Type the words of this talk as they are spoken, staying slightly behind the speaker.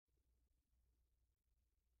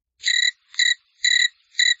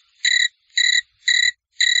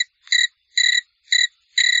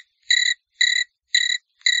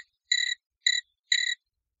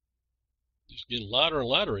Getting louder and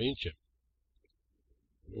louder, ain't you?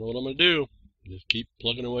 I don't know what I'm going to do. Just keep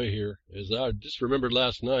plugging away here. As I just remembered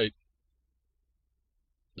last night,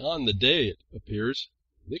 on the day it appears,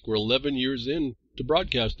 I think we're 11 years in to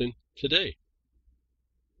broadcasting today.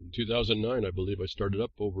 In 2009, I believe I started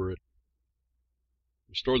up over at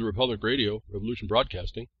Restore the Republic Radio, Revolution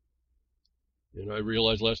Broadcasting. And I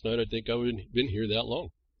realized last night I think I haven't been here that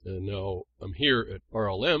long. And now I'm here at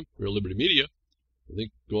RLM, Real Liberty Media. I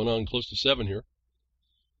think going on close to 7 here.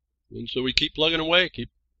 And so we keep plugging away, keep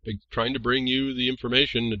trying to bring you the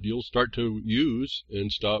information that you'll start to use and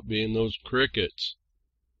stop being those crickets.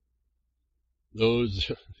 Those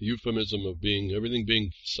euphemism of everything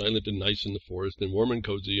being silent and nice in the forest and warm and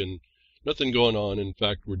cozy and nothing going on. In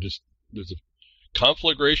fact, there's a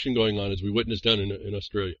conflagration going on as we witnessed down in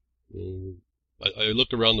Australia. I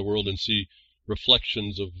look around the world and see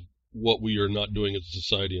reflections of what we are not doing as a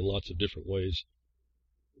society in lots of different ways.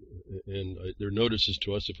 And there are notices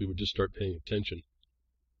to us if we would just start paying attention.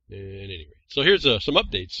 And anyway, so here's some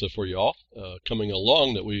updates for you all coming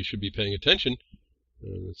along that we should be paying attention.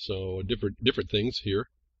 So different things here.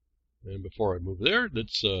 And before I move there,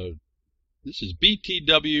 this is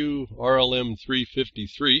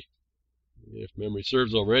BTWRLM353, if memory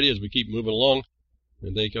serves already, as we keep moving along.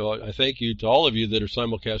 And I thank you to all of you that are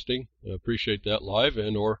simulcasting. I appreciate that live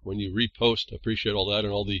and or when you repost. I appreciate all that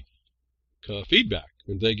and all the feedback.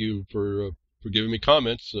 And thank you for giving me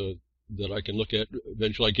comments that I can look at.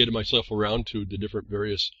 Eventually I get myself around to the different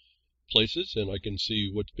various places and I can see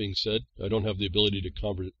what's being said. I don't have the ability to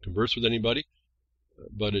converse with anybody,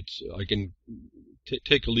 but I can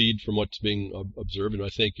take a lead from what's being observed. And I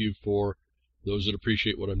thank you for those that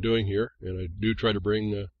appreciate what I'm doing here. And I do try to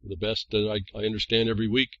bring the best that I understand every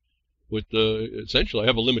week. Essentially, I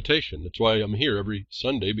have a limitation. That's why I'm here every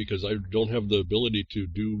Sunday, because I don't have the ability to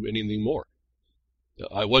do anything more.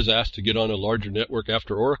 I was asked to get on a larger network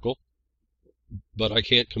after Oracle, but I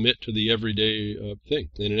can't commit to the everyday thing.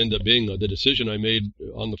 And it ended up being the decision I made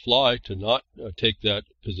on the fly to not take that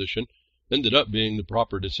position. Ended up being the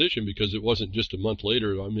proper decision because it wasn't just a month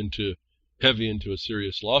later I'm heavy into a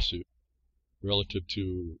serious lawsuit relative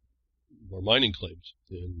to our mining claims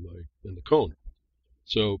in the cone.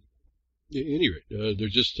 So, anyway,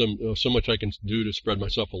 there's just so much I can do to spread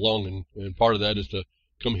myself along, and part of that is to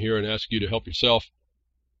come here and ask you to help yourself.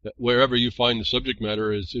 Wherever you find the subject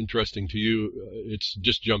matter is interesting to you, it's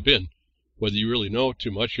just jump in. Whether you really know too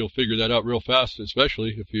much, you'll figure that out real fast,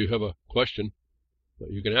 especially if you have a question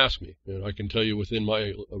you can ask me. And I can tell you within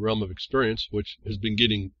my realm of experience, which has been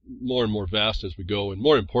getting more and more vast as we go, and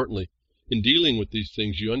more importantly, in dealing with these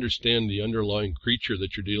things, you understand the underlying creature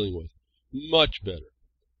that you're dealing with much better.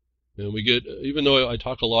 And even though I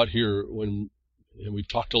talk a lot here, and we've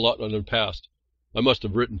talked a lot in the past, I must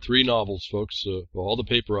have written 3 novels, folks. All the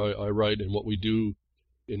paper I write and what we do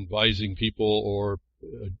advising people or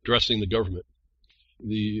addressing the government.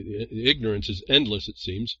 The ignorance is endless, it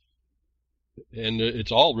seems. And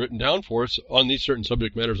it's all written down for us on these certain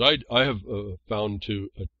subject matters I have found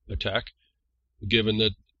to attack, given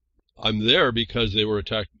that I'm there because they were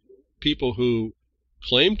attacked. People who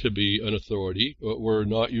claim to be an authority but were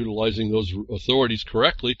not utilizing those authorities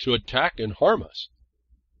correctly to attack and harm us.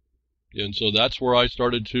 And so that's where I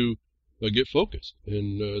started to get focused.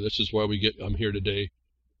 And this is why I'm here today.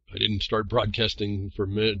 I didn't start broadcasting for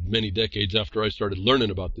many decades after I started learning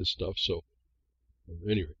about this stuff. So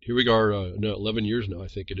anyway, here we are, 11 years now, I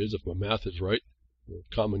think it is, if my math is right. The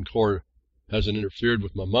Common Core hasn't interfered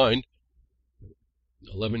with my mind.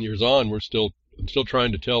 11 years on, I'm still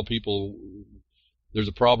trying to tell people there's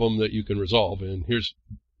a problem that you can resolve, and here's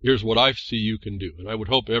what I see you can do. And I would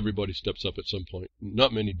hope everybody steps up at some point.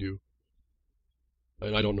 Not many do.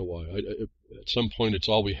 And I don't know why. At some point, it's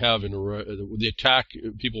all we have. The attack,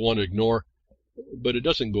 people want to ignore, but it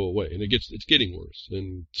doesn't go away, and it's getting worse.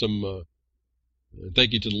 And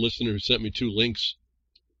thank you to the listener who sent me 2 links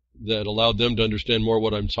that allowed them to understand more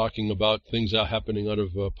what I'm talking about, things happening out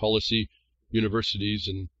of policy universities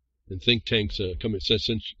and think tanks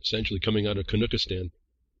essentially coming out of Kanukistan,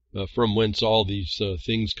 from whence all these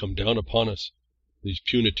things come down upon us, these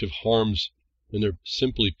punitive harms. And they're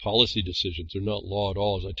simply policy decisions. They're not law at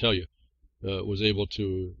all, as I tell you. Was able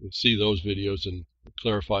to see those videos and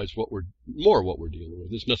clarifies what we're dealing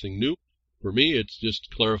with. It's nothing new. For me, it's just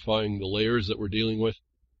clarifying the layers that we're dealing with.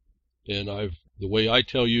 And the way I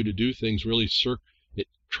tell you to do things really it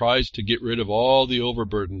tries to get rid of all the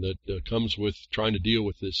overburden that comes with trying to deal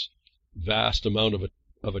with this vast amount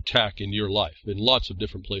of attack in your life in lots of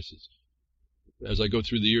different places. As I go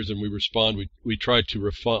through the years and we respond, we try to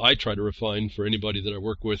refine. I try to refine for anybody that I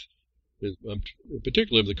work with,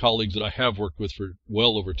 particularly the colleagues that I have worked with for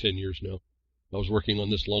well over 10 years now. I was working on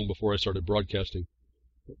this long before I started broadcasting,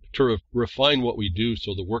 to refine what we do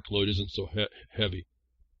so the workload isn't so heavy.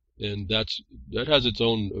 And that has its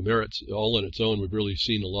own merits all on its own. We've really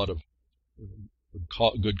seen a lot of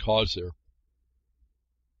good cause there.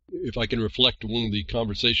 If I can reflect one of the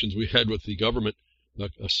conversations we had with the government,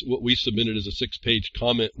 what we submitted as a 6-page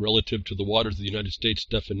comment relative to the waters of the United States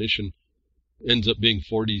definition ends up being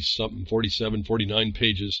 40-something, 47, 49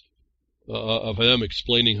 pages of them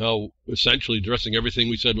explaining how essentially addressing everything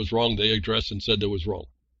we said was wrong, they addressed and said that was wrong.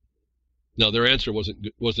 Now, their answer wasn't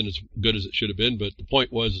as good as it should have been, but the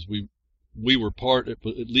point was we were part, at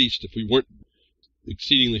least, if we weren't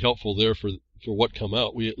exceedingly helpful there for what come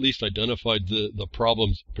out, we at least identified the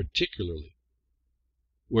problems particularly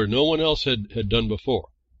where no one else had done before.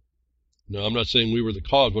 Now, I'm not saying we were the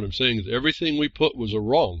cause. What I'm saying is everything we put was a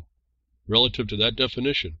wrong relative to that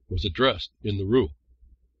definition was addressed in the rule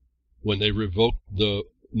when they revoked the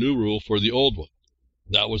new rule for the old one.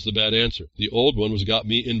 That was the bad answer. The old one got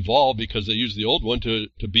me involved because they used the old one to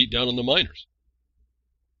beat down on the miners.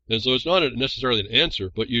 And so it's not necessarily an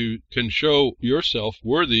answer, but you can show yourself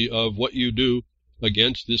worthy of what you do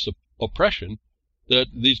against this oppression, that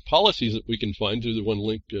these policies that we can find through the one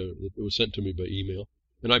link that was sent to me by email,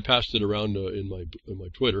 and I passed it around in my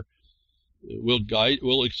Twitter,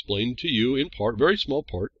 will explain to you in part, very small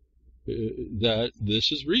part, that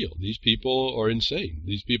this is real. These people are insane.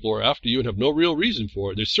 These people are after you and have no real reason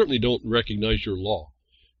for it. They certainly don't recognize your law.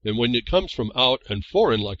 And when it comes from out and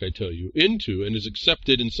foreign, like I tell you, into and is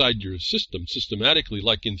accepted inside your system systematically,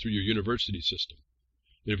 like in through your university system.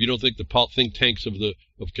 And if you don't think the think tanks of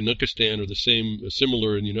Kanukistan are the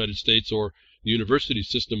similar in the United States, or the university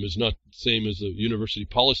system is not the same as the university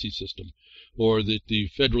policy system, or that the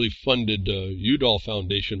federally funded Udall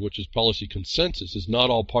Foundation, which is policy consensus, is not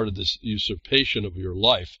all part of this usurpation of your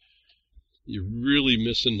life, you're really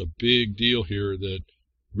missing a big deal here that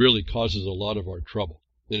really causes a lot of our trouble.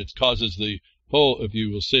 And it causes the whole, if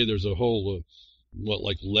you will say there's a whole,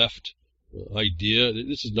 like left idea,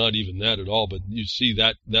 this is not even that at all, but you see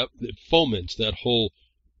that it foments that whole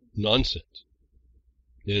nonsense.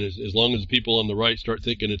 And as long as the people on the right start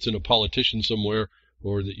thinking it's in a politician somewhere,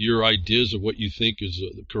 or that your ideas of what you think is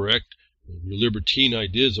correct, your libertine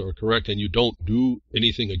ideas are correct, and you don't do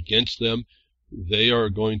anything against them, they are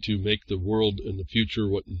going to make the world in the future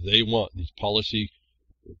what they want. These policy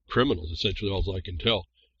criminals, essentially, all I can tell.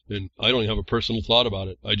 And I don't even have a personal thought about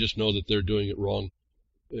it. I just know that they're doing it wrong.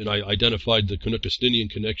 And I identified the Kanukistinian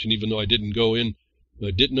connection, even though I didn't go in.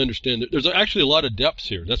 I didn't understand. There's actually a lot of depths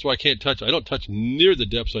here. That's why I don't touch near the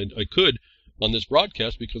depths I could on this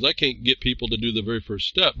broadcast, because I can't get people to do the very first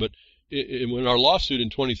step. But in our lawsuit in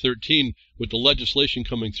 2013, with the legislation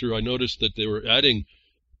coming through, I noticed that they were adding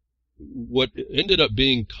what ended up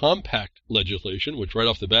being compact legislation, which right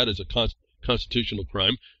off the bat is a constitutional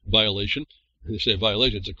crime violation. They say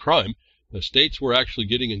violation, it's a crime. The states were actually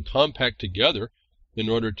getting in compact together in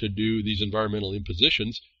order to do these environmental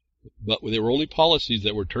impositions, but they were only policies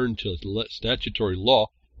that were turned to statutory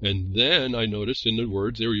law. And then I noticed in the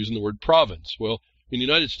words, they were using the word province. Well, in the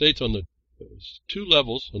United States, on the two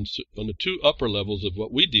levels, on the two upper levels of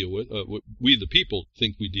what we deal with, what we the people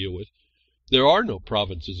think we deal with, there are no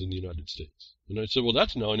provinces in the United States. And I said, well,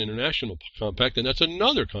 that's now an international compact, and that's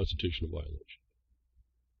another constitutional violation.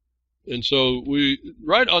 And so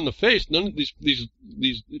right on the face, none of these,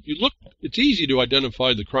 if you look, it's easy to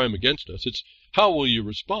identify the crime against us. It's how will you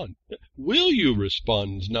respond? Will you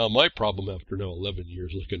respond is now my problem after now 11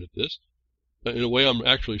 years looking at this. In a way, I'm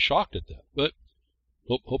actually shocked at that. But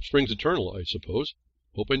hope springs eternal, I suppose.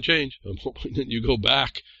 Hope and change. I'm hoping that you go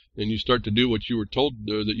back and you start to do what you were told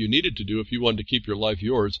that you needed to do if you wanted to keep your life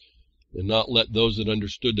yours, and not let those that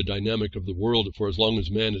understood the dynamic of the world, for as long as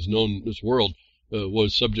man has known this world,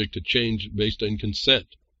 was subject to change based on consent.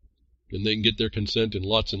 And they can get their consent in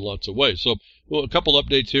lots and lots of ways. So, a couple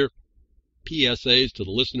updates here. PSAs to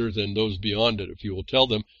the listeners and those beyond it, if you will tell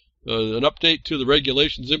them. An update to the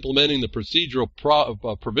regulations implementing the procedural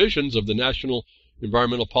provisions of the National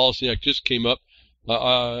Environmental Policy Act just came up.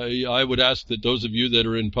 I would ask that those of you that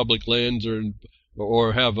are in public lands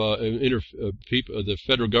or have the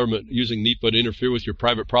federal government using NEPA to interfere with your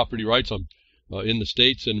private property rights in the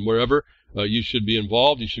states and wherever, you should be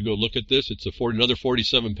involved. You should go look at this. It's another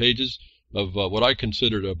 47 pages of what I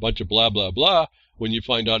considered a bunch of blah, blah, blah. When you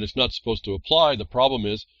find out it's not supposed to apply, the problem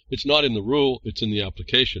is it's not in the rule, it's in the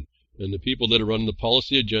application. And the people that are running the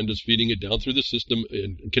policy agendas, feeding it down through the system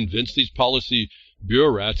and convince these policy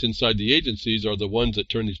bureaucrats inside the agencies are the ones that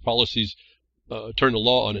turn these policies, turn the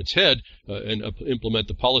law on its head and implement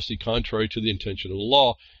the policy contrary to the intention of the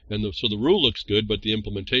law. And so the rule looks good, but the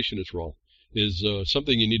implementation is wrong. is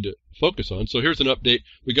something you need to focus on. So here's an update.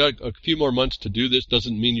 We got a few more months to do this.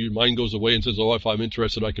 Doesn't mean your mind goes away and says, oh, if I'm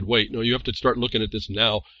interested, I could wait. No, you have to start looking at this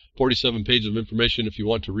now. 47 pages of information if you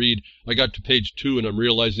want to read. I got to page 2 and I'm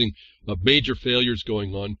realizing major failures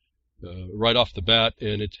going on right off the bat,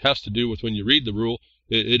 and it has to do with when you read the rule.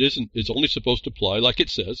 It's only supposed to apply, like it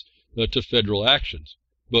says, to federal actions.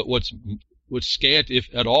 But what's scant, if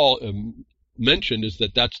at all, mentioned is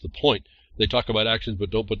that that's the point. They talk about actions but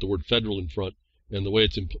don't put the word federal in front, and the way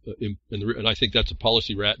it's and I think that's a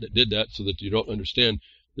policy rat that did that so that you don't understand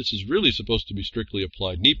this is really supposed to be strictly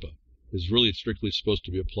applied. NEPA is really strictly supposed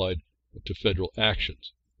to be applied to federal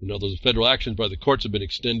actions. Now, those federal actions by the courts have been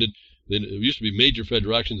extended. Then it used to be major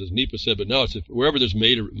federal actions, as NEPA said, but now it's wherever there's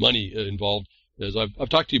major money involved. As I've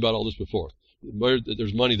talked to you about all this before, where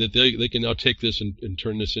there's money that they can now take this and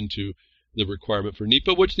turn this into the requirement for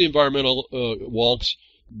NEPA, which the environmental wonks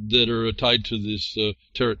that are tied to this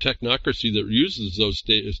technocracy that uses those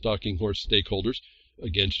stalking horse stakeholders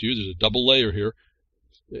against you. There's a double layer here.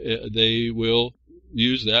 They will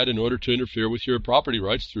use that in order to interfere with your property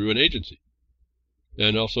rights through an agency.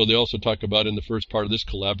 And also, they also talk about in the first part of this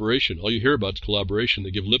collaboration. All you hear about is collaboration.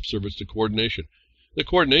 They give lip service to coordination. The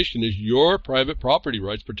coordination is your private property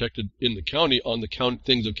rights protected in the county on the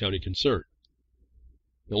things of county concern.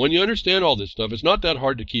 Now, when you understand all this stuff, it's not that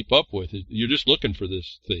hard to keep up with. You're just looking for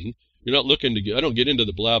this thing. You're not looking to get, I don't get into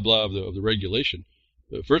the blah blah of the regulation.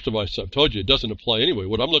 First of all, I've told you it doesn't apply anyway.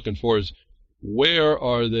 What I'm looking for is where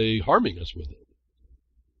are they harming us with it?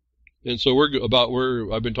 And so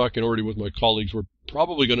I've been talking already with my colleagues. We're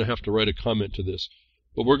probably going to have to write a comment to this,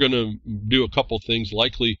 but we're going to do a couple things,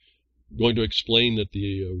 likely going to explain that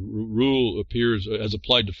the rule appears as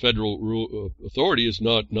applied to federal rule authority is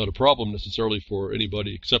not a problem necessarily for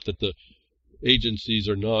anybody, except that the agencies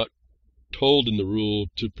are not told in the rule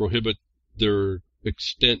to prohibit their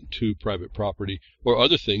extent to private property or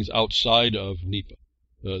other things outside of NEPA,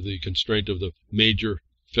 the constraint of the major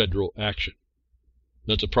federal action.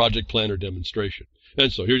 That's a project plan or demonstration.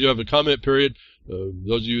 And so here you have a comment period.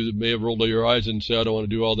 Those of you that may have rolled your eyes and say, I don't want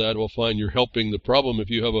to do all that, well, fine, you're helping the problem if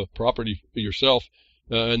you have a property yourself.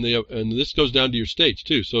 And this goes down to your states,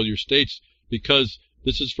 too. So your states, because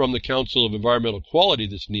this is from the Council of Environmental Quality,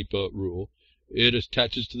 this NEPA rule, it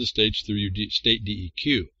attaches to the states through your state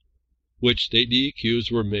DEQ, which state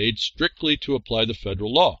DEQs were made strictly to apply the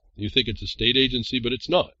federal law. You think it's a state agency, but it's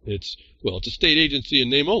not. It's a state agency in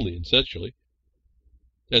name only, essentially.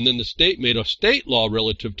 And then the state made a state law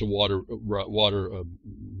relative to water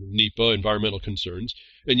NEPA, environmental concerns,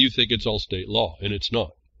 and you think it's all state law, and it's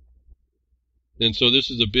not. And so this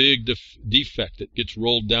is a big defect that gets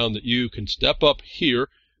rolled down that you can step up here,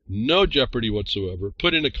 no jeopardy whatsoever,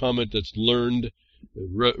 put in a comment that's learned,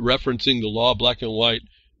 referencing the law black and white,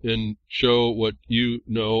 and show what you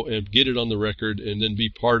know and get it on the record, and then be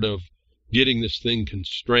part of getting this thing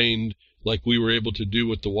constrained, like we were able to do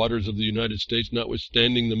with the waters of the United States,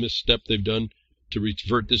 notwithstanding the misstep they've done to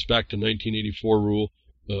revert this back to 1984 rule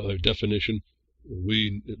definition.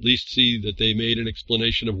 We at least see that they made an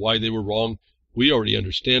explanation of why they were wrong. We already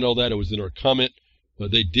understand all that. It was in our comment.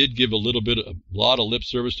 They did give a lot of lip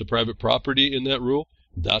service to private property in that rule.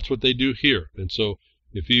 That's what they do here. And so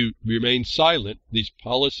if you remain silent, these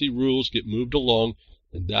policy rules get moved along,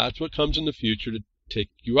 and that's what comes in the future to take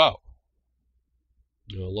you out.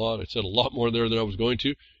 I said a lot more there than I was going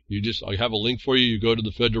to. I have a link for you. You go to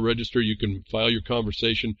the Federal Register. You can file your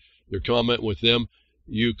conversation, your comment with them.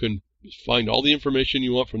 You can find all the information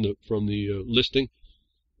you want from the listing,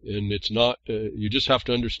 and it's not. You just have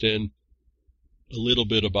to understand a little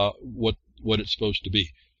bit about what it's supposed to be.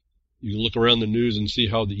 You can look around the news and see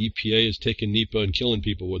how the EPA is taking NEPA and killing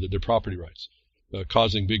people with it, their property rights,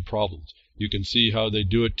 causing big problems. You can see how they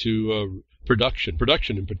do it to production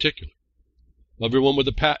in particular. Everyone with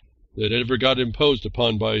a patent that ever got imposed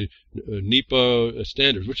upon by NEPA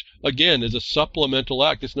standards, which, again, is a supplemental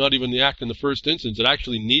act. It's not even the act in the first instance. It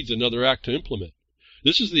actually needs another act to implement.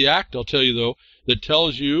 This is the act, I'll tell you, though, that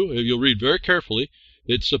tells you, you'll read very carefully,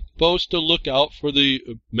 it's supposed to look out for the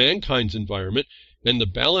mankind's environment, and the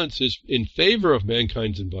balance is in favor of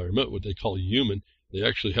mankind's environment, what they call human. They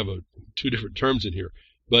actually have two different terms in here.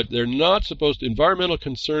 But they're not supposed to, environmental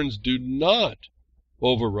concerns do not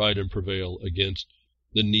override and prevail against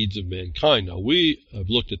the needs of mankind. Now, we have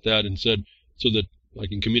looked at that and said, so that I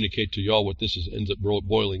can communicate to y'all what this ends up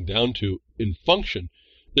boiling down to in function,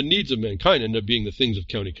 the needs of mankind end up being the things of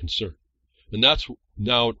county concern. And that's,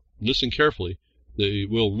 now, listen carefully, they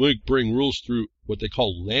will bring rules through what they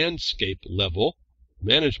call landscape level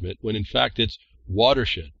management, when in fact it's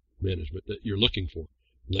watershed management that you're looking for.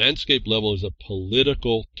 Landscape level is a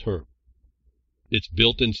political term. It's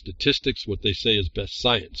built-in statistics, what they say is best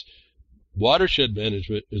science. Watershed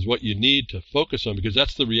management is what you need to focus on, because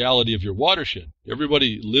that's the reality of your watershed.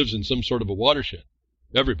 Everybody lives in some sort of a watershed.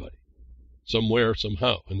 Everybody. Somewhere,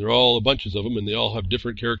 somehow. And they're all bunches of them, and they all have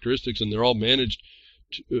different characteristics, and they're all managed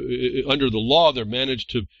to, under the law, they're managed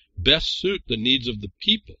to best suit the needs of the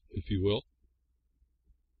people, if you will.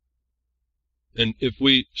 And if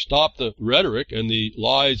we stop the rhetoric and the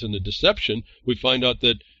lies and the deception, we find out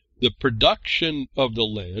that the production of the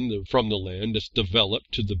land, from the land that's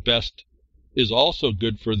developed to the best, is also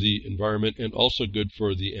good for the environment and also good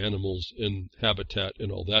for the animals and habitat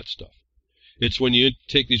and all that stuff. It's when you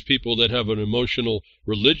take these people that have an emotional,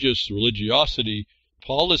 religiosity,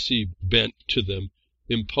 policy bent to them,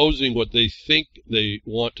 imposing what they think they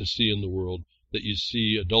want to see in the world, that you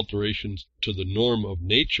see adulterations to the norm of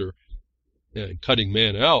nature and cutting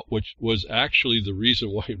man out, which was actually the reason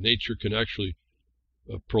why nature can actually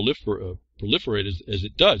proliferate as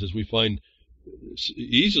it does, as we find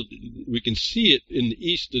easily. We can see it in the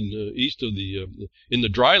east, in the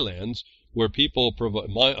dry lands, where people provide,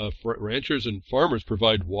 ranchers and farmers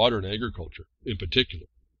provide water and agriculture in particular.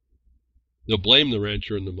 They'll blame the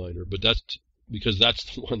rancher and the miner, but that's because that's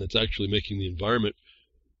the one that's actually making the environment,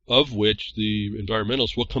 of which the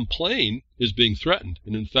environmentalists will complain is being threatened.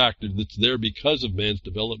 And in fact, it's there because of man's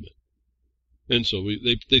development. And so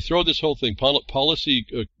they throw this whole thing. Policy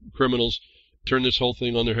criminals turn this whole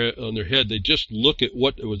thing on their head. They just look at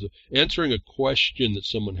what it was, answering a question that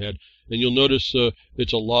someone had. And you'll notice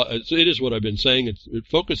it's a lot. It is what I've been saying. It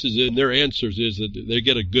focuses in their answers is that they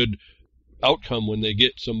get a good outcome when they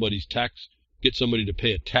get somebody to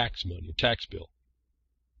pay a tax bill.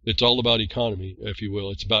 It's all about economy, if you will.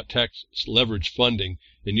 It's about tax leverage funding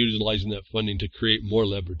and utilizing that funding to create more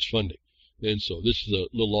leverage funding. And so this is a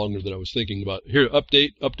little longer than I was thinking about. Here,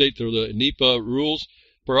 update to the NEPA rules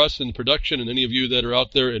for us in production, and any of you that are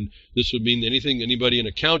out there, and this would mean anybody in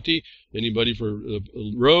a county, anybody for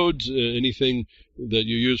roads, anything that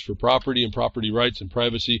you use for property and property rights and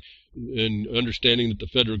privacy, and understanding that the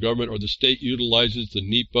federal government or the state utilizes the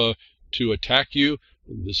NEPA to attack you.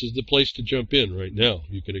 This is the place to jump in right now.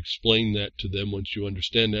 You can explain that to them once you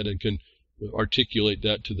understand that and can articulate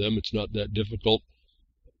that to them. It's not that difficult.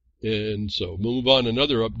 And so we'll move on.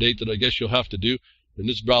 Another update that I guess you'll have to do, and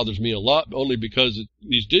this bothers me a lot, only because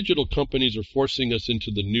these digital companies are forcing us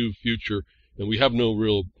into the new future, and we have no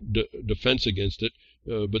real defense against it.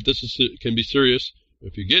 But this can be serious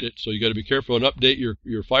if you get it, so you got to be careful and update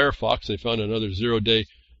your Firefox. They found another 0-day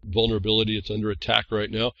vulnerability. It's under attack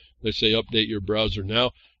right now. They say update your browser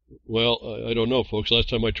now. Well, I don't know, folks. Last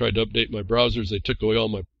time I tried to update my browsers, they took away all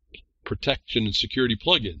my protection and security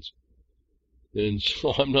plugins. And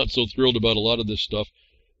so I'm not so thrilled about a lot of this stuff.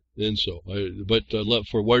 And so,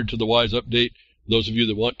 for Word to the Wise update, those of you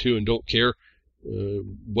that want to and don't care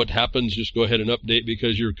what happens, just go ahead and update,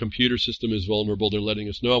 because your computer system is vulnerable. They're letting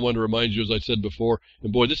us know. I want to remind you, as I said before,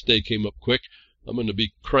 and boy, this day came up quick. I'm going to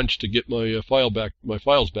be crunched to get my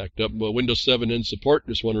files backed up. Windows 7 ends support.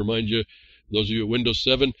 Just want to remind you, those of you at Windows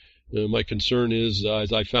 7, my concern is,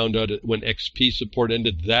 as I found out when XP support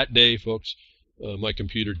ended that day, folks, my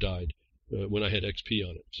computer died when I had XP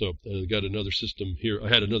on it. So I got another system here. I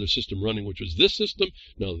had another system running, which was this system.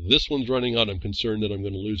 Now this one's running out. I'm concerned that I'm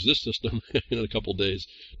going to lose this system in a couple days.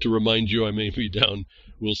 To remind you, I may be down.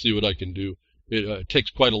 We'll see what I can do. It takes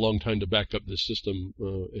quite a long time to back up this system,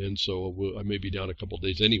 and so I may be down a couple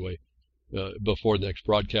days anyway before the next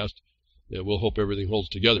broadcast. We'll hope everything holds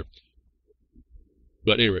together.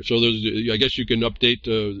 But anyway, so I guess you can update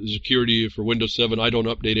security for Windows 7. I don't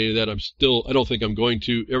update any of that. I don't think I'm going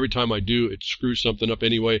to. Every time I do, it screws something up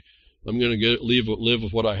anyway. I'm going to live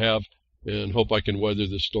with what I have and hope I can weather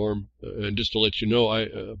the storm. And just to let you know,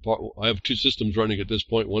 I have two systems running at this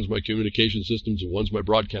point. One's my communication systems and one's my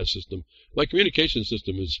broadcast system. My communication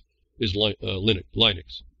system is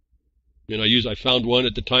Linux. And I found one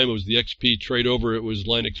at the time. It was the XP trade over. It was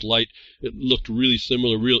Linux Lite. It looked really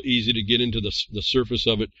similar, real easy to get into the surface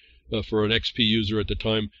of it for an XP user at the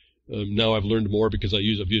time. Now I've learned more because I've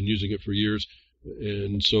been using it for years.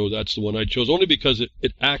 And so that's the one I chose, only because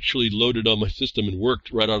it actually loaded on my system and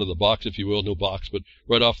worked right out of the box, if you will. No box, but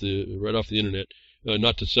right off the internet.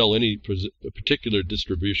 Not to sell any particular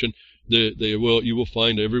distribution. You will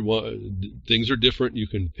find things are different. You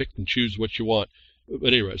can pick and choose what you want.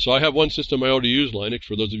 But anyway, so I have one system I already use, Linux,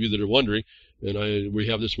 for those of you that are wondering, and we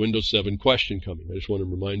have this Windows 7 question coming. I just want to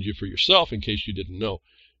remind you for yourself in case you didn't know.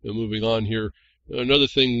 And moving on here, another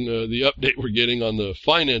thing, the update we're getting on the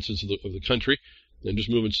finances of the country, and just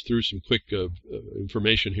moving through some quick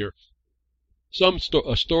information here.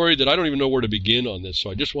 A story that I don't even know where to begin on this, so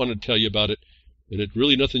I just wanted to tell you about it And it's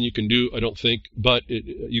really nothing you can do, I don't think, but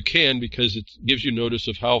you can, because it gives you notice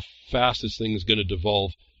of how fast this thing is going to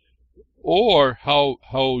devolve, or how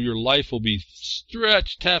your life will be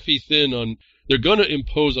stretched taffy thin on. They're going to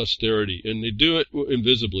impose austerity, and they do it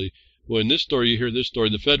invisibly. Well, in this story, you hear this story,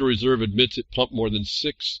 the Federal Reserve admits it pumped more than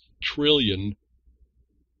 $6 trillion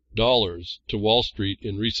to Wall Street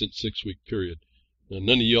in recent 6-week period. Now,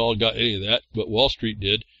 none of y'all got any of that, but Wall Street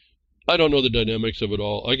did. I don't know the dynamics of it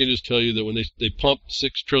all. I can just tell you that when they pump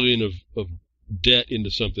 $6 trillion of debt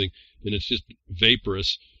into something, and it's just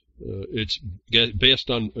vaporous, it's based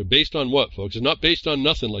on what, folks? It's not based on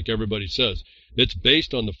nothing like everybody says. It's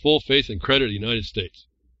based on the full faith and credit of the United States.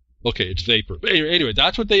 Okay, it's vapor. But anyway,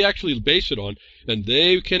 that's what they actually base it on, and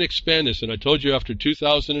they can expand this. And I told you after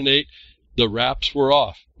 2008, the wraps were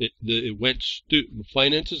off. It went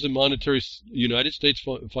finances and monetary, United States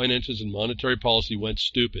finances and monetary policy went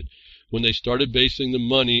stupid when they started basing the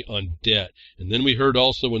money on debt. And then we heard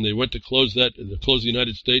also when they went to close the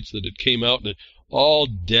United States, that it came out that all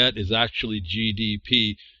debt is actually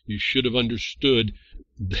GDP. You should have understood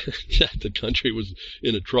that the country was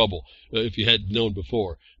in a trouble if you had known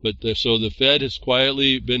before. But so the Fed has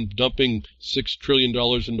quietly been dumping $6 trillion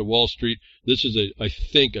into Wall Street. This is, I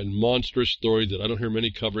think, a monstrous story that I don't hear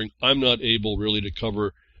many covering. I'm not able really to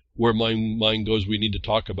cover where my mind goes we need to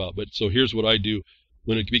talk about. But so here's what I do.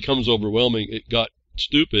 When it becomes overwhelming, it got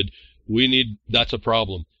stupid, that's a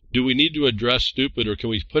problem. Do we need to address stupid, or can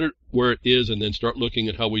we put it where it is and then start looking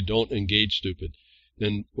at how we don't engage stupid?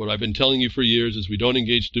 And what I've been telling you for years is we don't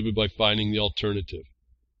engage stupid by finding the alternative.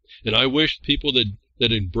 And I wish people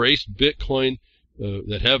that embrace Bitcoin,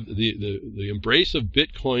 that have the embrace of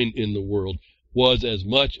Bitcoin in the world was as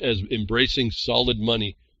much as embracing solid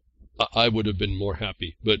money, I would have been more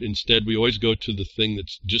happy. But instead, we always go to the thing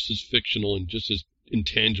that's just as fictional and just as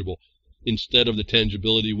intangible, instead of the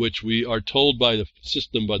tangibility which we are told by the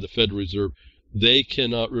system, by the Federal Reserve, they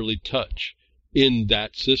cannot really touch in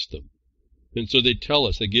that system. And so they tell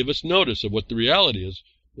us, they give us notice of what the reality is.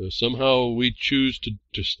 Somehow we choose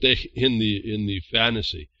to stay in the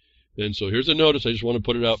fantasy. And so here's a notice. I just want to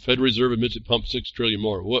put it out. Federal Reserve admits it pumped $6 trillion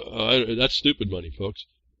more. That's stupid money, folks.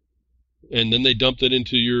 And then they dumped it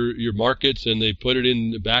into your markets, and they put it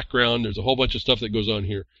in the background. There's a whole bunch of stuff that goes on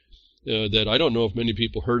here that I don't know if many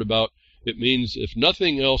people heard about. It means, if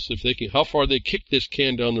nothing else, how far they kick this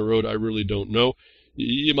can down the road, I really don't know.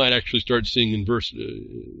 You might actually start seeing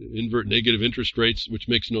invert negative interest rates, which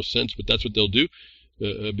makes no sense, but that's what they'll do,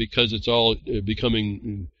 because it's all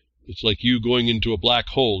becoming, it's like you going into a black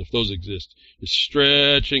hole, if those exist. It's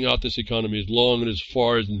stretching out this economy as long and as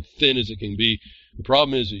far and thin as it can be. The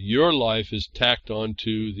problem is that your life is tacked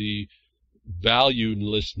onto the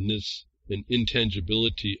valuelessness and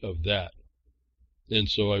intangibility of that. And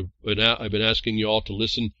so I've been asking you all to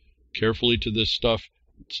listen carefully to this stuff.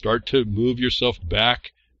 Start to move yourself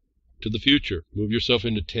back to the future. Move yourself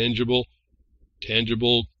into tangible,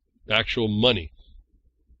 actual money.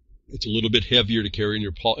 It's a little bit heavier to carry in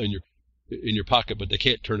your pocket, but they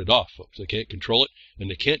can't turn it off, folks. They can't control it, and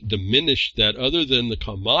they can't diminish that other than the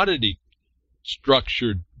commodity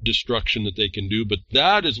structured destruction that they can do. But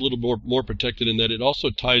that is a little more protected in that it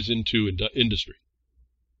also ties into industry.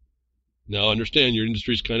 Now understand, your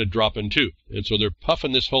industry is kind of dropping too, and so they're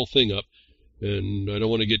puffing this whole thing up. And I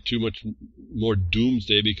don't want to get too much more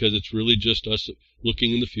doomsday, because it's really just us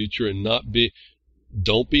looking in the future and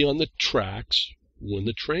don't be on the tracks when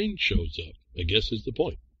the train shows up, I guess is the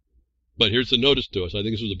point. But here's the notice to us. I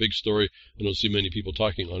think this was a big story. I don't see many people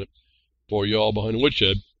talking on it. For you all behind the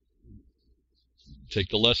woodshed, take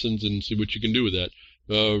the lessons and see what you can do with that.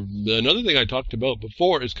 Another thing I talked about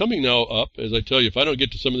before is coming now up. As I tell you, if I don't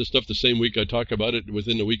get to some of this stuff the same week I talk about it,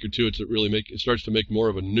 within a week or two, it starts to make more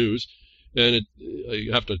of a news. And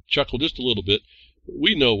you have to chuckle just a little bit.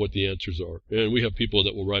 We know what the answers are, and we have people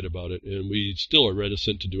that will write about it, and we still are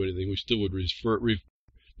reticent to do anything. We still would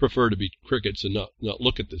prefer to be crickets and not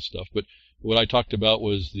look at this stuff. But what I talked about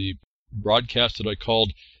was the broadcast that I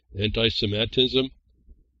called Antisemitism,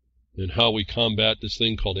 and how we combat this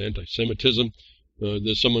thing called anti-Semitism.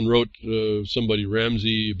 Someone wrote,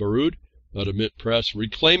 Ramsey Baroud out of Mint Press,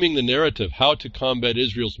 reclaiming the narrative, how to combat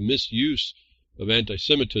Israel's misuse of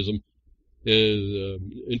anti-Semitism. Is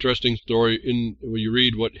interesting story. When you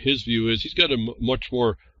read what his view is, he's got a much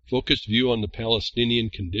more focused view on the Palestinian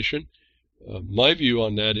condition. My view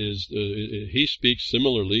on that is he speaks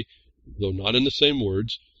similarly, though not in the same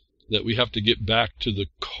words, that we have to get back to the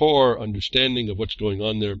core understanding of what's going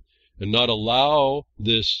on there, and not allow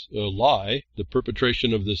this lie, the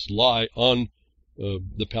perpetration of this lie on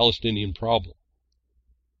the Palestinian problem.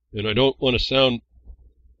 And I don't want to sound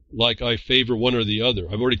like I favor one or the other.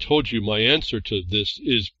 I've already told you my answer to this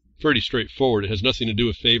is pretty straightforward. It has nothing to do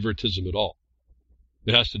with favoritism at all.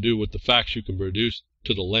 It has to do with the facts you can produce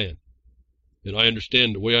to the land. And I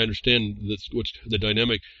understand, the way I understand this, what's the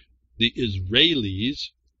dynamic, the Israelis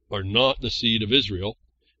are not the seed of Israel,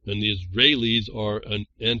 and the Israelis are an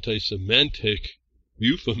anti-Semitic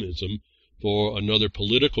euphemism for another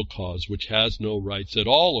political cause which has no rights at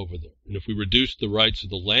all over there. And if we reduce the rights of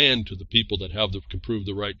the land to the people that can prove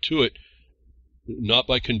the right to it, not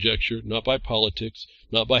by conjecture, not by politics,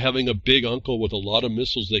 not by having a big uncle with a lot of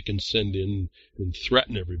missiles they can send in and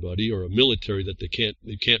threaten everybody, or a military that they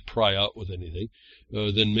can't pry out with anything,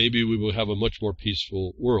 then maybe we will have a much more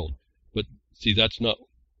peaceful world. But see,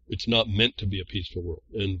 it's not meant to be a peaceful world.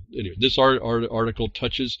 And anyway, this article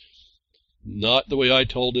touches not the way I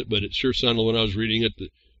told it, but it sure sounded when I was reading it,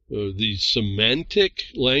 the semantic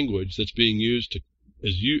language that's being used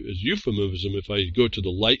as euphemism, if I go to the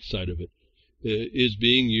light side of it, is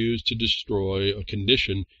being used to destroy a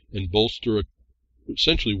condition and bolster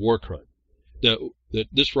essentially war crime. That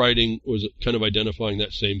this writing was kind of identifying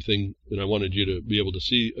that same thing, and I wanted you to be able to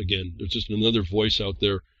see again. There's just another voice out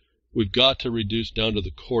there. We've got to reduce down to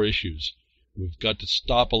the core issues. We've got to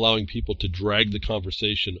stop allowing people to drag the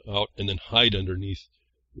conversation out and then hide underneath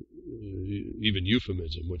even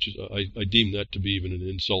euphemism, which is I deem that to be even an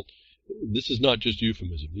insult. This is not just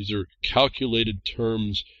euphemism. These are calculated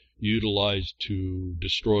terms utilized to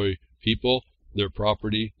destroy people, their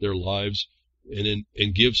property, their lives,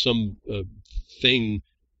 and give some thing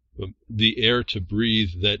the air to breathe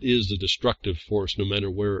that is a destructive force no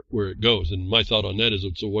matter where it goes. And my thought on that is,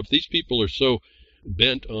 so if these people are so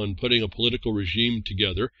bent on putting a political regime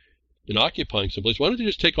together and occupying someplace, why don't they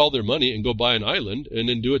just take all their money and go buy an island and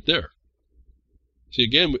then do it there? See,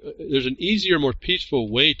 again, there's an easier, more peaceful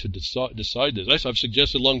way to decide this. I've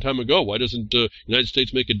suggested a long time ago, why doesn't the United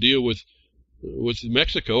States make a deal with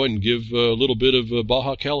Mexico and give a little bit of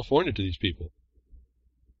Baja California to these people?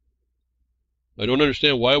 I don't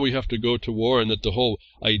understand why we have to go to war, and that the whole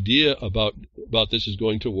idea about this is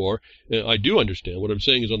going to war. And I do understand. What I'm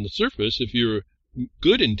saying is, on the surface, if you're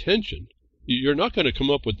good intentioned, you're not going to come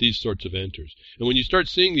up with these sorts of answers. And when you start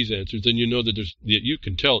seeing these answers, then you know that you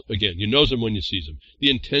can tell, again, you know them when you see them. The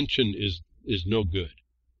intention is no good.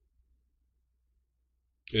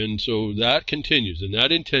 And so that continues, and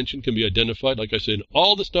that intention can be identified, like I said, in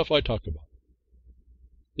all the stuff I talk about.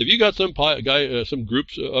 If you got some guy, some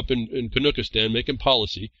groups up in Canuckistan making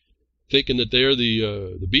policy, thinking that they're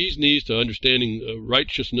the bee's knees to understanding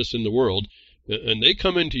righteousness in the world, and they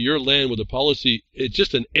come into your land with a policy, it's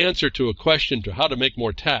just an answer to a question to how to make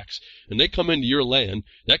more tax, and they come into your land,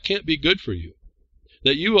 that can't be good for you.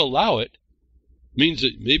 That you allow it means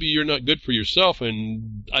that maybe you're not good for yourself,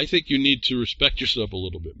 and I think you need to respect yourself a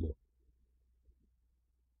little bit more.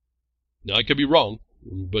 Now, I could be wrong,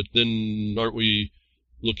 but then aren't we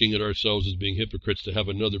looking at ourselves as being hypocrites to have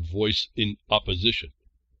another voice in opposition?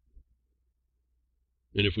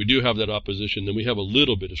 And if we do have that opposition, then we have a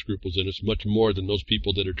little bit of scruples in us, much more than those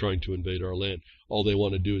people that are trying to invade our land. All they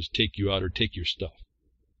want to do is take you out or take your stuff.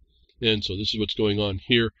 And so this is what's going on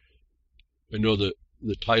here. I know that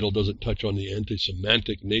the title doesn't touch on the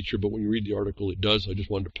anti-Semitic nature, but when you read the article, it does. I just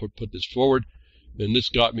wanted to put this forward. And this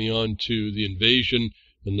got me on to the invasion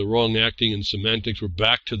and the wrong acting and semantics. We're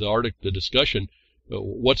back to the discussion.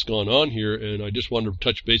 What's gone on here, and I just wanted to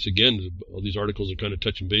touch base again. All these articles are kind of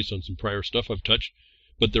touching base on some prior stuff I've touched,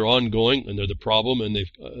 but they're ongoing, and they're the problem, and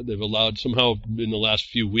they've allowed somehow in the last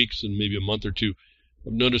few weeks and maybe a month or two,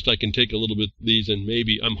 I've noticed I can take a little bit of these, and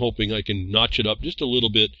maybe I'm hoping I can notch it up just a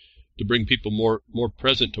little bit to bring people more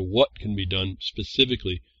present to what can be done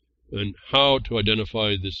specifically and how to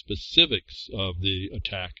identify the specifics of the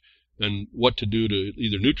attack and what to do to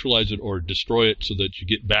either neutralize it or destroy it so that you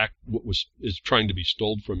get back what is trying to be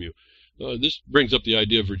stolen from you. This brings up the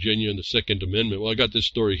idea of Virginia and the Second Amendment. Well, I got this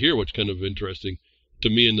story here, which is kind of interesting to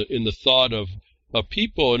me in the thought of a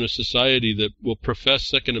people in a society that will profess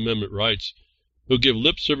Second Amendment rights, who give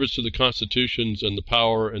lip service to the constitutions and the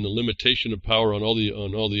power and the limitation of power on all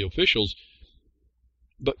the officials,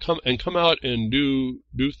 but come out and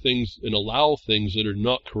do things and allow things that are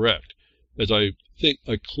not correct. As I think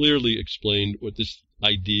I clearly explained what this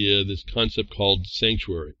idea, this concept called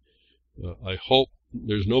sanctuary. I hope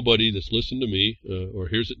there's nobody that's listened to me or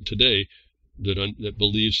hears it today that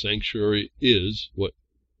believes sanctuary is what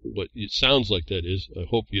it sounds like that is. I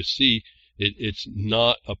hope you see it's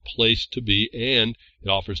not a place to be, and it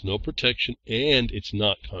offers no protection, and it's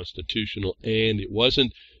not constitutional, and it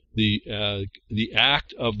wasn't the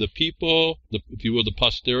act of the people, if you will, the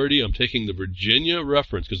posterity. I'm taking the Virginia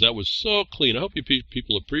reference because that was so clean. I hope you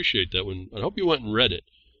people appreciate that one. I hope you went and read it.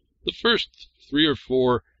 The first 3 or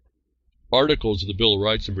 4 articles of the Bill of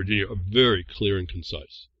Rights in Virginia are very clear and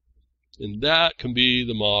concise. And that can be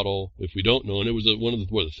the model, if we don't know, and it was one of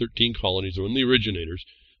the 13 colonies, or one of the originators,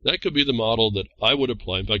 that could be the model that I would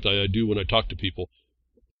apply. In fact, I do when I talk to people,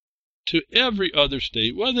 to every other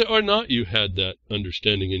state, whether or not you had that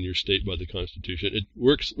understanding in your state by the Constitution. It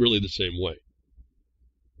works really the same way.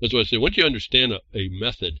 That's why I say, once you understand a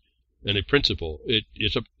method and a principle,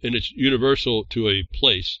 it's universal to a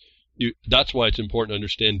place. That's why it's important to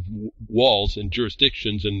understand walls and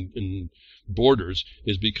jurisdictions and borders,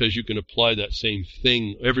 is because you can apply that same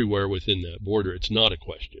thing everywhere within that border. It's not a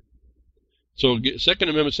question. So Second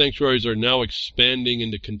Amendment sanctuaries are now expanding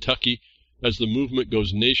into Kentucky. As the movement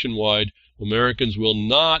goes nationwide, Americans will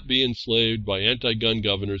not be enslaved by anti-gun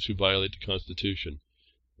governors who violate the Constitution.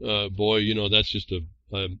 Boy, you know, that's just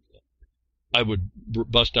I would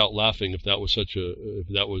bust out laughing if that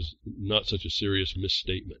was not such a serious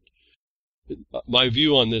misstatement. My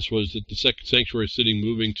view on this was that the sanctuary cities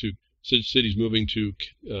moving to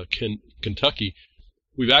Kentucky,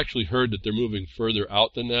 we've actually heard that they're moving further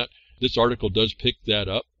out than that. This article does pick that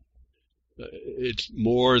up. It's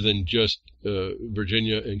more than just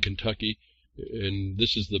Virginia and Kentucky, and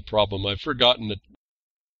this is the problem. I've forgotten that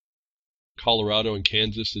Colorado and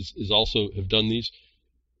Kansas is also have done these,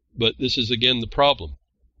 but this is again the problem.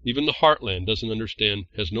 Even the heartland doesn't understand,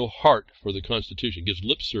 has no heart for the Constitution, gives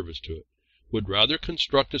lip service to it, would rather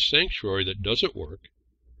construct a sanctuary that doesn't work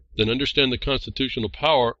than understand the constitutional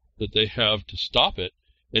power that they have to stop it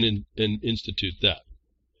and institute that.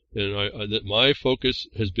 And that my focus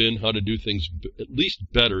has been how to do things at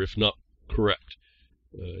least better, if not correct.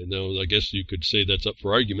 Now, I guess you could say that's up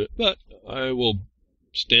for argument, but I will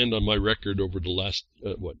stand on my record over the last,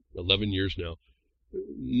 11 years now.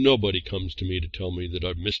 Nobody comes to me to tell me that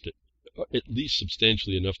I've missed it, at least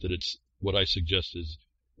substantially enough that it's what I suggest is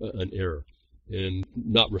an error. And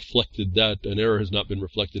not reflected that, an error has not been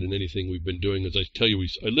reflected in anything we've been doing. As I tell you,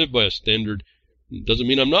 I live by a standard. It doesn't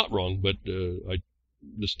mean I'm not wrong, but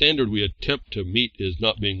the standard we attempt to meet is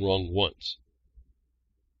not being wrong once.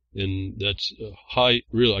 And that's a high,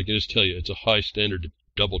 really, I can just tell you, it's a high standard to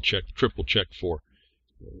double check, triple check for.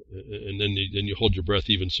 And then you hold your breath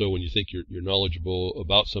even so when you think you're knowledgeable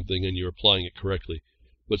about something and you're applying it correctly.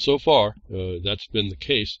 But so far, that's been the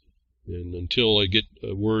case. And until I get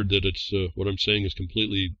a word that it's what I'm saying is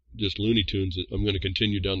completely just Looney Tunes, I'm going to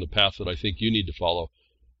continue down the path that I think you need to follow,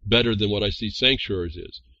 better than what I see sanctuaries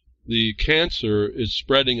is. The cancer is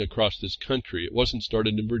spreading across this country. It wasn't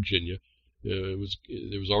started in Virginia. It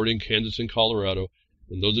was already in Kansas and Colorado.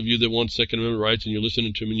 And those of you that want Second Amendment rights and you're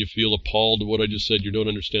listening to me and you feel appalled at what I just said, you don't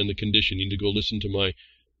understand the condition. You need to go listen to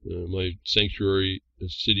my Sanctuary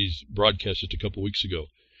Cities broadcast just a couple weeks ago.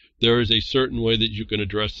 There is a certain way that you can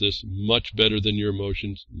address this much better than your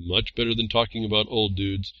emotions, much better than talking about old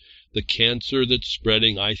dudes. The cancer that's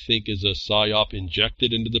spreading, I think, is a psyop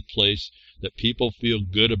injected into the place that people feel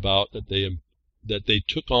good about, that they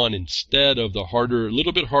took on instead of the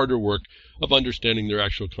little bit harder work of understanding their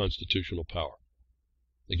actual constitutional power.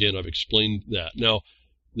 Again, I've explained that. Now,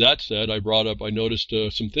 that said, I noticed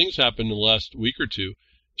some things happened in the last week or two,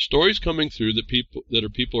 stories coming through that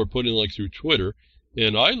people are putting like through Twitter,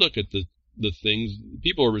 and I look at the things,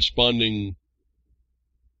 people are responding.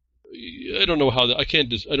 I don't know how I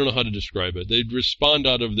don't know how to describe it. They respond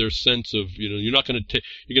out of their sense of, you're going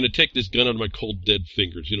to take this gun out of my cold dead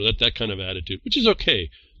fingers, that kind of attitude, which is okay.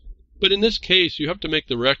 But in this case, you have to make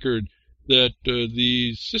the record that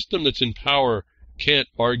the system that's in power can't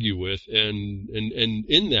argue with, and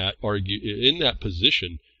in that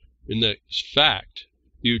position, in that fact,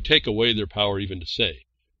 you take away their power even to say,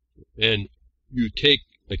 and you take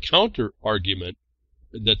a counter argument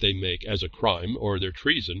that they make as a crime or their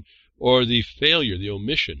treason or the failure, the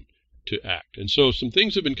omission to act. And so some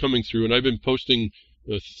things have been coming through, and I've been posting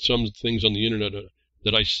some things on the internet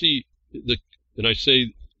that I see, and I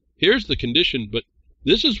say, here's the condition, but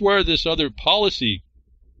this is where this other policy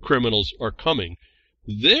criminals are coming.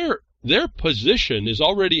 Their position is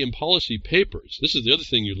already in policy papers. This is the other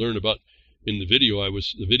thing you learn about in the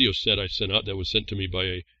video set I sent out that was sent to me by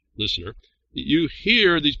a listener. You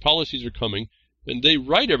hear these policies are coming, and they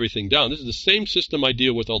write everything down. This is the same system I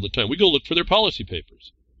deal with all the time. We go look for their policy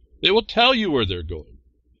papers. They will tell you where they're going.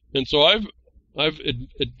 And so I've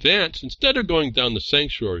advanced, instead of going down the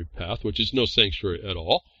sanctuary path, which is no sanctuary at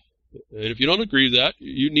all. And if you don't agree with that,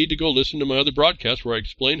 you need to go listen to my other broadcast where I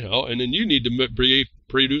explain how, and then you need to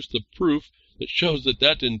produce the proof that shows that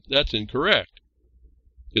that's incorrect.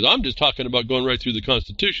 Because I'm just talking about going right through the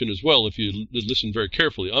Constitution as well, if you listen very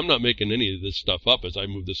carefully. I'm not making any of this stuff up as I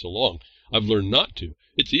move this along. I've learned not to.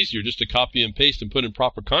 It's easier just to copy and paste and put in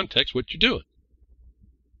proper context what you're doing.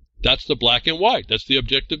 That's the black and white. That's the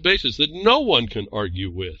objective basis that no one can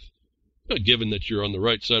argue with. Given that you're on the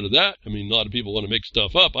right side of that, I mean, a lot of people want to make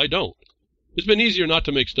stuff up. I don't. It's been easier not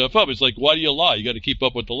to make stuff up. It's like, why do you lie? You got to keep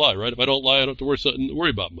up with the lie, right? If I don't lie, I don't have to worry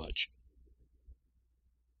about much.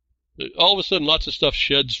 All of a sudden, lots of stuff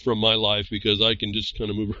sheds from my life because I can just kind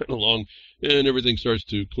of move right along and everything starts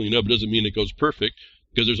to clean up. It doesn't mean it goes perfect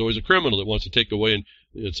because there's always a criminal that wants to take away, and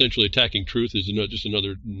essentially attacking truth is just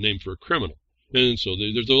another name for a criminal. And so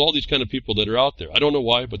there's all these kind of people that are out there. I don't know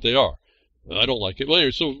why, but they are. I don't like it. Well,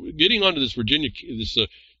 anyway, so getting onto this Virginia,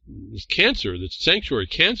 this cancer, this sanctuary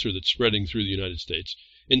cancer that's spreading through the United States,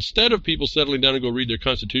 instead of people settling down and go read their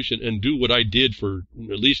Constitution and do what I did for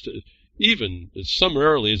at least even as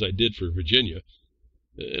summarily as I did for Virginia,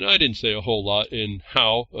 and I didn't say a whole lot in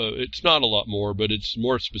how, it's not a lot more, but it's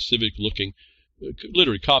more specific looking,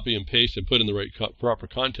 literally copy and paste and put in the right proper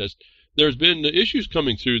context. There's been issues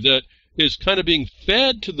coming through that is kind of being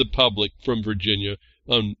fed to the public from Virginia,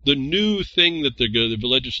 the new thing that the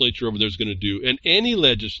legislature over there is going to do, and any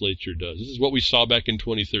legislature does. This is what we saw back in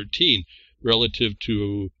 2013 relative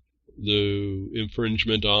to the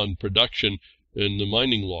infringement on production and the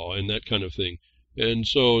mining law and that kind of thing. And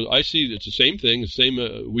so I see it's the same thing.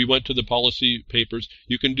 We went to the policy papers.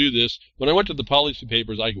 You can do this. When I went to the policy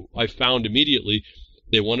papers, I found immediately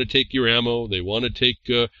they want to take your ammo. They want to take.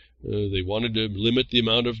 They wanted to limit the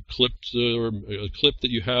amount of clips or a clip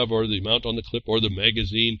that you have, or the amount on the clip, or the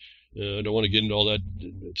magazine. I don't want to get into all that.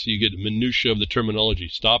 So you get minutiae of the terminology.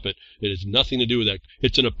 Stop it. It has nothing to do with that.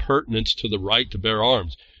 It's an appurtenance to the right to bear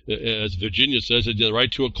arms. As Virginia says, it's the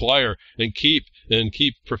right to acquire and keep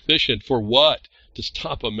proficient. For what? To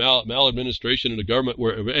stop a maladministration in a government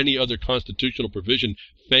where any other constitutional provision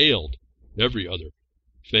failed. Every other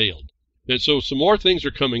failed. And so some more things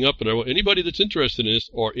are coming up, and I want anybody that's interested in this,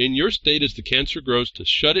 or in your state as the cancer grows, to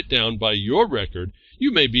shut it down by your record.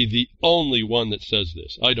 You may be the only one that says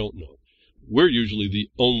this. I don't know. We're usually the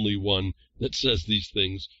only one that says these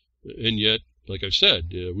things, and yet, like I've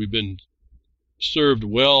said, we've been served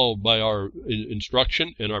well by our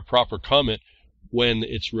instruction and our proper comment when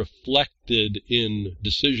it's reflected in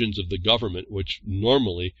decisions of the government, which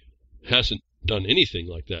normally hasn't done anything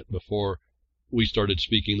like that before we started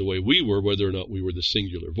speaking the way we were. Whether or not we were the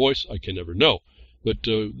singular voice, I can never know. But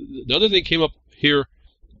the other thing came up here.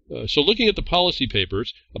 So looking at the policy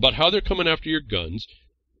papers about how they're coming after your guns,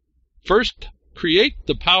 first create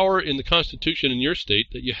the power in the Constitution in your state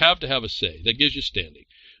that you have to have a say. That gives you standing,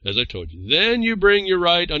 as I told you. Then you bring your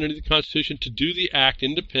right underneath the Constitution to do the act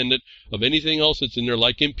independent of anything else that's in there,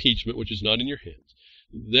 like impeachment, which is not in your hands.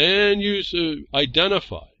 Then you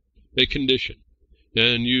identify a condition.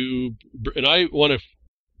 And I want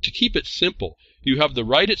to keep it simple. You have the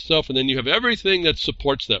right itself, and then you have everything that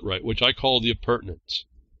supports that right, which I call the appurtenance.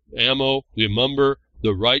 Ammo, the number,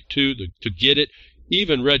 the right to get it.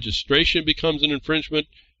 Even registration becomes an infringement.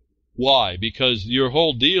 Why? Because your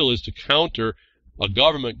whole deal is to counter a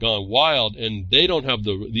government gone wild, and they don't have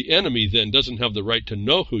the enemy then doesn't have the right to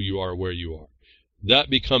know who you are, where you are.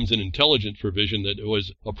 That becomes an intelligence provision that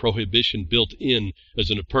was a prohibition built in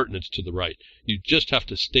as an appurtenance to the right. You just have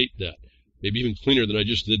to state that. Maybe even cleaner than I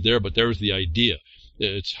just did there, but there's the idea.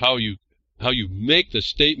 It's how you make the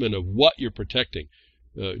statement of what you're protecting,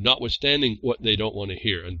 notwithstanding what they don't want to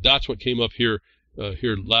hear. And that's what came up here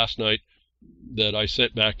last night that I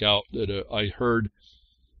sent back out, that I heard,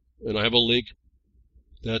 and I have a link,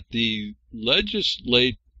 that the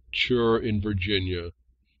legislature in Virginia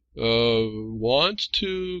wants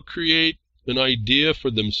to create an idea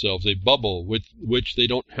for themselves, a bubble with which they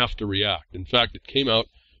don't have to react. In fact, it came out,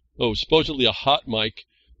 supposedly a hot mic.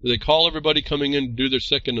 They call everybody coming in to do their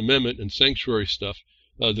Second Amendment and sanctuary stuff,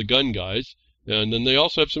 the gun guys. And then they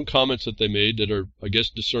also have some comments that they made that are, I guess,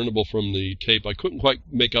 discernible from the tape. I couldn't quite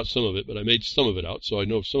make out some of it, but I made some of it out, so I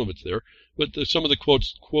know some of it's there. But some of the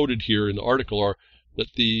quotes quoted here in the article are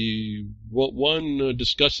that the one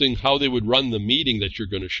discussing how they would run the meeting that you're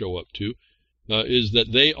going to show up to is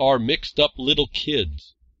that they are mixed up little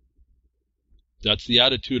kids. That's the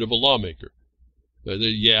attitude of a lawmaker.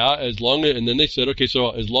 As long as, and then they said, okay,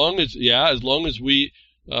 so as long as we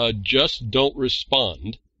just don't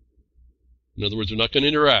respond, in other words, they're not going to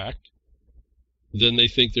interact, then they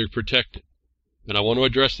think they're protected. And I want to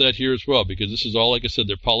address that here as well, because this is all, like I said,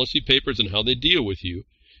 their policy papers and how they deal with you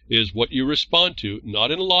is what you respond to,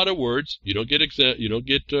 not in a lot of words. You don't get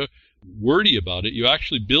wordy about it. You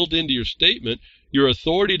actually build into your statement your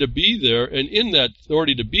authority to be there, and in that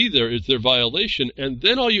authority to be there is their violation, and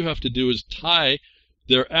then all you have to do is tie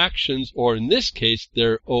their actions, or in this case,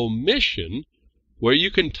 their omission, where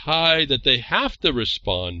you can tie that they have to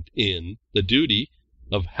respond in the duty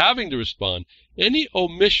of having to respond. Any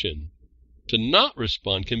omission to not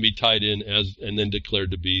respond can be tied in as and then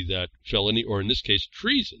declared to be that felony, or in this case,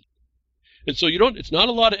 treason. And so it's not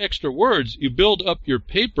a lot of extra words. You build up your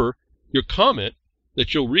paper, your comment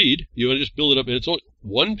that you'll read. You want to just build it up, and it's only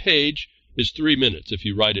one page is 3 minutes if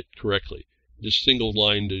you write it correctly. Just single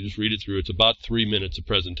line to just read it through. It's about 3 minutes of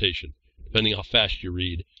presentation, depending how fast you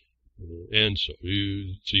read. And so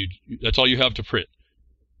that's all you have to print.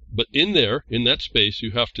 But in that space,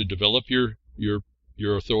 you have to develop your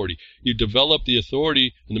authority. You develop the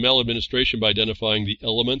authority in the maladministration by identifying the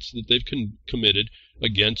elements that they've committed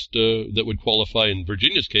against that would qualify in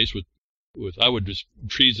Virginia's case with just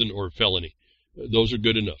treason or felony. Those are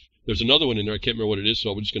good enough. There's another one in there. I can't remember what it is,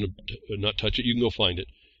 so I'm just going to not touch it. You can go find it.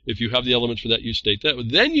 If you have the elements for that, you state that.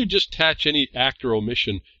 Then you just attach any act or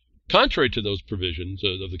omission contrary to those provisions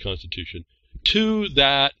of the Constitution to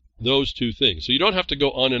those two things. So you don't have to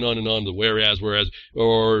go on and on and on the whereas,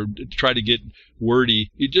 or try to get wordy.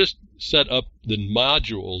 You just set up the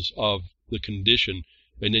modules of the condition,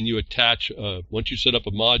 and then you attach, once you set up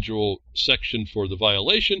a module section for the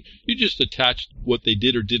violation, you just attach what they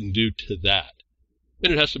did or didn't do to that.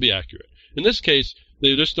 And it has to be accurate. In this case,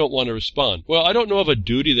 they just don't want to respond. Well, I don't know of a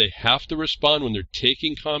duty they have to respond when they're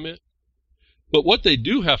taking comment, but what they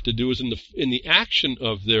do have to do is in the action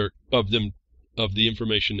of the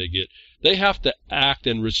information they get, they have to act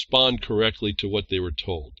and respond correctly to what they were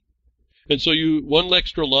told. And so one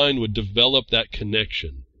extra line would develop that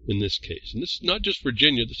connection in this case. And this is not just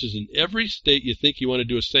Virginia. This is in every state you think you want to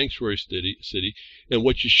do a sanctuary city. And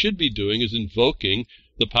what you should be doing is invoking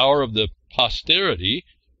the power of the posterity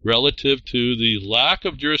relative to the lack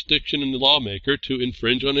of jurisdiction in the lawmaker to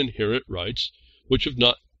infringe on inherent rights which have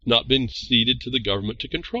not been ceded to the government to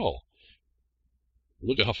control.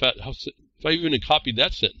 Look at if I even copied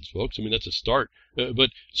that sentence, folks. I mean, that's a start. But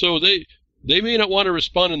so they may not want to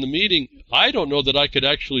respond in the meeting. I don't know that I could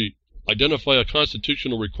actually identify a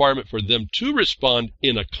constitutional requirement for them to respond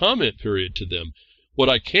in a comment period to them. What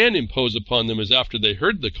I can impose upon them is after they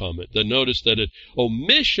heard the comment, the notice that an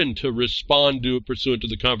omission to respond pursuant to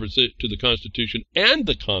the Constitution and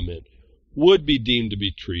the comment would be deemed to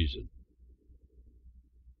be treason.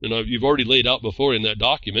 And you've already laid out before in that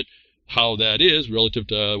document how that is relative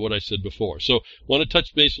to what I said before. So I want to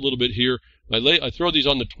touch base a little bit here. I throw these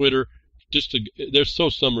on the Twitter they're so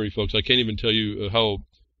summary, folks. I can't even tell you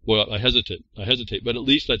I hesitate, but at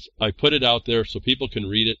least I put it out there so people can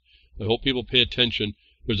read it. I hope people pay attention.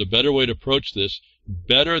 There's a better way to approach this,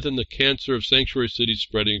 better than the cancer of sanctuary cities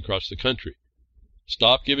spreading across the country.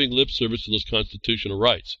 Stop giving lip service to those constitutional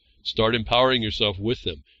rights. Start empowering yourself with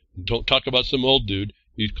them. Don't talk about some old dude.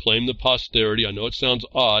 You claim the posterity. I know it sounds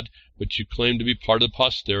odd, but you claim to be part of the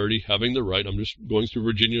posterity, having the right. I'm just going through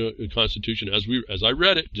Virginia Constitution as I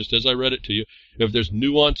read it, just as I read it to you. If there's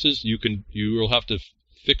nuances, you will have to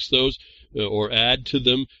fix those or add to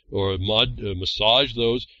them or massage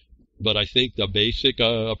those. But I think the basic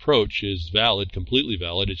approach is valid, completely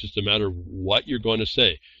valid. It's just a matter of what you're going to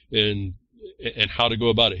say and how to go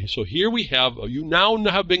about it. So here we have, you now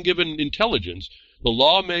have been given intelligence. The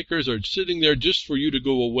lawmakers are sitting there just for you to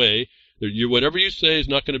go away. Whatever you say is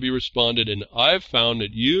not going to be responded. And I've found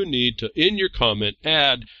that you need to, in your comment,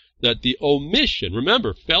 add that the omission,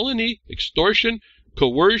 remember, felony, extortion,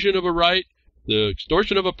 coercion of a right, the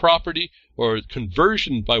extortion of a property, or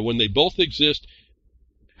conversion by when they both exist,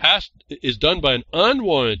 is done by an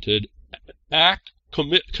unwarranted act,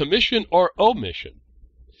 commission, or omission.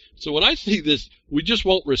 So when I see this, we just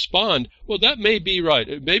won't respond. Well, that may be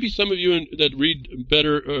right. Maybe some of you that read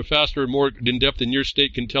better, faster, more in-depth in your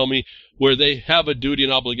state can tell me where they have a duty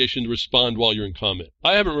and obligation to respond while you're in comment.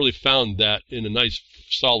 I haven't really found that in a nice,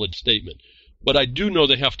 solid statement. But I do know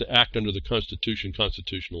they have to act under the Constitution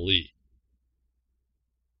constitutionally.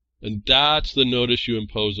 And that's the notice you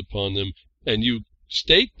impose upon them. And you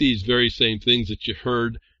state these very same things that you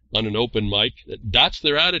heard on an open mic. That's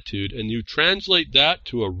their attitude, and you translate that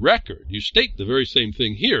to a record. You state the very same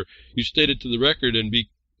thing here. You state it to the record, and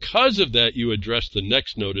because of that, you address the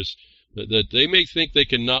next notice that they may think they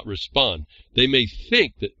cannot respond. They may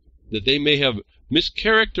think that they may have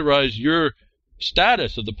mischaracterized your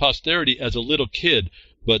status of the posterity as a little kid,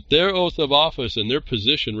 but their oath of office and their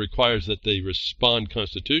position requires that they respond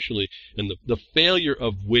constitutionally, and the failure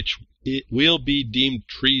of which it will be deemed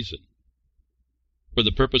treason for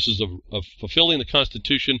the purposes of fulfilling the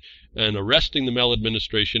Constitution and arresting the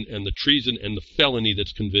maladministration and the treason and the felony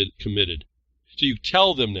that's committed. So you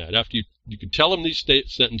tell them that. After you can tell them these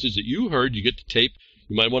sentences that you heard, you get the tape.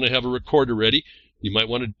 You might want to have a recorder ready. You might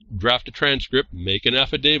want to draft a transcript, make an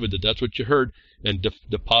affidavit that that's what you heard, and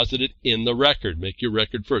deposit it in the record. Make your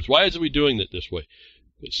record first. Why is we doing it this way?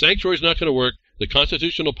 Sanctuary is not going to work. The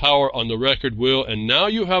constitutional power on the record will, and now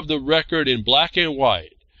you have the record in black and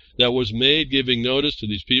white that was made giving notice to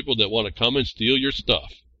these people that want to come and steal your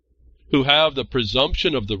stuff, who have the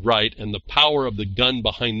presumption of the right and the power of the gun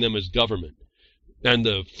behind them as government, and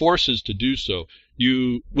the forces to do so.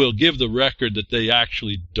 You will give the record that they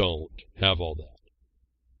actually don't have all that.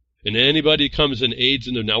 And anybody comes and aids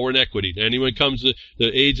in the, now we're in equity, anyone comes that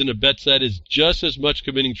aids and abets that is just as much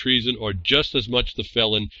committing treason or just as much the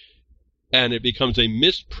felon, and it becomes a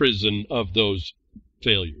misprison of those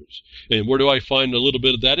failures. And where do I find a little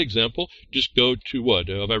bit of that example? Just go to what?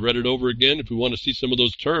 Have I read it over again? If we want to see some of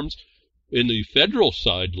those terms, in the federal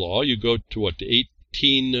side law, you go to what? To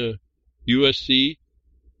 18 USC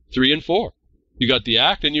 3 and 4. You got the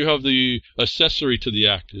act, and you have the accessory to the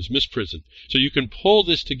act is misprison. So you can pull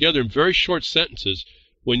this together in very short sentences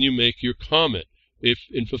when you make your comment. If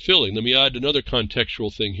in fulfilling, let me add another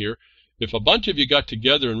contextual thing here. If a bunch of you got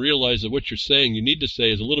together and realized that what you're saying you need to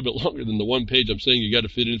say is a little bit longer than the one page I'm saying you got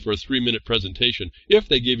to fit in for a 3-minute presentation, if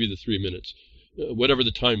they give you the 3 minutes, whatever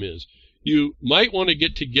the time is, you might want to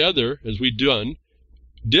get together, as we've done,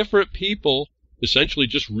 different people essentially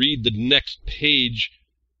just read the next page.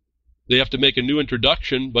 They have to make a new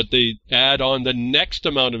introduction, but they add on the next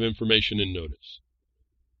amount of information in notice.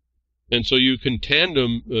 And so you can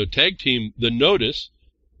tag team the notice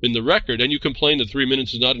in the record, and you complain that 3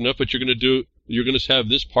 minutes is not enough, but you're going to have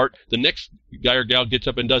this part. The next guy or gal gets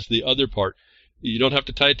up and does the other part. You don't have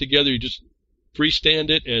to tie it together. You just freestand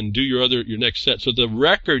it and do your next set. So the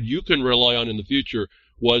record you can rely on in the future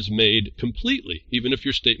was made completely, even if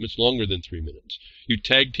your statement's longer than 3 minutes. You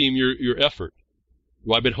tag team your effort.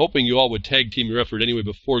 Well, I've been hoping you all would tag team your effort anyway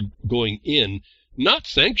before going in, not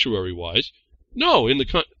sanctuary-wise. No, I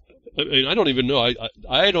mean, I don't even know.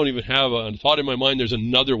 I don't even have a thought in my mind there's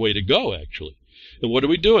another way to go, actually. And what are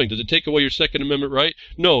we doing? Does it take away your Second Amendment right?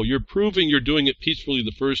 No, you're proving you're doing it peacefully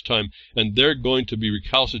the first time, and they're going to be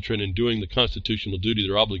recalcitrant in doing the constitutional duty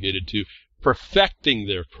they're obligated to, perfecting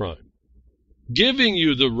their crime, giving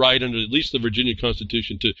you the right under at least the Virginia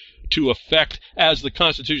Constitution to effect, as the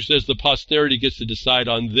Constitution says, the posterity gets to decide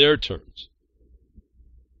on their terms.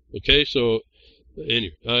 Okay, so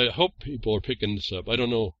anyway, I hope people are picking this up. I don't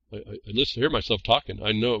know. I hear myself talking.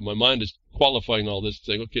 I know my mind is qualifying all this,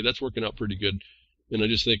 saying, okay, that's working out pretty good. And I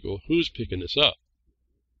just think, well, who's picking this up?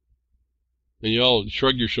 And you all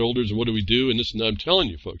shrug your shoulders, and what do we do? And this, and I'm telling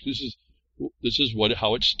you, folks, this is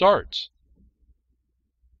how it starts.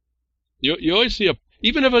 You always see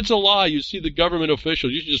even if it's a lie, you see the government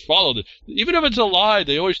officials, you should just follow this. Even if it's a lie,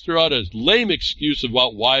 they always throw out a lame excuse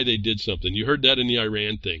about why they did something. You heard that in the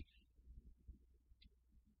Iran thing.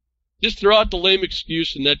 Just throw out the lame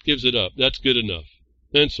excuse, and that gives it up. That's good enough.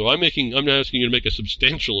 And so I'm asking you to make a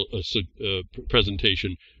substantial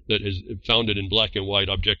presentation that is founded in black and white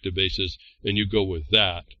objective basis, and you go with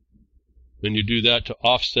that. And you do that to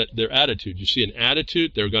offset their attitude. You see an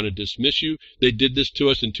attitude, they're going to dismiss you. They did this to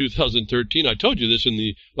us in 2013. I told you this in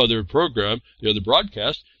the other program, the other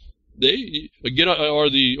broadcast. They get out, or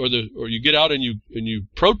you get out and you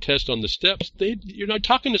protest on the steps. You're not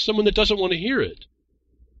talking to someone that doesn't want to hear it.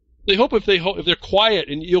 They hope if they're quiet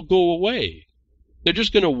and you'll go away. They're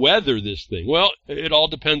just going to weather this thing. Well, it all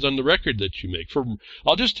depends on the record that you make.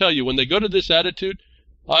 I'll just tell you, when they go to this attitude,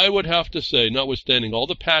 I would have to say, notwithstanding all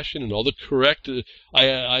the passion and all the correct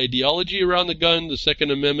ideology around the gun, the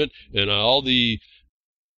Second Amendment, and all the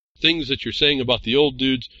things that you're saying about the old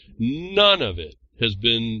dudes, none of it has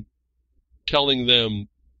been telling them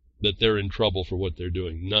that they're in trouble for what they're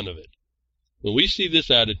doing. None of it. When we see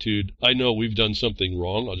this attitude, I know we've done something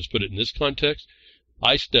wrong. I'll just put it in this context.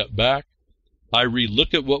 I step back. I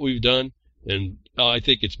re-look at what we've done, and I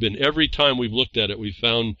think it's been every time we've looked at it, we've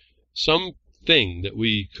found something that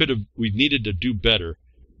we needed to do better,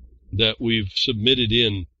 that we've submitted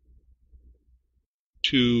in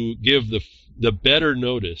to give the better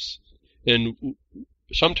notice. And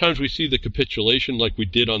sometimes we see the capitulation, like we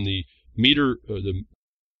did on the meter, not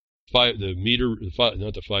the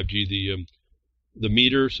 5G, the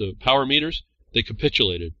meters, power meters. They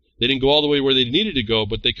capitulated. They didn't go all the way where they needed to go,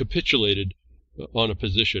 but they capitulated on a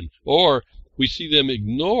position. Or we see them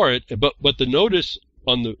ignore it, but the notice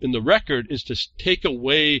in the record is to take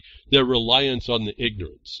away their reliance on the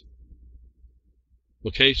ignorance.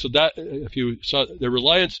 Okay, so that if you saw their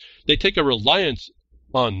reliance, they take a reliance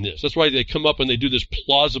on this. That's why they come up and they do this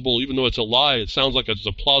plausible, even though it's a lie, it sounds like it's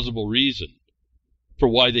a plausible reason for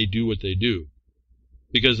why they do what they do.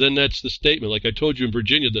 Because then that's the statement. Like I told you in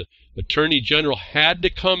Virginia, the Attorney General had to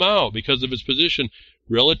come out because of his position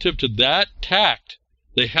relative to that tact.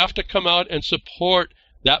 They have to come out and support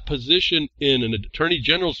that position in an Attorney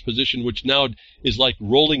General's position, which now is like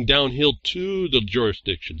rolling downhill to the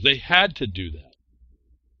jurisdictions. They had to do that.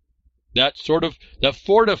 That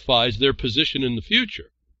fortifies their position in the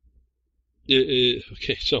future.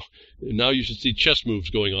 Okay, so now you should see chess moves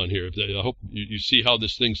going on here. I hope you see how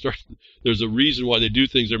this thing starts. There's a reason why they do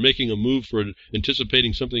things. They're making a move for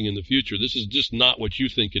anticipating something in the future. This is just not what you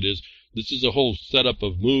think it is. This is a whole setup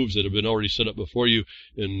of moves that have been already set up before you,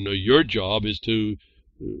 and your job is to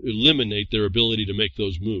eliminate their ability to make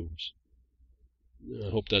those moves. I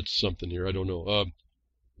hope that's something here. I don't know.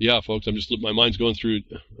 Yeah, folks, my mind's going through.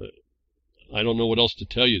 I don't know what else to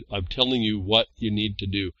tell you. I'm telling you what you need to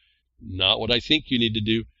do. Not what I think you need to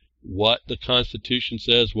do, what the Constitution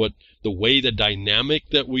says, what the way, the dynamic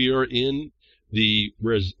that we are in, the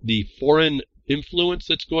foreign influence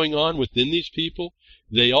that's going on within these people.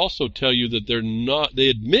 They also tell you that they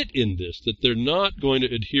admit in this that they're not going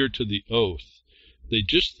to adhere to the oath. They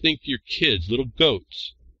just think you're kids, little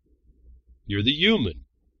goats. You're the human.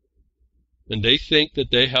 And they think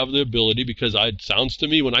that they have the ability, because it sounds to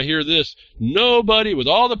me when I hear this, nobody, with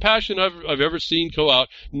all the passion I've ever seen go out,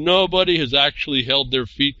 nobody has actually held their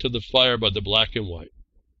feet to the fire by the black and white.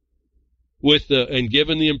 And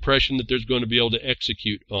given the impression that there's going to be able to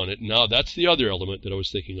execute on it. Now, that's the other element that I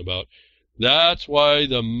was thinking about. That's why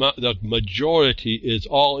the majority is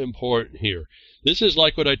all important here. This is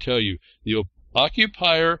like what I tell you. The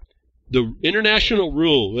occupier, the international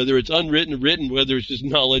rule, whether it's unwritten, written, whether it's just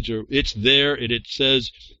knowledge, or it's there, and it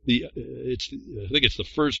says I think it's the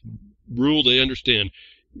first rule they understand.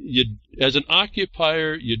 As an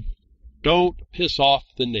occupier, you don't piss off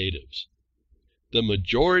the natives. The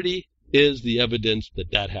majority is the evidence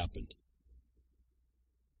that happened.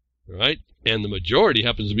 All right? And the majority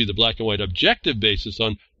happens to be the black and white objective basis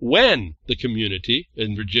on when the community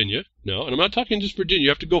in Virginia, and I'm not talking just Virginia, you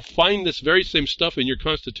have to go find this very same stuff in your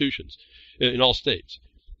constitutions in all states.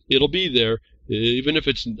 It'll be there, even if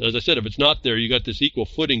it's, as I said, if it's not there, you got this equal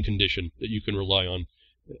footing condition that you can rely on.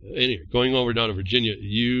 Anyway, going over down to Virginia,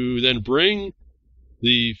 you then bring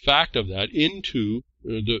the fact of that into,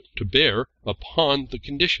 to bear upon the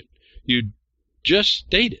condition. You just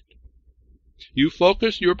state it. You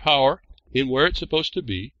focus your power in where it's supposed to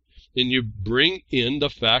be, and you bring in the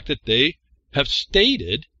fact that they have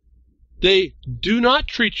stated they do not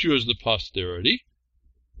treat you as the posterity.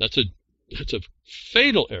 That's a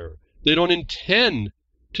fatal error. They don't intend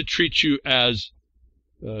to treat you as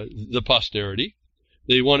the posterity.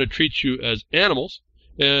 They want to treat you as animals,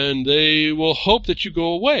 and they will hope that you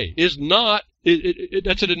go away. That's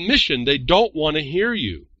an admission. They don't want to hear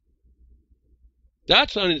you.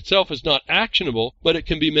 That on itself is not actionable, but it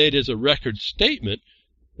can be made as a record statement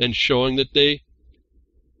and showing that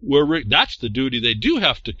that's the duty. They do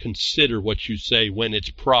have to consider what you say when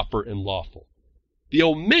it's proper and lawful. The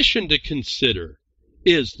omission to consider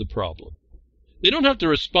is the problem. They don't have to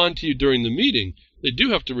respond to you during the meeting. They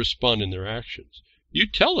do have to respond in their actions. You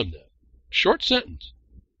tell them that. Short sentence.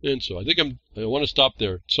 And so I think I want to stop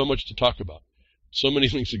there. So much to talk about. So many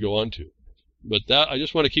things to go on to. But I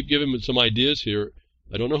just want to keep giving them some ideas here.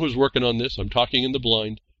 I don't know who's working on this. I'm talking in the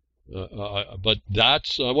blind. But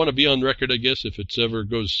I want to be on record, I guess, if it ever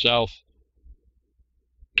goes south,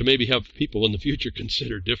 to maybe have people in the future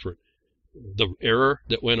consider different. The error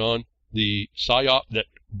that went on, the psyop that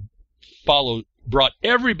brought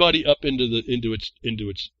everybody up into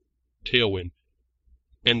its tailwind,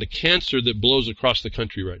 and the cancer that blows across the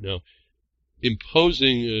country right now,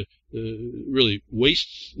 imposing really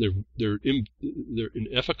wastes. They're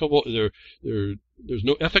inefficable. There's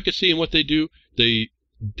no efficacy in what they do. They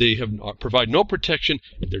provide no protection,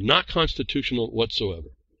 and they're not constitutional whatsoever.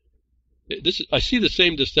 I see the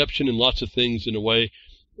same deception in lots of things in a way.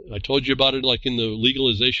 I told you about it, like in the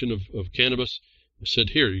legalization of cannabis. I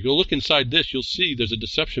said, here, you go look inside this, you'll see there's a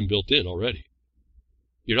deception built in already.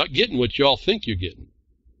 You're not getting what you all think you're getting.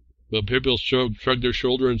 But people shrug their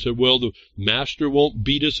shoulder and say, well, the master won't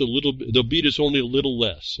beat us a little bit. They'll beat us only a little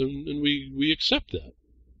less. And we accept that.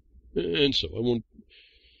 And so I won't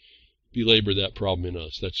belabor that problem in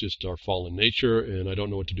us. That's just our fallen nature, and I don't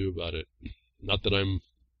know what to do about it. Not that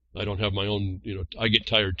I don't have my own, I get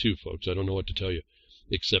tired too, folks. I don't know what to tell you,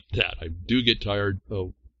 except that. I do get tired.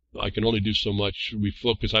 Oh, I can only do so much.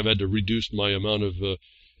 I've had to reduce my amount of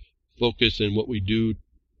focus in what we do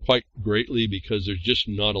quite greatly, because there's just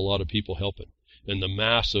not a lot of people helping. And the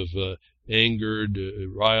mass of angered,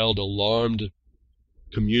 riled, alarmed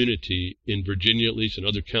community in Virginia, at least in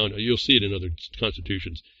other counties, you'll see it in other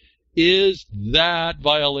constitutions, Is that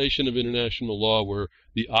violation of international law where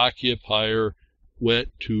the occupier went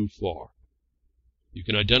too far? You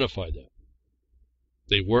can identify that.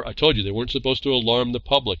 I told you, they weren't supposed to alarm the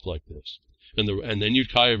public like this. And then you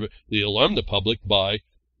alarm the public by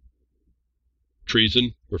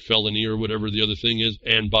treason or felony or whatever the other thing is,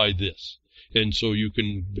 and by this. And so you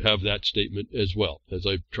can have that statement as well, as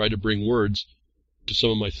I try to bring words to some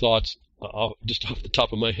of my thoughts just off the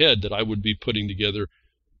top of my head that I would be putting together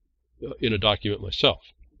in a document myself.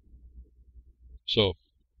 So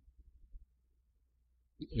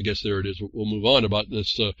I guess there it is. We'll move on about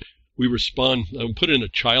this. We respond, I put in a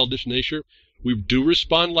childish nature. We do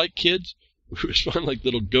respond like kids. We respond like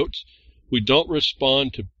little goats. We don't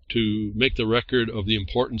respond to make the record of the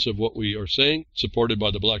importance of what we are saying, supported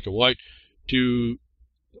by the black and white, to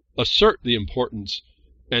assert the importance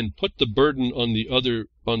and put the burden on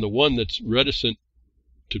the one that's reticent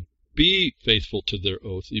to be faithful to their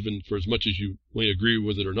oath, even for as much as you may agree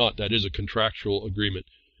with it or not. That is a contractual agreement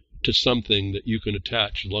to something that you can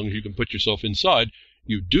attach as long as you can put yourself inside.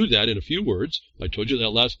 You do that in a few words. I told you that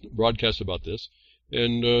last broadcast about this.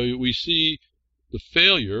 And we see the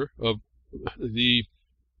failure to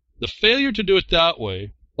do it that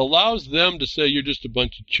way allows them to say you're just a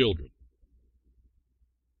bunch of children.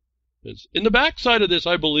 In the backside of this,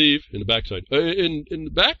 I believe, in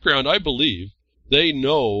the background, I believe they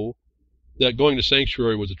know that going to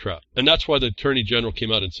sanctuary was a trap. And that's why the Attorney General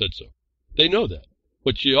came out and said so. They know that.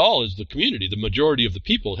 But you all, as the community, the majority of the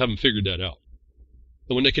people, haven't figured that out.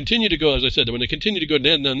 And when they continue to go, as I said, when they continue to go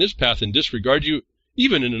down this path and disregard you,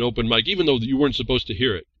 even in an open mic, even though you weren't supposed to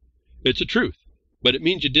hear it, it's a truth. But it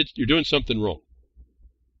means you're doing something wrong.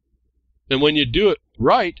 And when you do it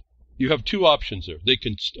right, you have two options there.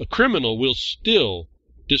 A criminal will still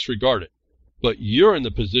disregard it. But you're in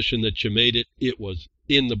the position that you made it. It was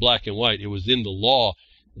in the black and white. It was in the law.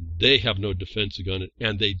 They have no defense against it,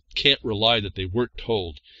 and they can't rely that they weren't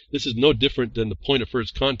told. This is no different than the point of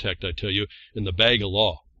first contact, I tell you, in the bag of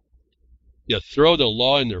law. You throw the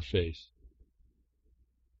law in their face.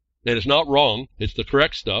 And it's not wrong. It's the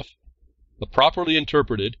correct stuff, but properly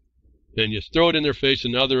interpreted. And you throw it in their face,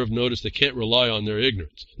 and now they're of notice. They can't rely on their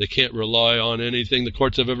ignorance. They can't rely on anything the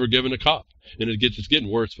courts have ever given a cop. And it's getting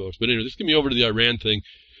worse, folks. But anyway, let's get me over to the Iran thing.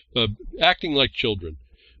 Acting like children.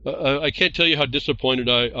 I can't tell you how disappointed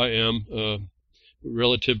I am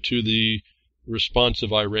relative to the response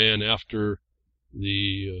of Iran after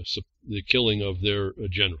the killing of their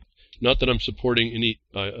general. Not that I'm supporting any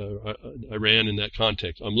Iran in that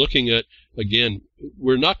context. I'm looking at, again,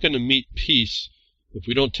 we're not going to meet peace if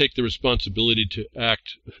we don't take the responsibility to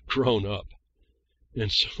act grown up.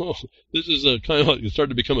 And so this is a kind of like, it's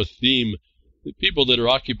starting to become a theme. The people that are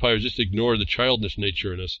occupiers just ignore the childish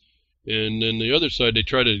nature in us. And then the other side, they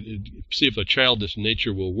try to see if a childish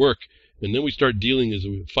nature will work. And then we start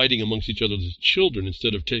fighting amongst each other as children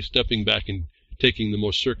instead of stepping back and taking the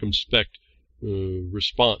most circumspect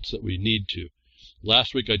response that we need to.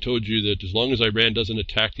 Last week I told you that as long as Iran doesn't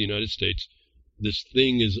attack the United States, this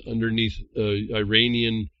thing is underneath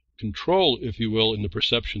Iranian control, if you will, in the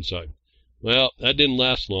perception side. Well, that didn't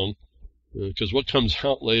last long, because what comes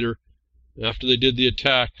out later, after they did the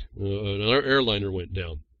attack, another airliner went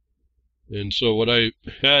down. And so what I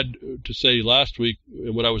had to say last week,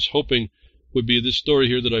 and what I was hoping would be this story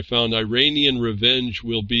here that I found, Iranian revenge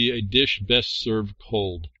will be a dish best served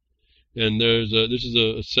cold. And this is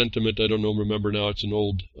a sentiment, I don't remember now, it's an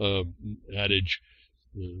old adage,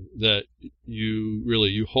 that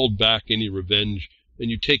you hold back any revenge and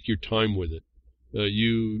you take your time with it.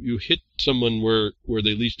 You hit someone where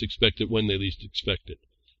they least expect it, when they least expect it.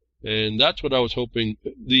 And that's what I was hoping.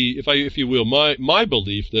 If you will, my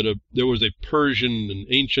belief that there was an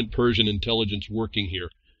ancient Persian intelligence working here,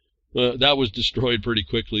 that was destroyed pretty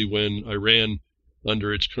quickly when Iran,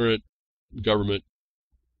 under its current government,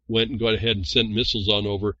 went and got ahead and sent missiles on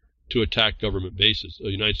over to attack government bases,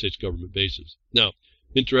 United States government bases. Now,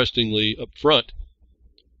 interestingly, up front,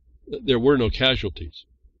 there were no casualties.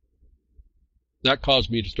 That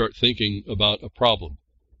caused me to start thinking about a problem.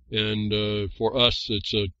 And for us,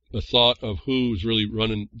 it's a thought of who's really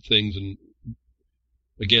running things. And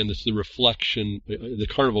again, it's the reflection. The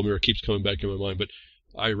carnival mirror keeps coming back in my mind. But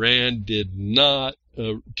Iran did not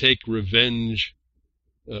take revenge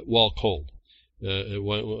while cold,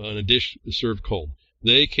 on a dish served cold.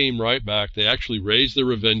 They came right back. They actually raised the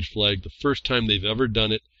revenge flag the first time they've ever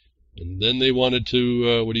done it. And then they wanted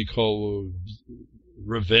to,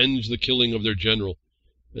 revenge the killing of their general.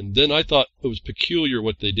 And then I thought it was peculiar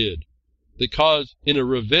what they did. They caused, in a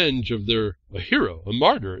revenge of a hero, a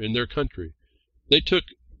martyr in their country, they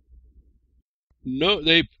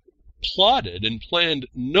plotted and planned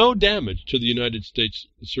no damage to the United States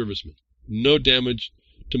servicemen, no damage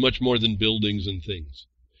to much more than buildings and things.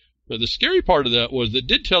 Now, the scary part of that was that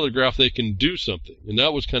did telegraph they can do something, and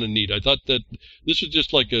that was kind of neat. I thought that this was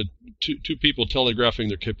just like two people telegraphing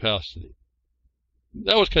their capacity.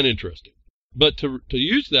 That was kind of interesting. But to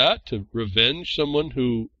use that to revenge someone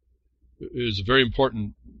who is a very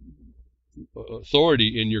important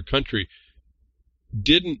authority in your country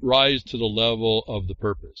didn't rise to the level of the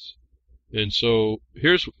purpose. And so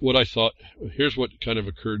here's what I thought, here's what kind of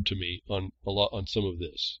occurred to me on some of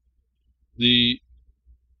this.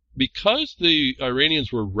 Because the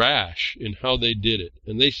Iranians were rash in how they did it,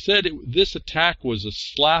 and they said this attack was a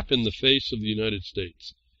slap in the face of the United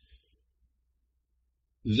States.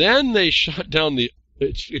 Then they shot down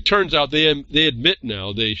it turns out they admit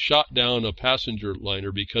now they shot down a passenger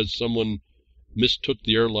liner because someone mistook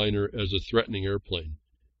the airliner as a threatening airplane,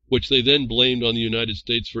 which they then blamed on the United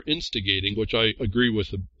States for instigating, which I agree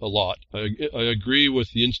with a lot. I agree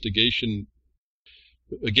with the instigation.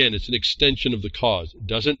 Again, it's an extension of the cause. It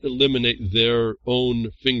doesn't eliminate their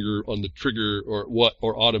own finger on the trigger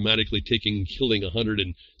or automatically killing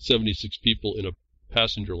 176 people in a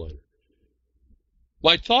passenger liner.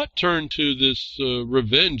 My thought turned to this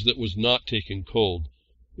revenge that was not taken cold.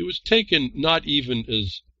 It was taken not even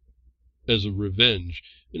as a revenge.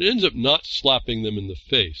 It ends up not slapping them in the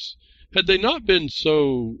face. Had they not been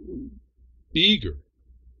so eager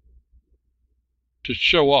to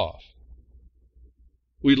show off,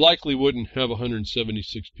 we likely wouldn't have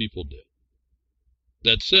 176 people dead.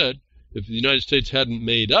 That said, if the United States hadn't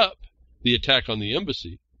made up the attack on the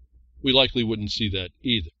embassy, we likely wouldn't see that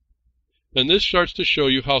either. And this starts to show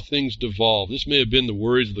you how things devolve. This may have been the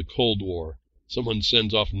worries of the Cold War. Someone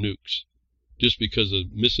sends off nukes just because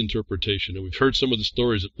of misinterpretation. And we've heard some of the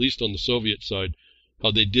stories, at least on the Soviet side,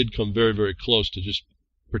 how they did come very, very close to just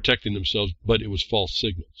protecting themselves, but it was false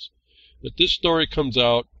signals. But this story comes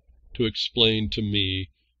out to explain to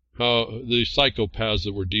me how the psychopaths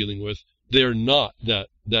that we're dealing with, they're not that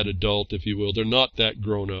adult, if you will. They're not that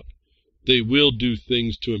grown up. They will do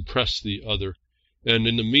things to impress the other. And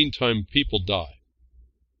in the meantime, people die.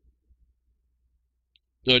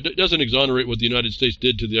 Now, it doesn't exonerate what the United States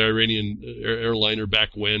did to the Iranian airliner back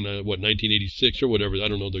when, 1986 or whatever. I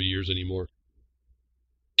don't know the years anymore.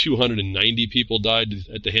 290 people died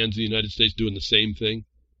at the hands of the United States doing the same thing.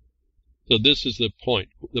 So this is the point.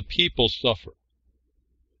 The people suffer.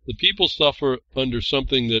 The people suffer under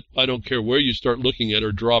something that I don't care where you start looking at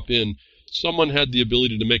or drop in. Someone had the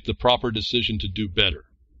ability to make the proper decision to do better.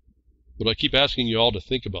 What I keep asking you all to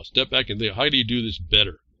think about, step back and think, how do you do this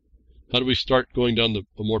better? How do we start going down a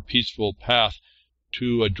more peaceful path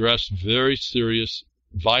to address very serious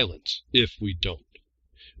violence if we don't?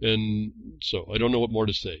 And so I don't know what more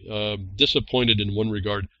to say. Disappointed in one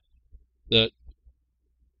regard that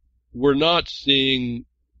we're not seeing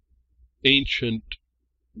ancient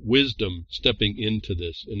wisdom stepping into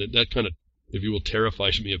this. And that kind of, if you will,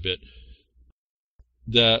 terrifies me a bit.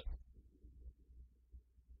 That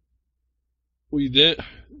we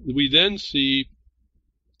then see,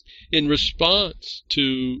 in response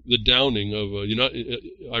to the downing of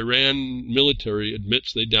Iran military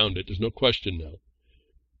admits they downed it. There's no question now.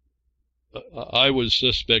 I was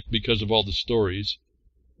suspect because of all the stories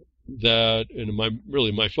that, and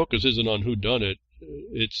my focus isn't on who done it.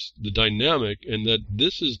 It's the dynamic, and that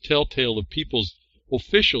this is telltale of people's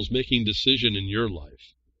officials making decision in your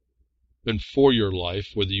life and for your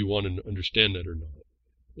life, whether you want to understand that or not.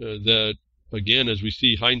 That again, as we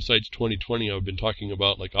see, hindsight's 20/20. I've been talking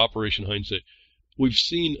about like Operation Hindsight. We've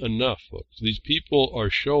seen enough, folks. These people are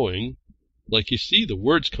showing, like you see, the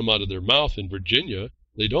words come out of their mouth in Virginia.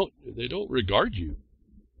 They don't regard you.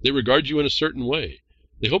 They regard you in a certain way.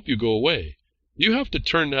 They hope you go away. You have to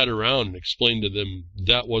turn that around and explain to them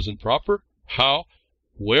that wasn't proper, how,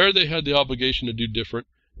 where they had the obligation to do different,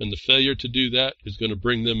 and the failure to do that is going to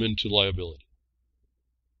bring them into liability.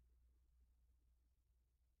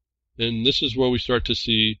 And this is where we start to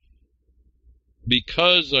see,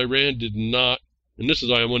 because Iran did not, and this is,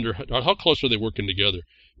 I wonder, how close are they working together?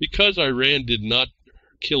 Because Iran did not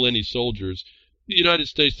kill any soldiers, the United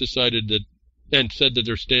States decided that, and said that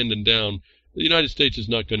they're standing down, the United States is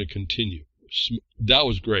not going to continue. That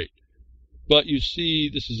was great. But you see,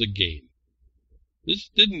 this is a game. This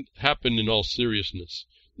didn't happen in all seriousness.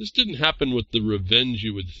 This didn't happen with the revenge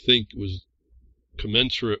you would think was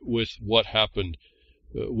commensurate with what happened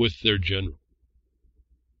with their general.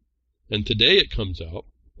 And today it comes out,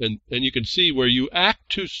 and you can see where you act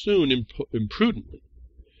too soon imprudently.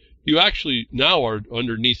 You actually now are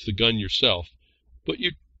underneath the gun yourself, but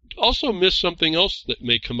you also miss something else that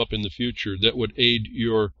may come up in the future that would aid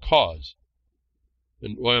your cause.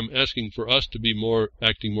 And why I'm asking for us to be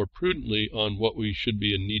acting more prudently on what we should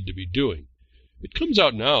be and need to be doing. It comes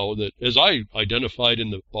out now that, as I identified in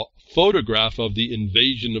the photograph of the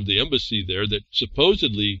invasion of the embassy there, that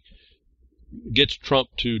supposedly gets Trump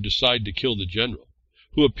to decide to kill the general,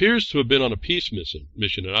 who appears to have been on a peace mission,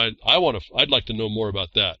 and I'd like to know more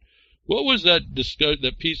about that. What was that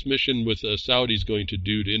peace mission with Saudis going to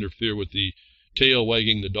do to interfere with the tail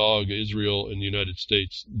wagging the dog, Israel and the United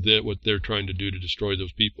States, what they're trying to do to destroy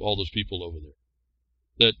all those people over there?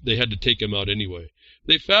 That they had to take them out anyway.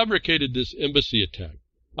 They fabricated this embassy attack.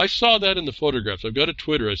 I saw that in the photographs. I've got a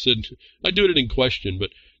Twitter. I said, I do it in question, but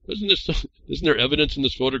isn't there evidence in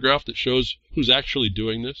this photograph that shows who's actually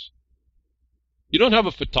doing this? You don't have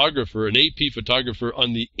a photographer, an AP photographer,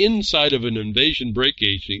 on the inside of an invasion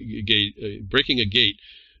breaking a gate,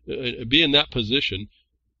 be in that position,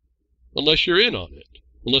 unless you're in on it,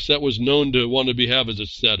 unless that was known to want to have as a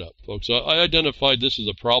setup, folks. I identified this as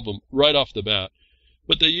a problem right off the bat,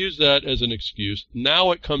 but they use that as an excuse.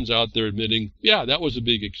 Now it comes out they're admitting, yeah, that was a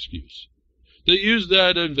big excuse. They use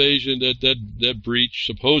that invasion, that breach,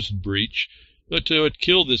 supposed breach, to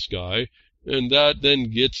kill this guy, and that then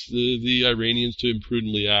gets the Iranians to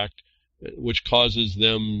imprudently act, which causes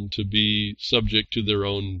them to be subject to their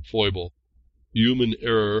own foible, human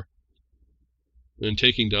error, and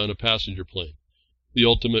taking down a passenger plane. The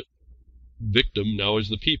ultimate victim now is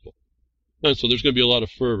the people. And so there's going to be a lot of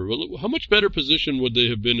fervor. But how much better position would they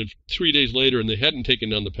have been if 3 days later and they hadn't taken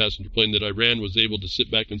down the passenger plane, that Iran was able to sit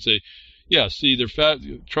back and say, yeah, see,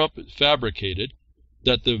 Trump fabricated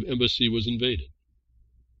that the embassy was invaded.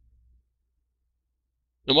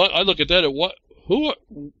 And I look at that,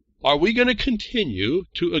 are we going to continue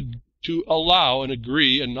to allow and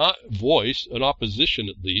agree and not voice an opposition,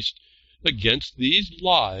 at least, against these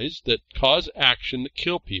lies that cause action, that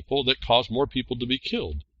kill people, that cause more people to be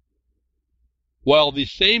killed? While the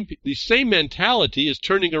same mentality is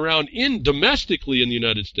turning around domestically in the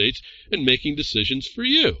United States and making decisions for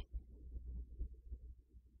you.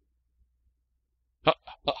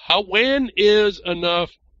 When is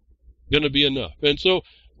enough going to be enough? And so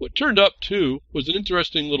what turned up, too, was an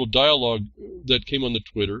interesting little dialogue that came on the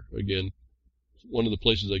Twitter, again, one of the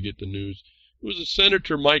places I get the news. It was a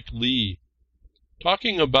Senator Mike Lee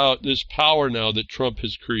talking about this power now that Trump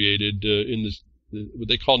has created in this, what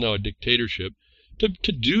they call now a dictatorship, to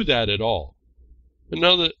do that at all. And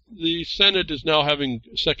now that the Senate is now having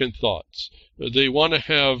second thoughts. They want to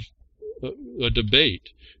have a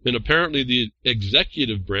debate. And apparently the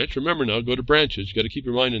executive branch, remember now, go to branches. You've got to keep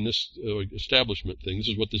your mind in this establishment thing. This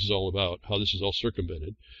is what this is all about, how this is all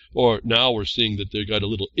circumvented. Or now we're seeing that they got a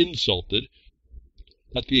little insulted,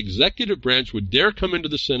 that the executive branch would dare come into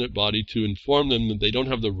the Senate body to inform them that they don't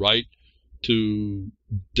have the right to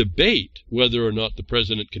debate whether or not the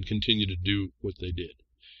president can continue to do what they did.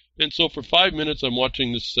 And so for 5 minutes I'm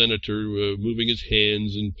watching this senator moving his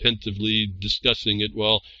hands and pensively discussing it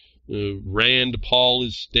while Rand Paul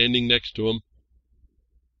is standing next to him.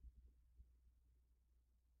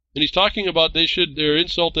 And he's talking about they're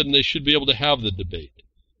insulted and they should be able to have the debate.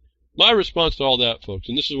 My response to all that, folks,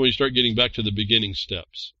 and this is when you start getting back to the beginning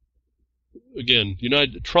steps. Again,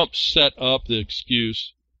 Trump set up the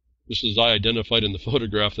excuse. This is I identified in the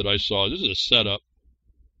photograph that I saw. This is a setup.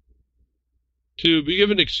 To be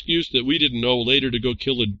given an excuse that we didn't know later to go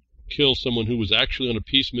kill someone who was actually on a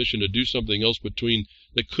peace mission to do something else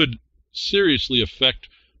that could seriously affect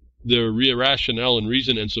their rationale and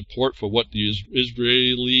reason and support for what the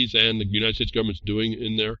Israelis and the United States government's doing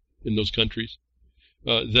in those countries.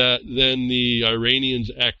 That then the Iranians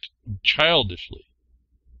act childishly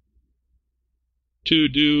to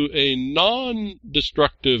do a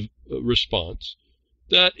non-destructive response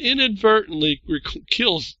that inadvertently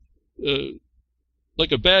kills,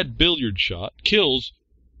 like a bad billiard shot, kills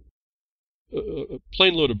a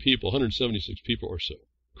plane load of people, 176 people or so,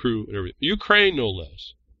 crew and everything. Ukraine, no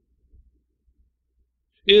less.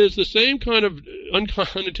 Is the same kind of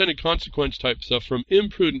unintended consequence type stuff from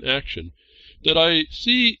imprudent action that I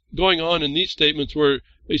see going on in these statements where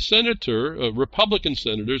a senator, a Republican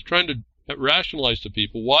senator, is trying to rationalize to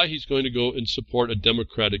people why he's going to go and support a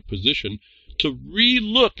Democratic position to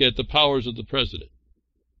re-look at the powers of the president.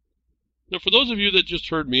 Now, for those of you that just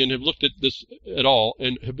heard me and have looked at this at all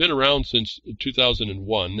and have been around since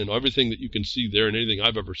 2001 and everything that you can see there and anything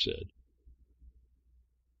I've ever said,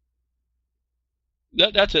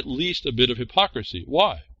 that's at least a bit of hypocrisy.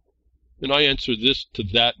 Why? And I answer this to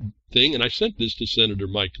that thing, and I sent this to Senator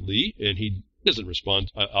Mike Lee, and he doesn't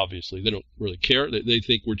respond, obviously. They don't really care. They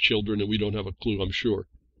think we're children and we don't have a clue, I'm sure.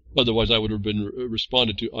 Otherwise, I would have been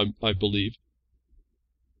responded to, I believe.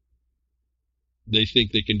 They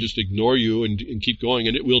think they can just ignore you and keep going,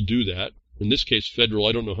 and it will do that. In this case, federal,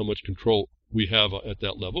 I don't know how much control we have at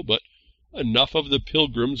that level, but enough of the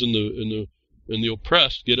pilgrims and the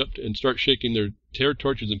oppressed get up and start shaking their tear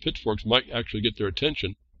torches and pitchforks might actually get their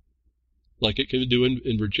attention, like it can do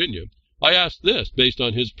in Virginia. I asked this based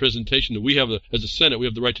on his presentation that we have, as a Senate, we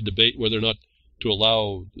have the right to debate whether or not to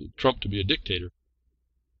allow Trump to be a dictator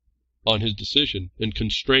on his decision and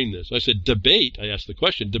constrain this. I said, debate? I asked the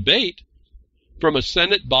question, debate from a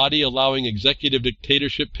Senate body allowing executive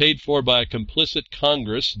dictatorship paid for by a complicit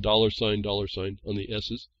Congress, $sign on the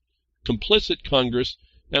S's, complicit Congress,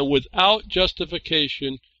 and without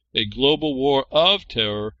justification, a global war of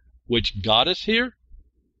terror which got us here?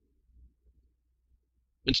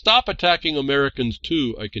 And stop attacking Americans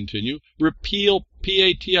too, I continue. Repeal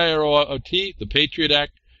PATROT, the Patriot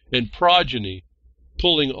Act, and progeny,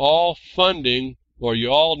 pulling all funding, or you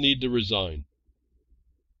all need to resign.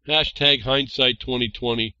 Hashtag hindsight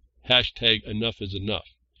 2020, hashtag enough is enough.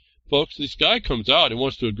 Folks, this guy comes out and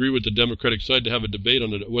wants to agree with the Democratic side to have a debate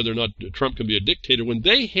on whether or not Trump can be a dictator when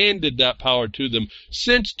they handed that power to them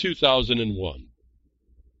since 2001.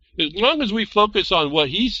 As long as we focus on what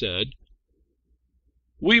he said,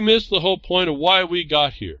 we miss the whole point of why we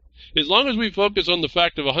got here. As long as we focus on the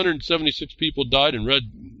fact of 176 people died, and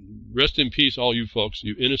rest in peace, all you folks,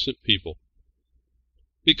 you innocent people,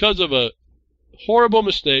 because of a horrible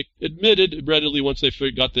mistake, admitted readily once they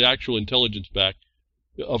got the actual intelligence back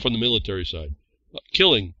from the military side,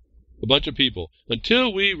 killing a bunch of people.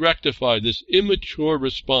 Until we rectify this immature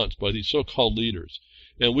response by these so-called leaders,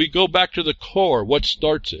 and we go back to the core, what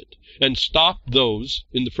starts it, and stop those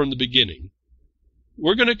from the beginning,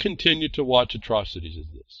 we're going to continue to watch atrocities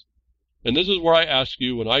of this. And this is where I ask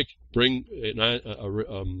you, when I bring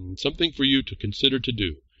something for you to consider to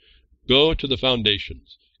do, go to the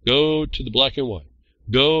foundations. Go to the black and white.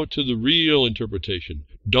 Go to the real interpretation.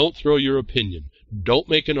 Don't throw your opinion. Don't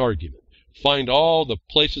make an argument. Find all the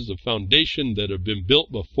places of foundation that have been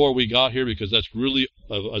built before we got here, because that's really,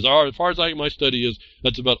 as far as my study is,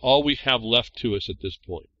 that's about all we have left to us at this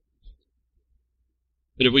point.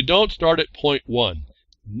 And if we don't start at point one,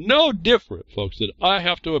 no different, folks, that I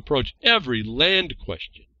have to approach every land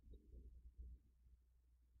question.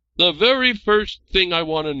 The very first thing I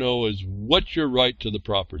want to know is what's your right to the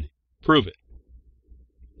property? Prove it.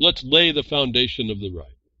 Let's lay the foundation of the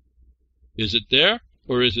right. Is it there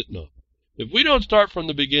or is it not? If we don't start from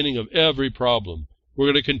the beginning of every problem, we're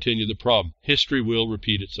going to continue the problem. History will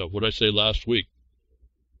repeat itself. What did I say last week?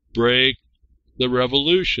 Break the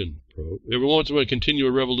revolution. Everyone wants to continue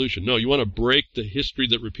a revolution. No, you want to break the history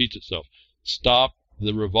that repeats itself. Stop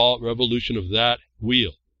the revolution of that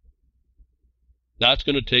wheel. That's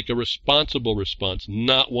going to take a responsible response,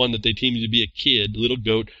 not one that they team you to be a kid, little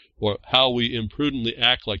goat, or how we imprudently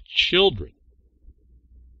act like children,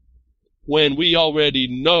 when we already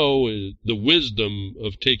know the wisdom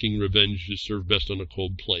of taking revenge is served best on a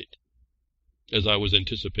cold plate, as I was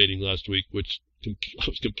anticipating last week, which I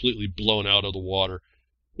was completely blown out of the water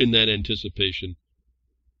in that anticipation.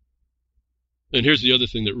 And here's the other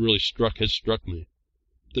thing that really has struck me.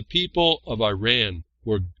 The people of Iran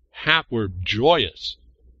were joyous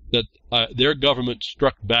that their government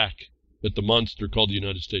struck back at the monster called the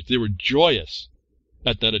United States. They were joyous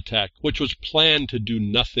at that attack, which was planned to do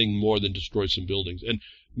nothing more than destroy some buildings. And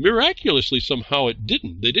miraculously, somehow it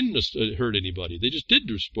didn't. They didn't hurt anybody. They just did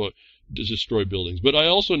destroy buildings. But I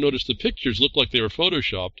also noticed the pictures looked like they were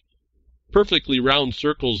photoshopped. Perfectly round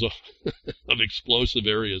circles of explosive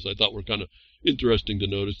areas I thought were kind of interesting to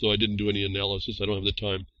notice, though I didn't do any analysis. I don't have the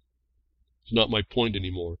time. It's not my point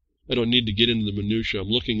anymore. I don't need to get into the minutia. I'm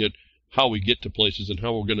looking at how we get to places and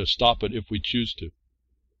how we're going to stop it if we choose to.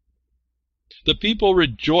 The people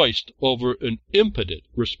rejoiced over an impotent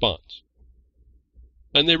response.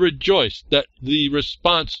 And they rejoiced that the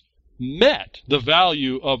response met the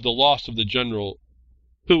value of the loss of the general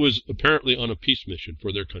who was apparently on a peace mission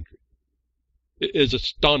for their country. It is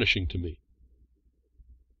astonishing to me.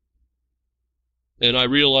 And I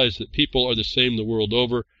realize that people are the same the world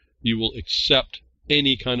over. You will accept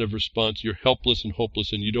any kind of response. You're helpless and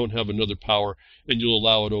hopeless, and you don't have another power, and you'll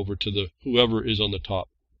allow it over to whoever is on the top,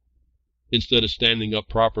 instead of standing up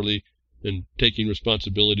properly and taking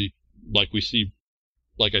responsibility, like we see.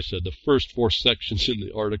 Like I said, the first 4 sections in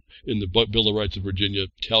the article in the Bill of Rights of Virginia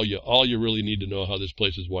tell you all you really need to know how this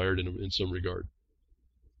place is wired in some regard.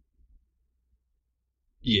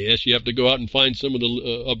 Yes, you have to go out and find some of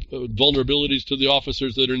the vulnerabilities to the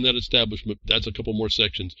officers that are in that establishment. That's a couple more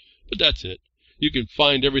sections, but that's it. You can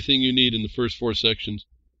find everything you need in the first 4 sections.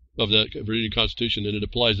 of the Virginia Constitution, and it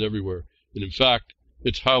applies everywhere. And in fact,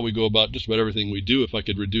 it's how we go about just about everything we do, if I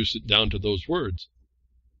could reduce it down to those words.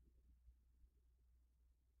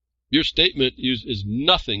 Your statement is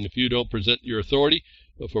nothing if you don't present your authority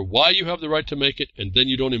for why you have the right to make it, and then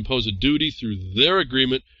you don't impose a duty through their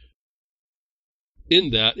agreement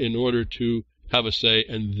in that in order to have a say,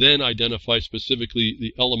 and then identify specifically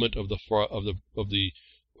the element of the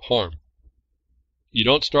harm. You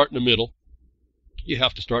don't start in the middle. You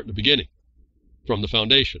have to start in the beginning, from the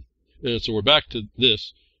foundation. And so we're back to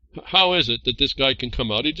this. How is it that this guy can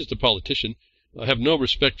come out? He's just a politician. I have no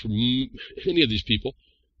respect for any of these people.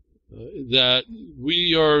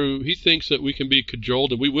 He thinks that we can be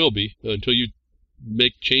cajoled, and we will be until you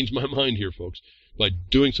change my mind here, folks, by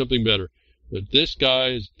doing something better. But this guy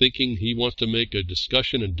is thinking he wants to make a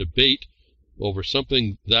discussion and debate over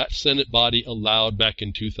something that Senate body allowed back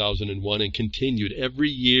in 2001 and continued every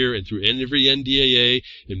year and through every NDAA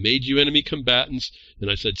and made you enemy combatants.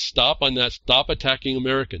 And I said, stop on that. Stop attacking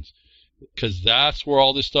Americans, because that's where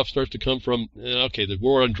all this stuff starts to come from. Okay, the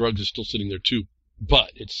war on drugs is still sitting there too,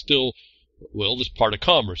 but it's still, well, this part of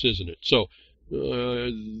commerce, isn't it? So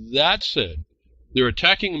that said, they're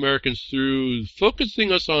attacking Americans through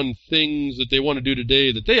focusing us on things that they want to do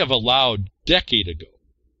today that they have allowed decade ago.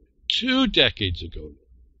 2 decades ago.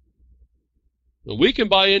 Now, we can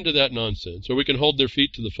buy into that nonsense, or we can hold their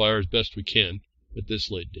feet to the fire as best we can at this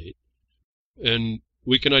late date. And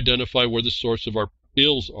we can identify where the source of our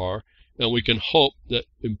ills are, and we can hope that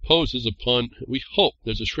imposes upon, we hope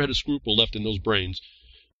there's a shred of scruple left in those brains,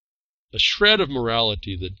 a shred of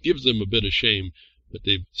morality that gives them a bit of shame that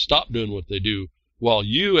they've stopped doing what they do, while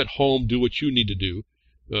you at home do what you need to do.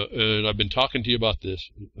 And I've been talking to you about this.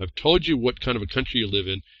 I've told you what kind of a country you live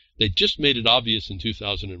in. They just made it obvious in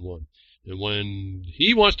 2001. And when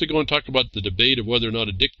he wants to go and talk about the debate of whether or not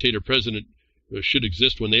a dictator president should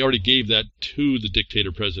exist, when they already gave that to the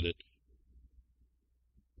dictator president,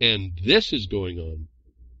 and this is going on,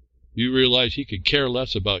 you realize he could care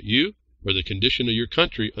less about you or the condition of your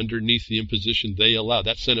country underneath the imposition they allowed,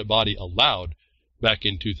 that Senate body allowed back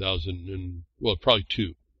in 2000, and well, probably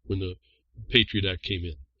 2, when the Patriot Act came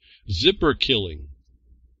in. Zipper killing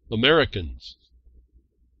Americans.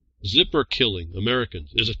 Zipper killing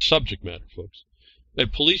Americans is a subject matter, folks. A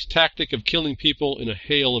police tactic of killing people in a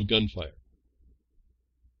hail of gunfire.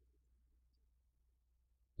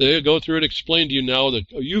 They go through and explain to you now the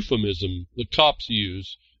euphemism the cops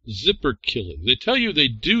use, zipper killing. They tell you they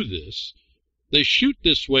do this. They shoot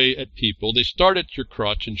this way at people. They start at your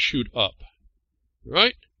crotch and shoot up,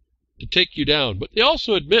 right, to take you down. But they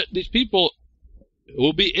also admit these people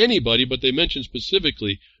will be anybody, but they mention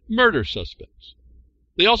specifically murder suspects.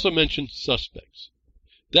 They also mention suspects.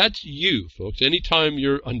 That's you, folks, anytime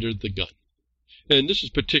you're under the gun. And this is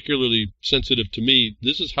particularly sensitive to me.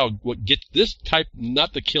 This is what gets this type,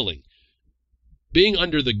 not the killing, being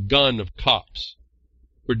under the gun of cops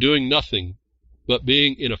for doing nothing but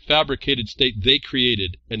being in a fabricated state they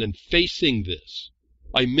created and then facing this.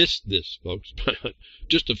 I missed this, folks, by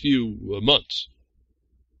just a few months,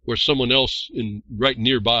 where someone else right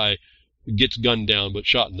nearby gets gunned down but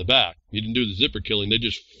shot in the back. He didn't do the zipper killing. They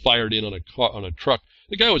just fired in on a truck.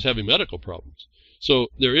 The guy was having medical problems. So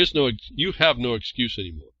you have no excuse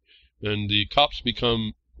anymore. And the cops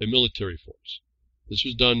become a military force. This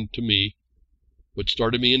was done to me, what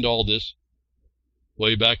started me into all this,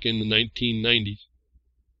 way back in the 1990s.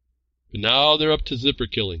 But now they're up to zipper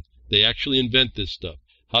killing. They actually invent this stuff.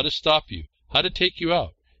 How to stop you. How to take you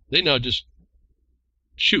out. They now just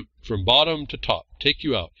shoot from bottom to top. Take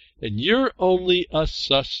you out. And you're only a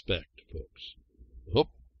suspect, folks.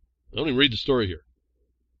 I don't even read the story here.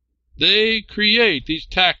 They create these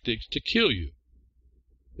tactics to kill you.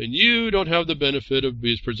 And you don't have the benefit of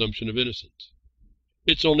his presumption of innocence.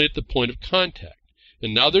 It's only at the point of contact.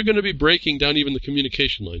 And now they're going to be breaking down even the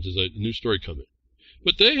communication lines as a new story comes in.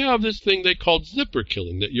 But they have this thing they call zipper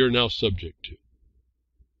killing that you're now subject to.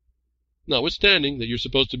 Notwithstanding that you're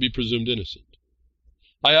supposed to be presumed innocent.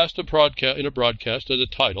 I asked in a broadcast as a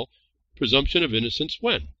title, Presumption of Innocence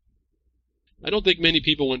when? I don't think many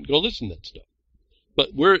people went and go listen to that stuff. But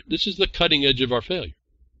this is the cutting edge of our failure.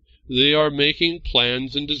 They are making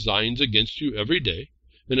plans and designs against you every day.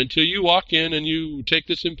 And until you walk in and you make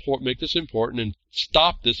this important and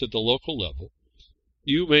stop this at the local level,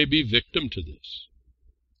 you may be victim to this.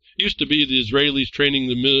 It used to be the Israelis training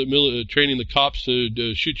the cops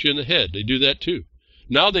to shoot you in the head. They do that too.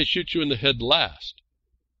 Now they shoot you in the head last.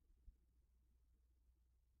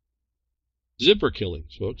 Zipper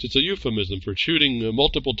killings, folks. It's a euphemism for shooting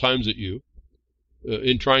multiple times at you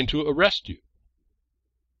in trying to arrest you.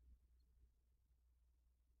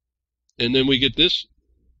 And then we get this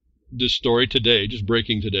this story today, just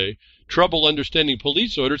breaking today. Trouble understanding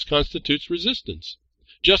police orders constitutes resistance.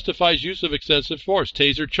 Justifies use of excessive force.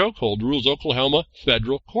 Taser chokehold, rules Oklahoma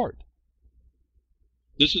federal court.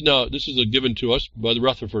 This is a given to us by the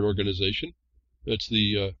Rutherford organization. That's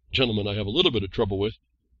the gentleman I have a little bit of trouble with.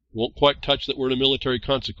 Won't quite touch that word of military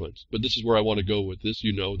consequence, but this is where I want to go with this.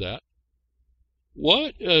 You know that.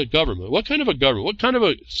 What government? What kind of a government? What kind of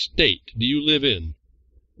a state do you live in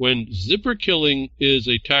when zipper killing is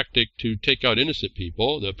a tactic to take out innocent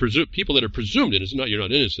people, people that are presumed innocent? You're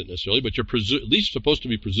not innocent necessarily, but you're at least supposed to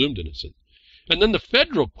be presumed innocent. And then the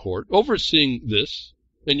federal court overseeing this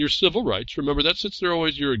and your civil rights. Remember, that sits there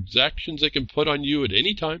always your exactions they can put on you at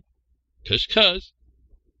any time. Cuz.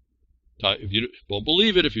 If you won't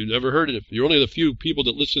believe it, if you've never heard it, if you're only the few people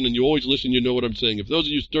that listen and you always listen, you know what I'm saying. If those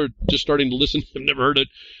of you just starting to listen have never heard it,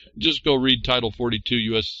 just go read Title 42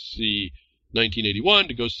 U.S.C. 1981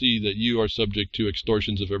 to go see that you are subject to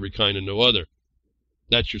extortions of every kind and no other.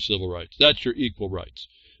 That's your civil rights. That's your equal rights.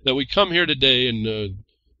 Now, we come here today, and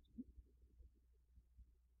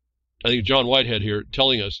I think John Whitehead here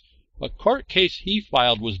telling us a court case he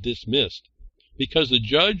filed was dismissed because the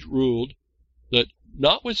judge ruled that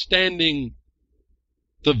notwithstanding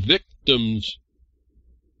the victims,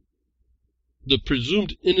 the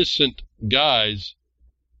presumed innocent guy's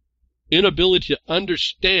inability to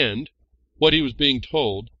understand what he was being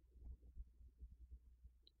told,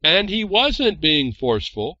 and he wasn't being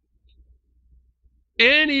forceful,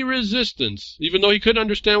 any resistance, even though he couldn't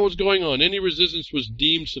understand what was going on, any resistance was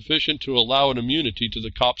deemed sufficient to allow an immunity to the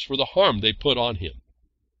cops for the harm they put on him.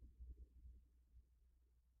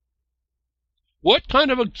 What kind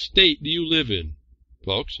of a state do you live in,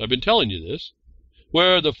 folks? I've been telling you this,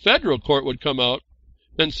 where the federal court would come out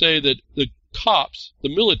and say that the cops, the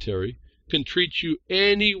military, can treat you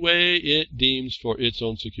any way it deems for its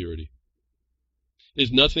own security.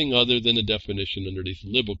 Is nothing other than a definition underneath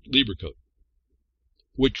the Lieber Code,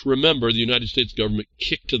 which, remember, the United States government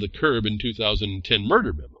kicked to the curb in 2010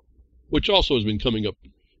 murder memo, which also has been coming up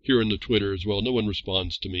here in the Twitter as well. No one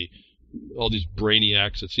responds to me. All these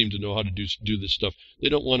brainiacs that seem to know how to do this stuff, they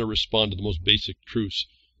don't want to respond to the most basic truths.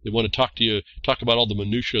 They want to talk to you, talk about all the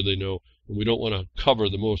minutiae they know, and we don't want to cover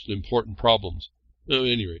the most important problems. At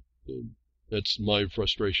any rate, that's my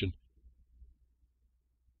frustration.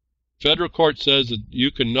 Federal court says that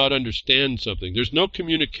you cannot understand something. There's no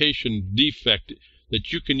communication defect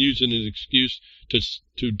that you can use as an excuse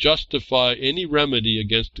to justify any remedy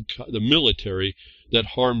against the military that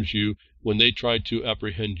harms you when they try to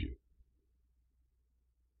apprehend you.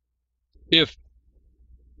 If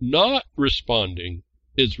not responding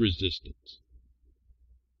is resistance,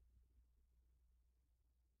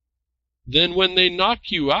 then when they knock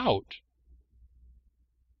you out,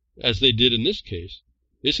 as they did in this case,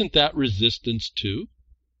 isn't that resistance too?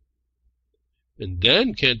 And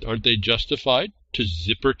then aren't they justified to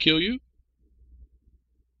zipper kill you?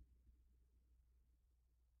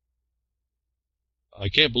 I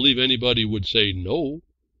can't believe anybody would say no.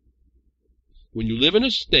 When you live in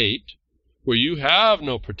a state where you have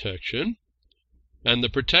no protection, and the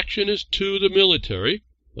protection is to the military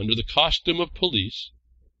under the costume of police,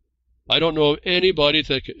 I don't know of anybody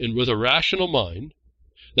that can, with a rational mind,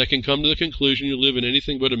 that can come to the conclusion you live in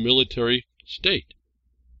anything but a military state,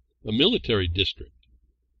 a military district.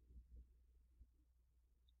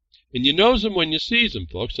 And you knows them when you sees them,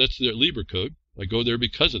 folks. That's their Lieber Code. I go there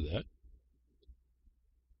because of that.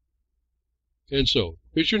 And so,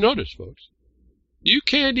 here's your notice, folks. You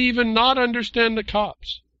can't even not understand the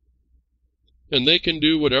cops. And they can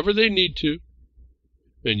do whatever they need to,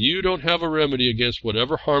 and you don't have a remedy against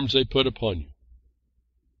whatever harms they put upon you.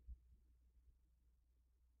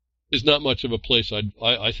 Is not much of a place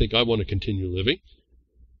I think I want to continue living.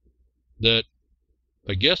 That,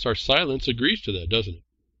 I guess our silence agrees to that, doesn't it?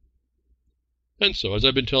 And so, as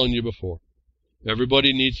I've been telling you before,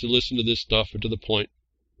 everybody needs to listen to this stuff and to the point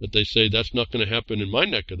that they say that's not going to happen in my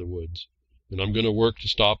neck of the woods. And I'm going to work to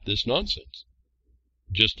stop this nonsense.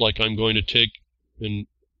 Just like I'm going to take and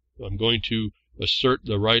I'm going to assert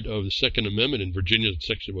the right of the Second Amendment in Virginia,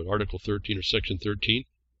 Article 13 or Section 13.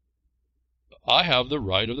 I have the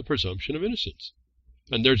right of the presumption of innocence.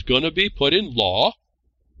 And there's going to be put in law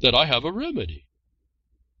that I have a remedy.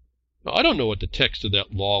 Now, I don't know what the text of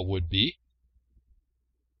that law would be.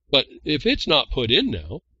 But if it's not put in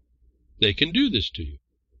now, they can do this to you.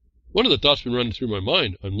 One of the thoughts been running through my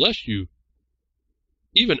mind, unless you,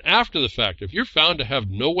 even after the fact, if you're found to have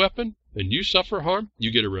no weapon and you suffer harm,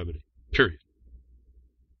 you get a remedy. Period.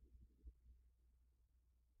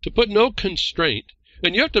 To put no constraint,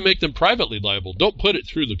 and you have to make them privately liable. Don't put it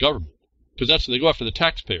through the government. because they go after the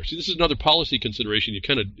taxpayer. See, this is another policy consideration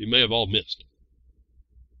you may have all missed.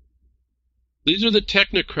 These are the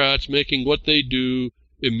technocrats making what they do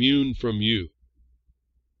immune from you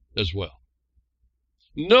as well.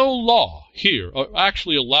 No law here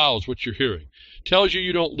actually allows what you're hearing. Tells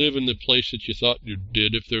you don't live in the place that you thought you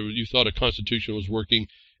did if you thought a constitution was working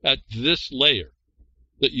at this layer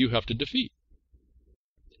that you have to defeat.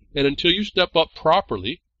 And until you step up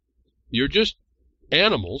properly, you're just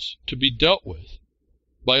animals to be dealt with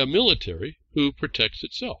by a military who protects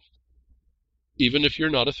itself, even if you're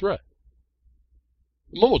not a threat.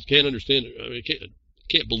 I almost can't understand it. I mean, I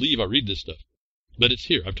can't believe I read this stuff. But it's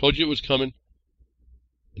here. I've told you it was coming.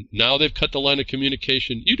 Now they've cut the line of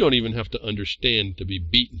communication. You don't even have to understand to be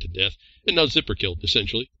beaten to death. And now zipper killed,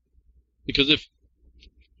 essentially. Because if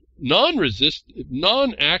non-action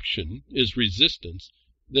is resistance,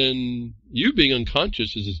 then you being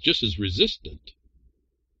unconscious is just as resistant.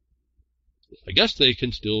 I guess they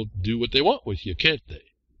can still do what they want with you, can't they?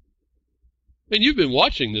 And you've been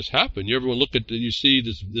watching this happen. Everyone look at you see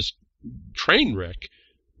this train wreck.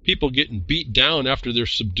 People getting beat down after they're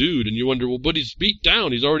subdued, and you wonder, well, but he's beat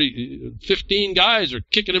down. He's already 15 guys are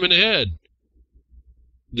kicking him in the head.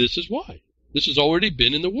 This is why. This has already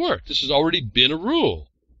been in the work. This has already been a rule.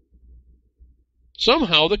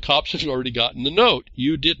 Somehow the cops have already gotten the note.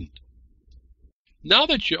 You didn't. Now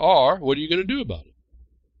that you are, what are you going to do about it?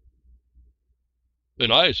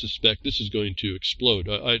 And I suspect this is going to explode.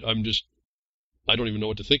 I don't even know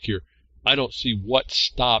what to think here. I don't see what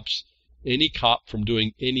stops any cop from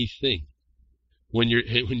doing anything. When you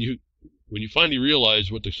finally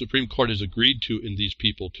realize what the Supreme Court has agreed to in these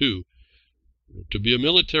people too, to be a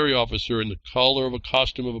military officer in the color of a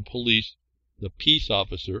costume of a police, the peace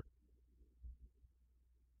officer,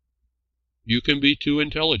 you can be too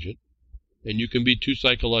intelligent and you can be too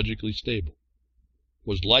psychologically stable.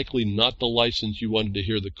 Was likely not the license you wanted to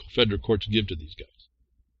hear the federal courts give to these guys.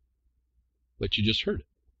 But you just heard it.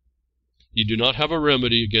 You do not have a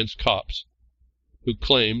remedy against cops who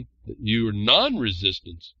claim that your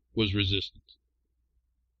non-resistance was resistance.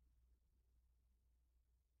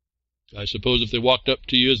 I suppose if they walked up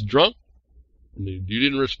to you as drunk and you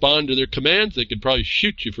didn't respond to their commands, they could probably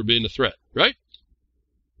shoot you for being a threat, right?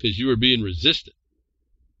 Because you were being resistant.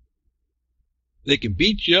 They can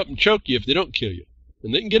beat you up and choke you if they don't kill you,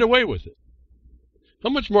 and they can get away with it. How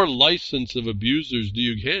much more license of abusers do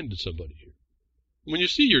you hand to somebody here? When you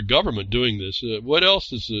see your government doing this, what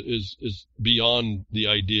else is beyond the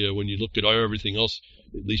idea when you look at everything else,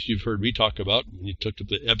 at least you've heard me talk about, when you took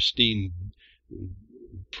the Epstein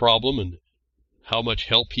problem and how much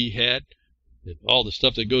help he had, and all the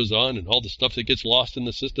stuff that goes on and all the stuff that gets lost in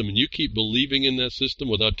the system, and you keep believing in that system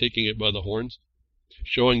without taking it by the horns,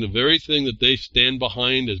 showing the very thing that they stand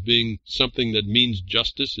behind as being something that means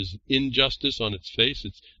justice is injustice on its face.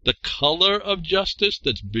 It's the color of justice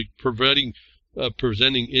that's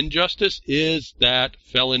presenting injustice is that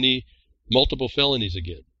felony, multiple felonies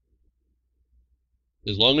again.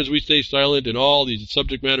 As long as we stay silent in all these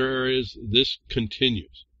subject matter areas, this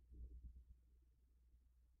continues.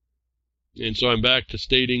 And so I'm back to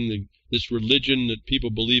stating this religion that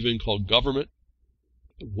people believe in called government.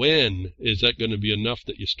 When is that going to be enough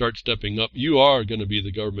that you start stepping up? You are going to be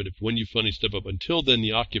the government when you finally step up. Until then,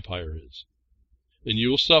 the occupier is. And you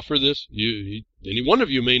will suffer this. Any one of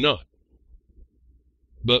you may not.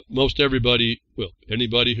 But most everybody will.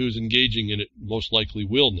 Anybody who's engaging in it most likely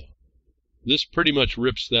will know. This pretty much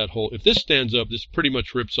rips that whole... If this stands up, this pretty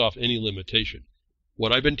much rips off any limitation.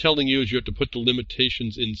 What I've been telling you is you have to put the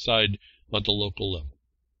limitations inside on the local level.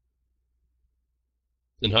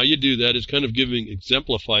 And how you do that is kind of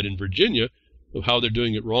exemplified in Virginia of how they're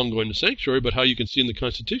doing it wrong going to sanctuary, but how you can see in the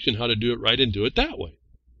Constitution how to do it right and do it that way.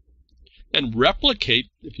 And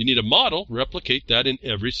replicate, if you need a model, replicate that in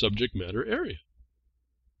every subject matter area.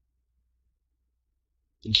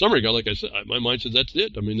 In summary, like I said, my mind says that's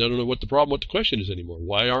it. I mean, I don't know what the question is anymore.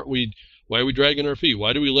 Why are we dragging our feet?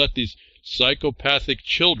 Why do we let these psychopathic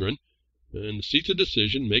children in the seats of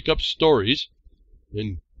decision make up stories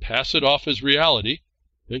and pass it off as reality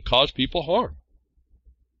and cause people harm?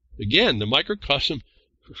 Again, the microcosm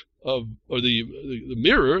or the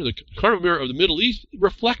mirror, the karma mirror of the Middle East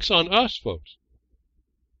reflects on us, folks.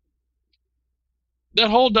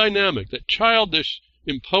 That whole dynamic, that childish,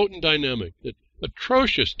 impotent dynamic, that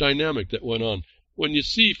atrocious dynamic that went on, when you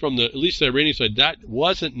see from at least the Iranian side, that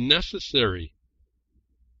wasn't necessary.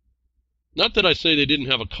 Not that I say they didn't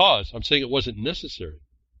have a cause. I'm saying it wasn't necessary.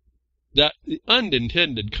 That the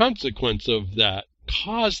unintended consequence of that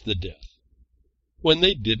caused the death when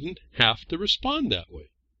they didn't have to respond that way.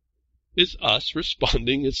 is us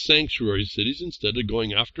responding as sanctuary cities instead of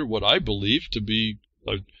going after what I believe to be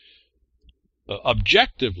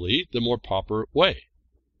objectively the more proper way.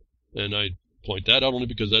 And I point that out only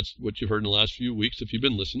because that's what you've heard in the last few weeks if you've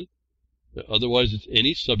been listening. Otherwise, it's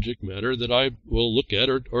any subject matter that I will look at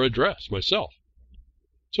or address myself.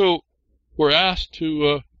 So we're asked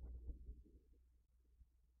to,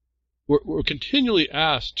 we're continually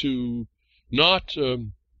asked to not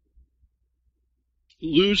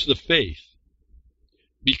lose the faith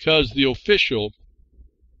because the official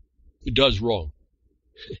does wrong.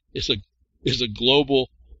 It's a global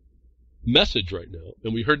message right now,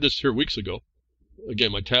 and we heard this here weeks ago.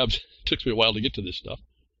 Again, my tabs took me a while to get to this stuff,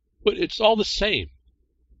 but it's all the same.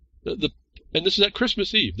 And this is at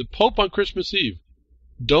Christmas Eve. The Pope on Christmas Eve.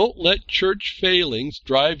 Don't let church failings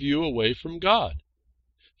drive you away from God.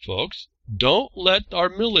 Folks, don't let our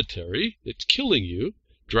military, it's killing you,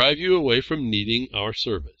 drive you away from needing our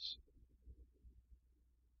service.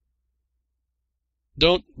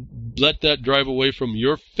 Don't let that drive away from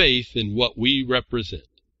your faith in what we represent.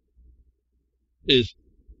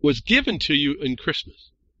 Was given to you in Christmas.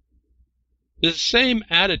 The same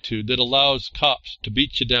attitude that allows cops to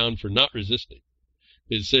beat you down for not resisting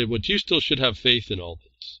is say, but you still should have faith in all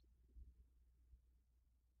this.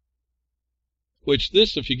 Which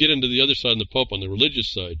this, if you get into the other side of the Pope on the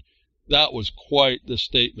religious side, that was quite the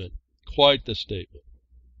statement. Quite the statement.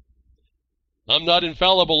 I'm not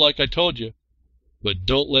infallible like I told you, but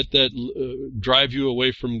don't let that drive you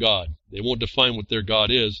away from God. They won't define what their God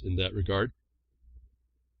is in that regard.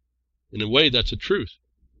 In a way, that's a truth.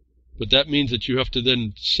 But that means that you have to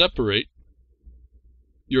then separate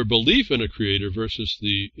your belief in a creator versus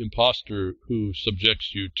the imposter who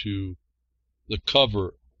subjects you to the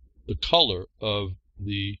color of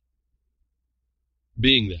the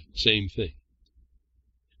being that same thing.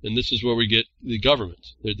 And this is where we get the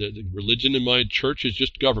governments. The religion in my church is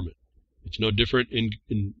just government. It's no different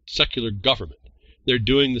in secular government. They're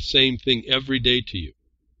doing the same thing every day to you.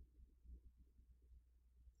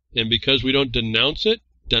 And because we don't denounce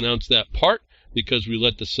that part, because we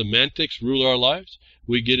let the semantics rule our lives,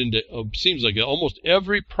 we get into, seems like almost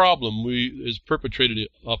every problem is perpetrated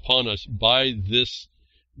upon us by this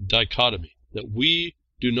dichotomy, that we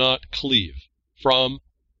do not cleave from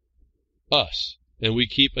us, and we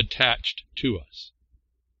keep attached to us.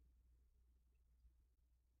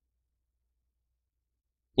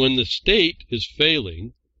 When the state is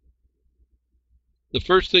failing, the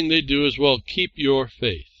first thing they do is, well, keep your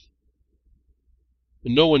faith.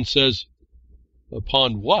 And no one says,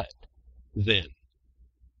 upon what, then?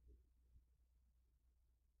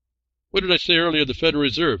 What did I say earlier? The Federal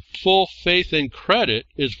Reserve. Full faith and credit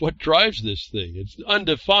is what drives this thing. It's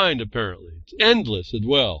undefined, apparently. It's endless as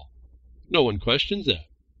well. No one questions that.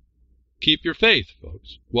 Keep your faith,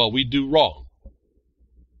 folks, while we do wrong.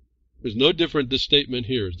 There's no different this statement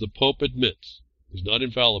here, as the Pope admits. He's not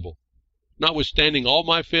infallible. Notwithstanding all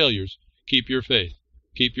my failures, keep your faith.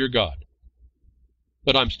 Keep your God.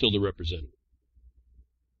 But I'm still the representative.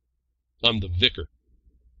 I'm the vicar.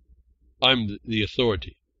 I'm the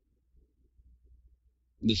authority.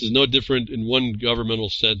 This is no different in one governmental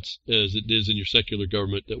sense as it is in your secular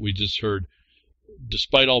government that we just heard.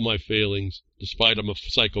 Despite all my failings, despite I'm a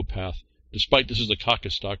psychopath, despite this is a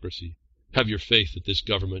caucustocracy, have your faith that this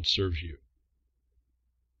government serves you.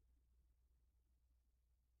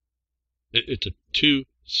 It's a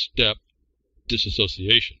two-step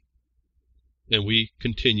disassociation. And we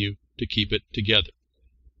continue to keep it together.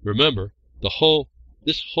 Remember,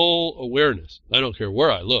 this whole awareness, I don't care where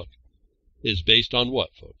I look, is based on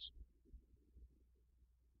what, folks?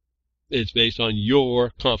 It's based on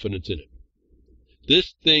your confidence in it.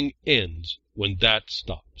 This thing ends when that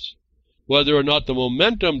stops. Whether or not the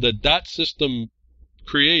momentum that system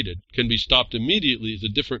created can be stopped immediately is a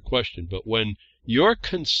different question. But when your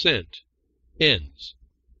consent ends,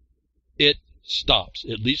 it stops,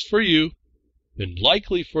 at least for you, and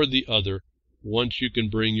likely for the other, once you can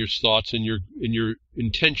bring your thoughts and your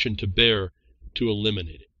intention to bear to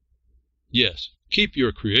eliminate it. Yes, keep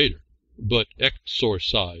your creator, but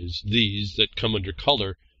exorcise these that come under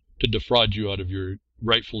color to defraud you out of your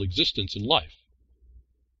rightful existence in life.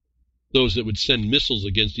 Those that would send missiles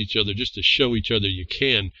against each other just to show each other you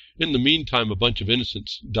can. In the meantime, a bunch of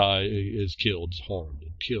innocents is harmed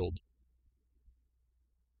and killed.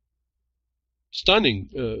 Stunning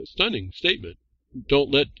statement.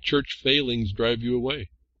 Don't let church failings drive you away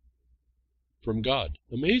from God.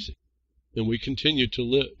 Amazing. And we continue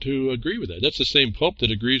to agree with that. That's the same Pope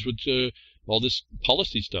that agrees with all this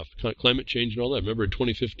policy stuff, climate change and all that. Remember in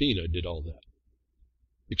 2015 I did all that.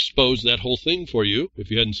 Exposed that whole thing for you, if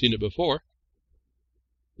you hadn't seen it before.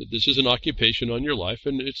 that this is an occupation on your life,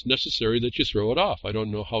 and it's necessary that you throw it off. I don't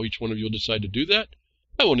know how each one of you will decide to do that.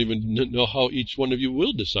 I won't even know how each one of you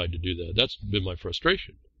will decide to do that. That's been my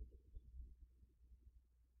frustration.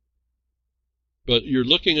 But you're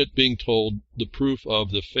looking at being told the proof of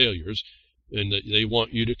the failures, and that they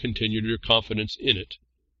want you to continue your confidence in it.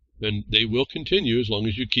 And they will continue as long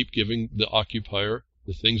as you keep giving the occupier,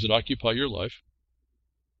 the things that occupy your life,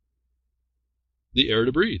 the air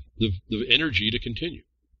to breathe, the energy to continue.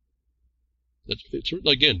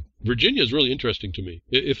 Again, Virginia is really interesting to me.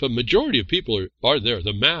 If a majority of people are there,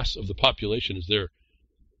 the mass of the population is there,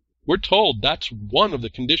 we're told that's one of the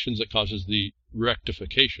conditions that causes the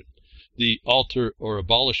rectification, the alter or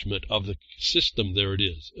abolishment of the system that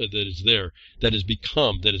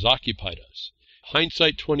has occupied us.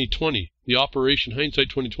 Hindsight 2020, the operation Hindsight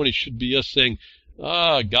 2020 should be us saying,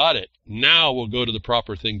 got it. Now we'll go to the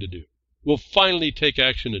proper thing to do. We'll finally take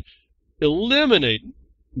action and eliminate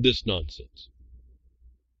this nonsense.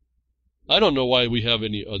 I don't know why we have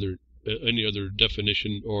any other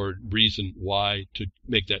definition or reason why to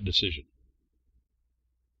make that decision.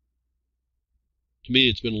 To me,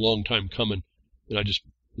 it's been a long time coming, and I just,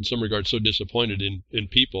 in some regards, so disappointed in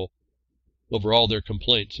people over all their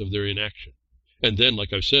complaints of their inaction. And then,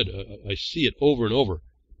 like I've said, I see it over and over.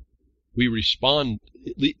 We respond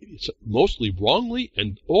mostly wrongly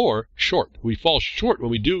or short. We fall short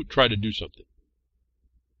when we do try to do something.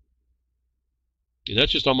 And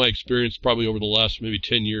that's just on my experience probably over the last maybe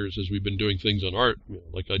 10 years as we've been doing things on art,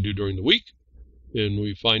 like I do during the week. And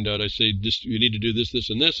we find out, I say, you need to do this, this,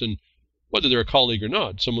 and this. And whether they're a colleague or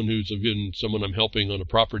not, someone I'm helping on a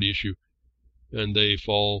property issue, and they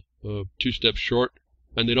fall 2 steps short,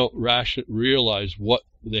 and they don't realize what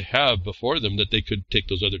they have before them, that they could take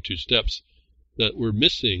those other 2 steps, that we're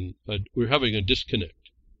missing, we're having a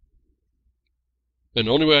disconnect. And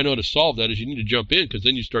the only way I know to solve that is you need to jump in, because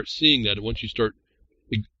then you start seeing that, and once you start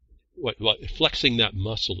flexing that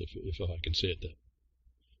muscle, if I can say it that.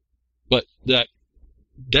 But that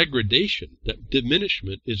degradation, that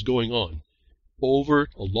diminishment is going on over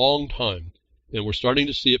a long time, and we're starting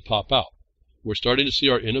to see it pop out. We're starting to see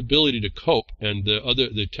our inability to cope, and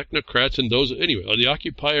the technocrats and those, anyway, the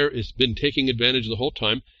occupier has been taking advantage the whole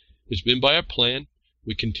time. It's been by a plan.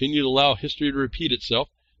 We continue to allow history to repeat itself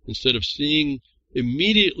instead of seeing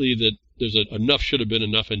immediately that there's enough should have been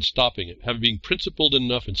enough and stopping it, being principled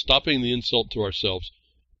enough and stopping the insult to ourselves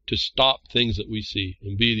to stop things that we see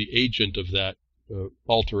and be the agent of that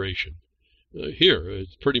alteration. Here,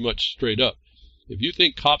 it's pretty much straight up. If you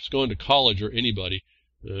think cops going to college or anybody,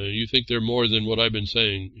 you think they're more than what I've been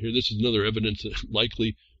saying. Here, this is another evidence that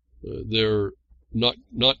likely they're not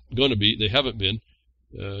going to be. They haven't been.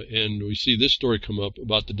 And we see this story come up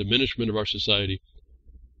about the diminishment of our society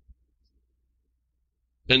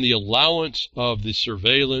and the allowance of the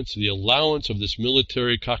surveillance, the allowance of this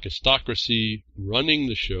military caucustocracy running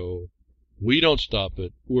the show. We don't stop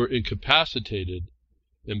it. We're incapacitated.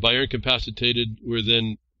 And by incapacitated, we're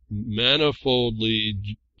then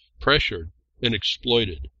manifoldly pressured and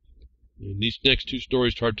exploited. And these next 2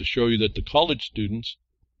 stories start to show you that the college students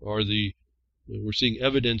are we're seeing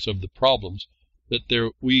evidence of the problems,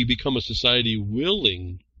 that we become a society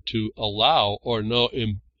willing to allow or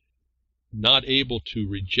not able to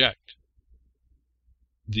reject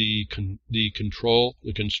the control,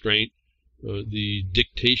 the constraint, the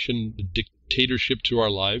dictatorship to our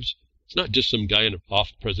lives. It's not just some guy in a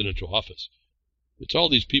presidential office. It's all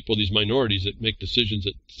these people, these minorities that make decisions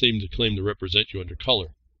that seem to claim to represent you under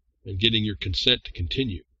color, and getting your consent to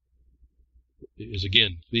continue. Is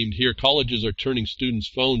again themed here. Colleges are turning students'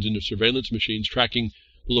 phones into surveillance machines, tracking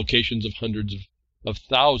the locations of hundreds of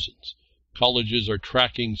thousands. Colleges are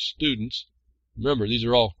tracking students. Remember, these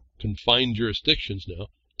are all confined jurisdictions now,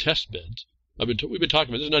 test beds. We've been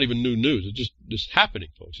talking about this. Is not even new news. It's just happening,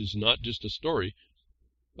 folks. It's not just a story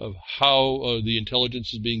of how the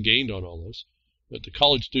intelligence is being gained on all this. But the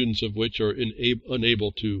college students of which are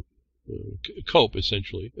unable to cope,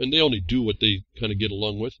 essentially, and they only do what they kind of get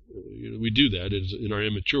along with. We do that in our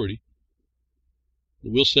immaturity.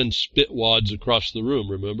 We'll send spit wads across the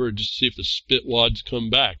room, remember, just to see if the spit wads come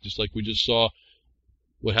back, just like we just saw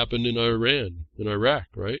what happened in Iran, in Iraq,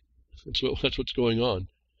 right? That's what's going on.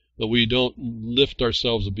 But we don't lift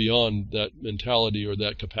ourselves beyond that mentality or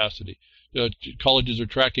that capacity. Colleges are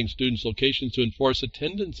tracking students' locations to enforce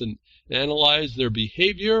attendance and analyze their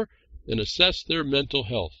behavior and assess their mental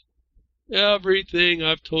health. Everything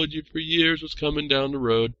I've told you for years was coming down the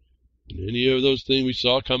road. And any of those things we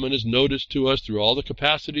saw coming is noticed to us through all the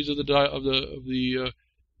capacities of the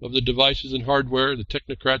devices and hardware, the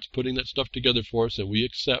technocrats putting that stuff together for us, and we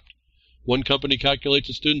accept. One company calculates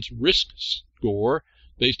a student's risk score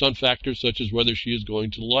based on factors such as whether she is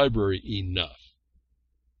going to the library enough.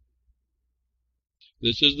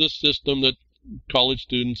 This is the system that college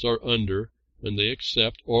students are under, and they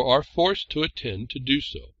accept or are forced to attend to do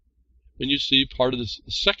so. And you see part of this.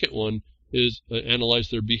 The second one is analyze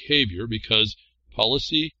their behavior, because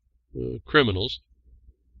policy criminals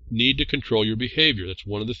need to control your behavior. That's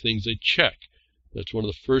one of the things they check. That's one of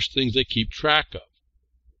the first things they keep track of.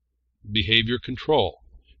 Behavior control.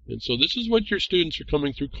 And so this is what your students are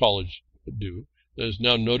coming through college to do. That is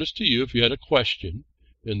now notice to you if you had a question.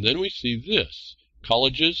 And then we see this.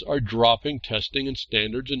 Colleges are dropping testing and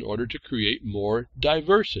standards in order to create more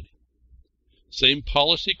diversity. Same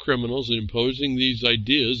policy criminals imposing these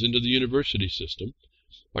ideas into the university system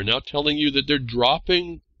are now telling you that they're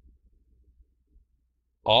dropping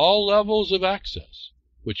all levels of access,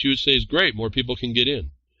 which you would say is great, more people can get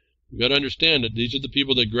in. You've got to understand that these are the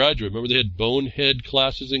people that graduate. Remember they had bonehead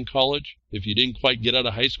classes in college? If you didn't quite get out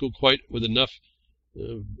of high school quite with enough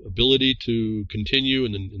ability to continue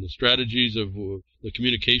in the strategies of the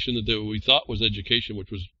communication that we thought was education,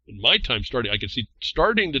 which was, in my time, I could see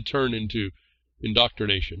starting to turn into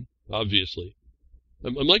indoctrination, obviously.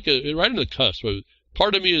 I'm like right on the cusp.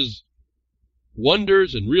 Part of me is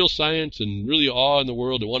wonders and real science and really awe in the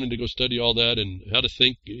world and wanting to go study all that and how to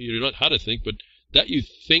think, not how to think, but that you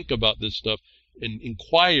think about this stuff and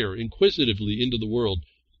inquire inquisitively into the world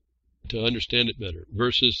to understand it better,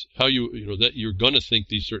 versus how that you're going to think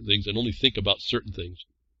these certain things and only think about certain things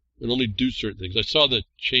and only do certain things. I saw the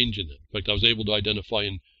change in that. In fact, I was able to identify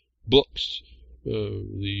in books,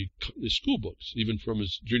 the school books, even from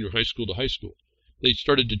his junior high school to high school, they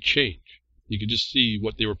started to change. You could just see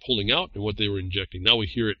what they were pulling out and what they were injecting. Now we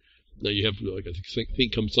hear it. Now you have, like I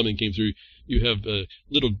think something came through. You have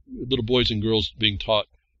little boys and girls being taught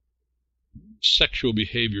sexual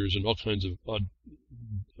behaviors and all kinds of odd,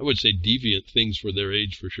 I would say deviant things for their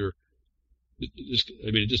age, for sure.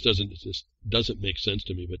 It just doesn't make sense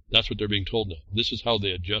to me, but that's what they're being told now. This is how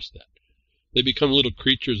they adjust that. They become little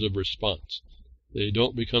creatures of response. They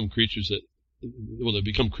don't become creatures they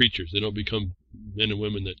become creatures. They don't become men and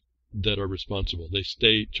women that are responsible. They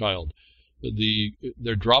stay child.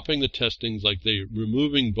 They're dropping the testings, like they're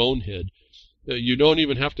removing bonehead. You don't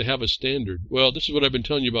even have to have a standard. Well, this is what I've been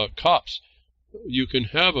telling you about cops. You can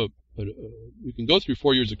have you can go through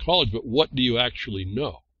 4 years of college, but what do you actually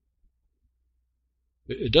know?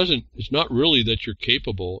 It's not really that you're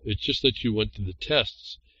capable. It's just that you went through the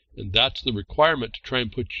tests, and that's the requirement to try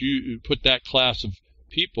and put that class of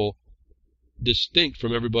people distinct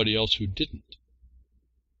from everybody else who didn't.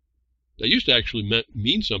 That used to actually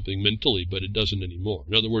mean something mentally, but it doesn't anymore.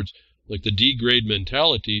 In other words, like the D-grade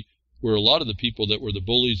mentality, where a lot of the people that were the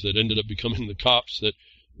bullies that ended up becoming the cops that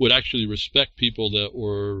would actually respect people that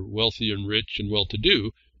were wealthy and rich and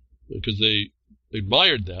well-to-do, because they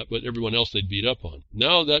admired that, but everyone else they'd beat up on.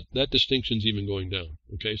 Now that distinction's even going down.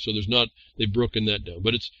 Okay, so they've broken that down.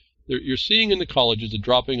 But you're seeing in the colleges a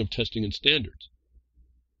dropping of testing and standards.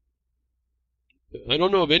 I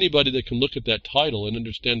don't know of anybody that can look at that title and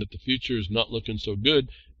understand that the future is not looking so good,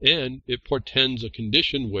 and it portends a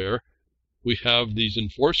condition where we have these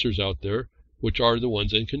enforcers out there, which are the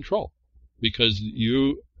ones in control. Because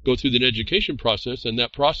you go through the education process, and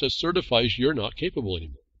that process certifies you're not capable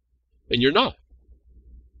anymore. And you're not.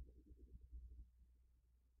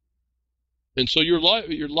 And so your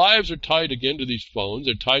lives are tied again to these phones.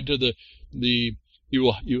 They're tied to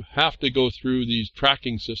you have to go through these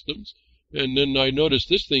tracking systems. And then I noticed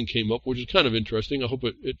this thing came up, which is kind of interesting. I hope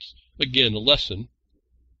it's, again, a lesson.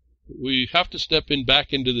 We have to step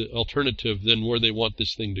back into the alternative than where they want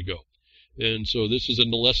this thing to go. And so this is a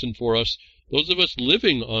lesson for us. Those of us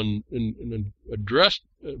living on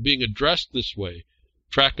being addressed this way,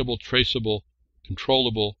 trackable, traceable,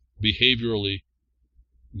 controllable, behaviorally,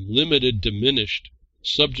 limited, diminished,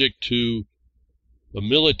 subject to a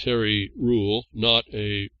military rule, not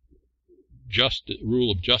a rule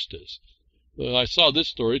of justice. I saw this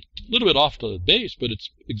story, a little bit off the base, but it's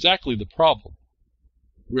exactly the problem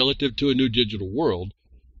relative to a new digital world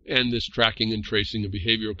and this tracking and tracing and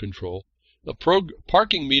behavioral control.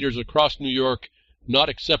 Parking meters across New York not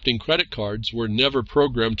accepting credit cards were never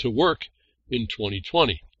programmed to work in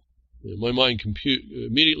 2020. And my mind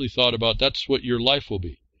immediately thought about that's what your life will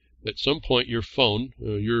be. At some point, your phone,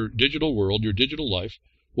 your digital world, your digital life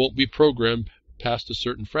won't be programmed past a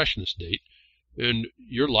certain freshness date, and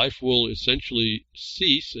your life will essentially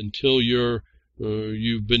cease until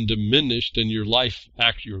you've been diminished and your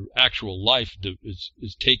actual life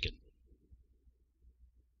is taken.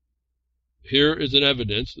 Here is an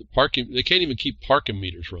evidence that they can't even keep parking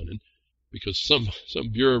meters running because some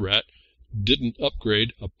bureaucrat didn't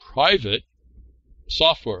upgrade a private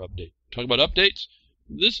software update. Talk about updates.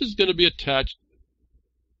 This is going to be attached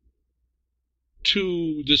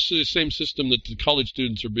to this same system that the college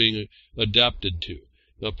students are being adapted to.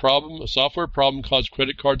 A software problem caused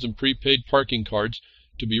credit cards and prepaid parking cards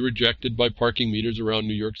to be rejected by parking meters around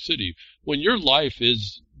New York City. When your life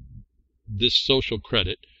is this social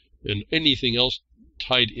credit and anything else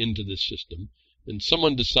tied into this system, and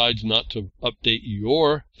someone decides not to update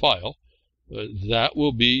your file, that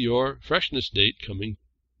will be your freshness date coming,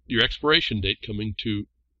 your expiration date coming to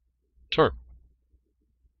term.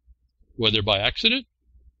 Whether by accident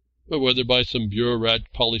or whether by some bureaucrat,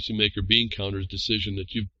 policymaker, bean counter's decision that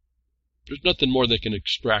there's nothing more they can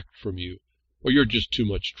extract from you, or you're just too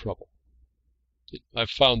much trouble. I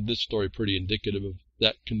found this story pretty indicative of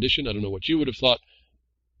that condition. I don't know what you would have thought.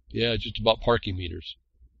 Yeah, just about parking meters.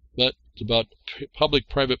 But it's about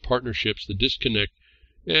public-private partnerships, the disconnect,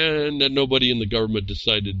 and that nobody in the government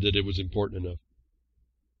decided that it was important enough.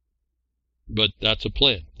 But that's a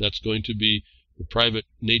plan. That's going to be the private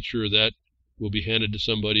nature of that will be handed to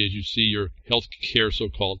somebody as you see your health care,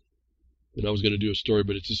 so-called. And I was going to do a story,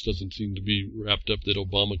 but it just doesn't seem to be wrapped up that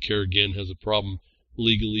Obamacare, again, has a problem.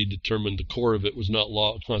 Legally determined the core of it was not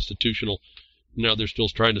constitutional. Now they're still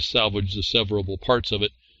trying to salvage the severable parts of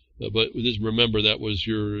it. But just remember, that was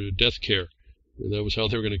your death care. That was how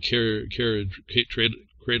they were going to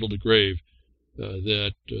cradle to grave.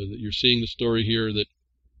 That you're seeing the story here that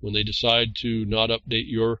when they decide to not update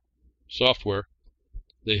your software,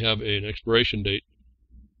 they have an expiration date.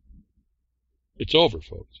 It's over,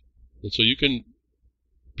 folks. And so you can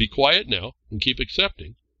be quiet now and keep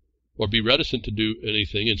accepting, or be reticent to do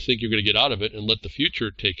anything and think you're going to get out of it and let the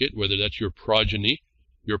future take it, whether that's your progeny,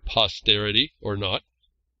 your posterity, or not.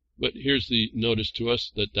 But here's the notice to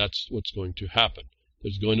us that that's what's going to happen.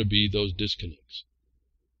 There's going to be those disconnects.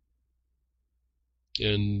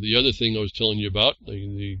 And the other thing I was telling you about,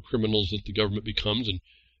 the criminals that the government becomes, and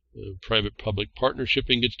private-public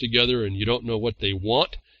partnershiping gets together, and you don't know what they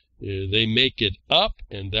want. They make it up,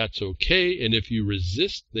 and that's okay. And if you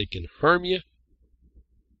resist, they can harm you.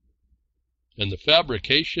 And the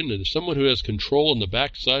fabrication, and someone who has control on the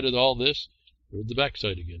backside of all this, or the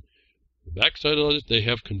backside again, the backside of all this, they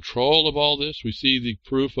have control of all this. We see the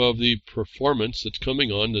proof of the performance that's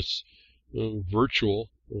coming on, this virtual,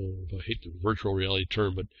 I hate the virtual reality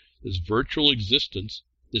term, but this virtual existence,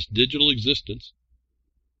 this digital existence.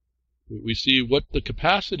 We see what the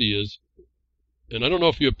capacity is. And I don't know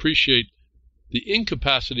if you appreciate the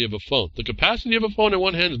incapacity of a phone. The capacity of a phone on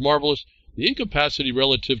one hand is marvelous. The incapacity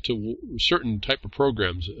relative to certain type of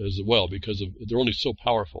programs as well, because they're only so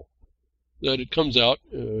powerful, that it comes out,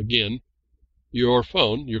 again, your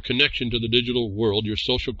phone, your connection to the digital world, your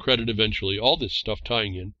social credit eventually, all this stuff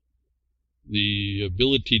tying in, the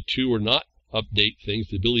ability to or not update things,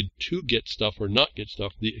 the ability to get stuff or not get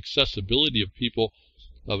stuff, the accessibility of people,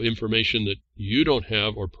 of information that you don't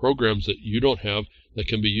have, or programs that you don't have that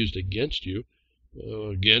can be used against you.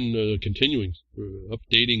 Continuing,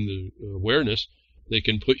 updating the awareness, they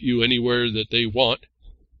can put you anywhere that they want.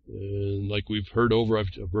 And like we've heard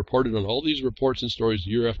I've reported on all these reports and stories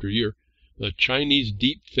year after year, a Chinese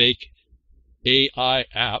deepfake AI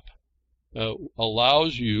app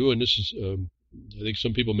allows you, and this is, I think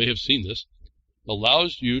some people may have seen this,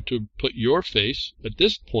 allows you to put your face, at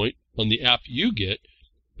this point on the app you get,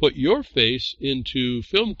 put your face into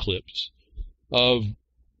film clips of,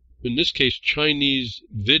 in this case, Chinese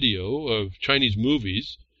video of Chinese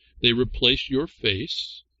movies. They replace your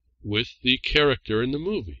face with the character in the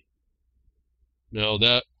movie. Now,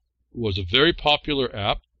 that was a very popular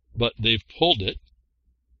app, but they've pulled it.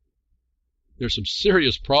 There's some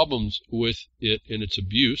serious problems with it and its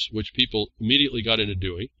abuse, which people immediately got into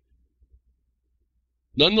doing.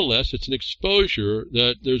 Nonetheless, it's an exposure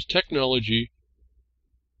that there's technology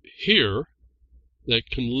here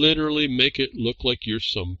that can literally make it look like you're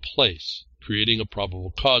someplace, creating a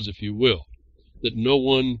probable cause, if you will, that no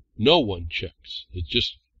one checks. It's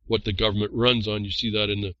just what the government runs on. You see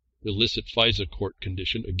that in the illicit FISA court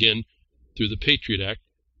condition, again, through the Patriot Act.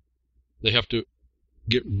 They have to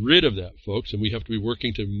get rid of that, folks, and we have to be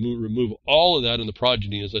working to remove all of that in the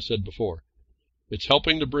progeny, as I said before. It's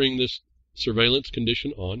helping to bring this surveillance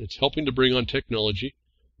condition on. It's helping to bring on technology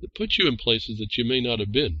that puts you in places that you may not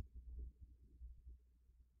have been.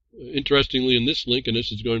 Interestingly, in this link, and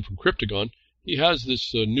this is going from Cryptagon, he has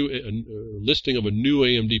this new listing of a new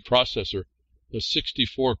AMD processor, a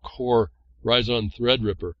 64-core Ryzen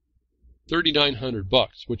Threadripper,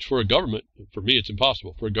 $3,900, which for a government, for me it's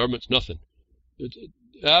impossible. For a government, it's nothing. It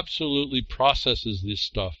absolutely processes this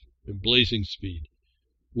stuff in blazing speed,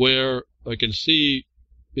 where I can see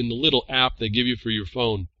in the little app they give you for your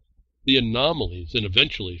phone, the anomalies, and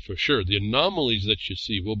eventually, for sure, the anomalies that you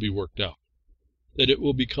see will be worked out, that it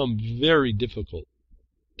will become very difficult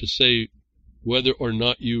to say whether or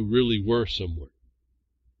not you really were somewhere.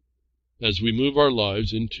 As we move our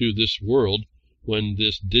lives into this world, when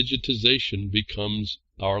this digitization becomes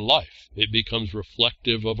our life, it becomes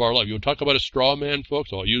reflective of our life. You want to talk about a straw man,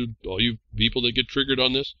 folks? All you people that get triggered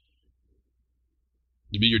on this?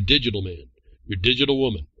 To be your digital man, your digital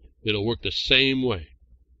woman. It'll work the same way.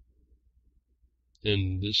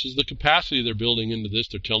 And this is the capacity they're building into this.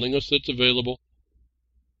 They're telling us it's available.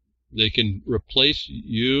 They can replace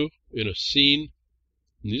you in a scene.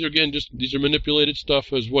 And these are, again, these are manipulated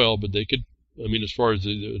stuff as well, but they could, I mean, as far as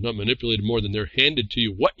they're not manipulated more than they're handed to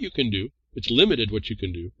you what you can do. It's limited what you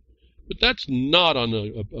can do. But that's not on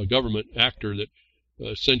a government actor that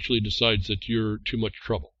essentially decides that you're too much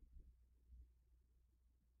trouble.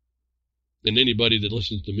 And anybody that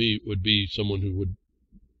listens to me would be someone who would,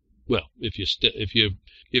 well, if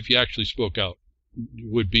you actually spoke out,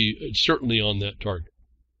 would be certainly on that target.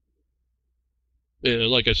 And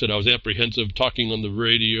like I said, I was apprehensive talking on the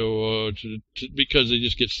radio because they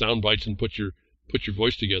just get sound bites and put your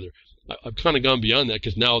voice together. I've kind of gone beyond that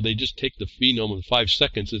because now they just take the phenome in 5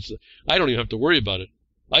 seconds. I don't even have to worry about it.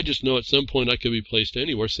 I just know at some point I could be placed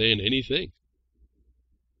anywhere saying anything.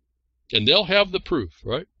 And they'll have the proof,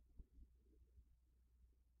 right?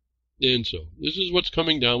 And so this is what's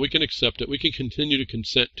coming down. We can accept it. We can continue to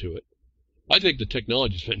consent to it. I think the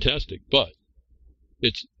technology is fantastic, but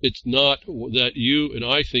it's not that you and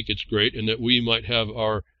I think it's great and that we might have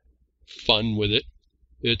our fun with it.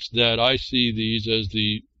 It's that I see these as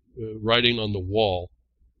the writing on the wall,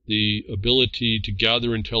 the ability to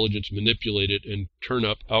gather intelligence, manipulate it, and turn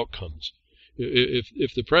up outcomes.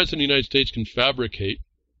 If the President of the United States can fabricate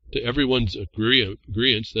to everyone's agreement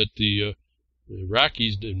that the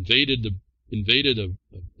Iraqis invaded an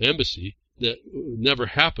embassy that never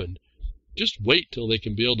happened, just wait till they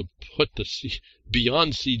can be able to put the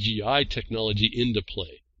beyond CGI technology into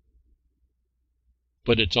play.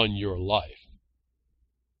 But it's on your life.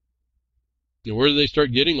 And where do they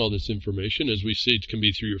start getting all this information? As we see, it can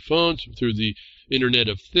be through your phones, through the Internet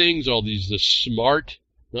of Things, all these smart,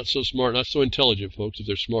 not so smart, not so intelligent folks if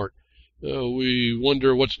they're smart. We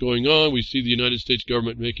wonder what's going on. We see the United States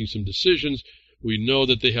government making some decisions. We know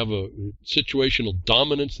that they have a situational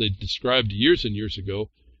dominance they described years and years ago.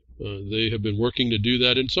 They have been working to do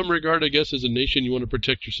that. In some regard, I guess, as a nation, you want to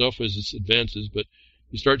protect yourself as this advances, but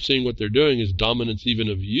you start seeing what they're doing is dominance even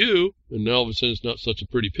of you, and now all of a sudden it's not such a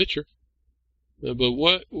pretty picture.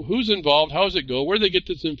 But who's involved? How does it go? Where do they get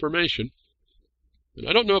this information? And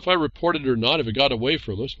I don't know if I reported it or not, if it got away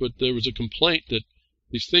from us, but there was a complaint that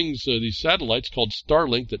these things, these satellites called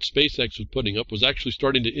Starlink that SpaceX was putting up was actually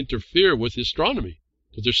starting to interfere with astronomy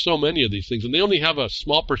because there's so many of these things, and they only have a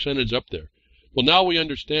small percentage up there. Well, now we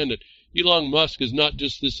understand that Elon Musk is not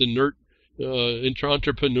just this inert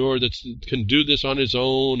entrepreneur that can do this on his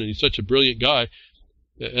own, and he's such a brilliant guy,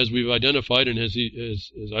 as we've identified, and as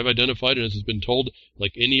I've identified, and as has been told,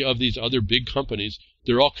 like any of these other big companies,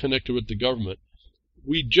 they're all connected with the government.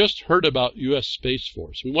 We just heard about U.S. Space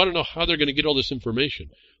Force. We want to know how they're going to get all this information.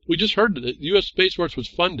 We just heard that U.S. Space Force was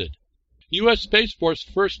funded. U.S. Space Force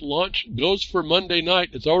first launch goes for Monday night.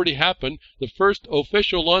 It's already happened. The first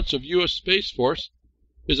official launch of U.S. Space Force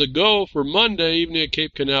is a go for Monday evening at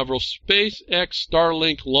Cape Canaveral. SpaceX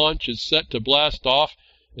Starlink launch is set to blast off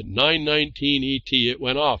at 9:19 ET. It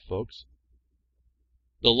went off, folks.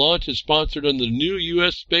 The launch is sponsored under the new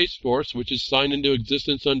U.S. Space Force, which is signed into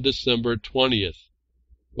existence on December 20th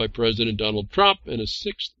by President Donald Trump and a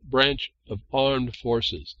sixth branch of armed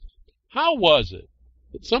forces. How was it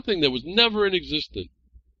that something that was never in existence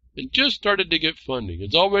and just started to get funding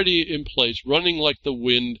is already in place, running like the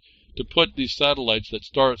wind, to put these satellites that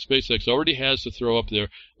SpaceX already has to throw up there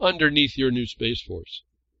underneath your new Space Force?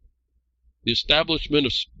 The establishment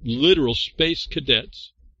of literal space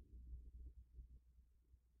cadets,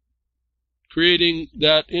 creating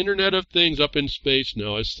that Internet of Things up in space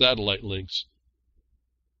now as satellite links,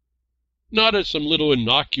 not as some little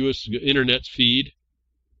innocuous internet feed,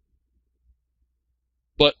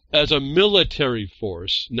 but as a military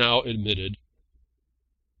force now admitted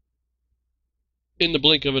in the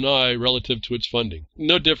blink of an eye relative to its funding.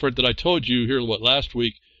 No different than I told you here, last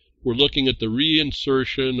week, we're looking at the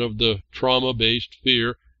reinsertion of the trauma-based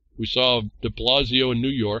fear we saw de Blasio in New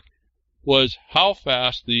York, was how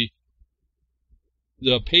fast the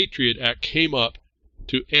Patriot Act came up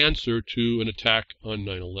to answer to an attack on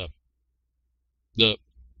 9/11. The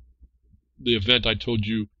event I told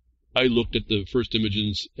you, I looked at the first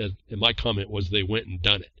images and my comment was they went and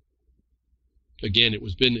done it. Again,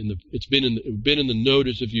 it's been in the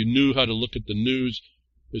notice if you knew how to look at the news.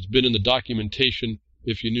 It's been in the documentation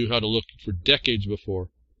if you knew how to look for decades before.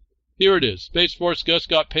 Here it is. Space Force just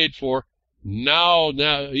got paid for. Now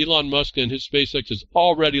Elon Musk and his SpaceX is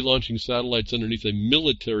already launching satellites underneath a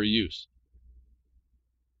military use.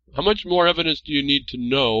 How much more evidence do you need to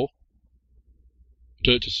know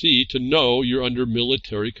to know you're under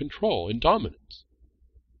military control and dominance?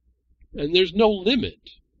 And there's no limit.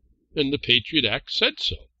 And the Patriot Act said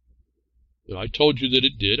so. And I told you that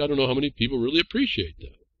it did. I don't know how many people really appreciate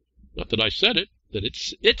that. Not that I said it, that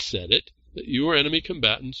it said it, that you are enemy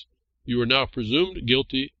combatants. You are now presumed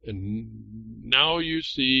guilty, and now you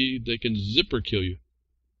see they can zipper kill you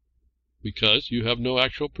because you have no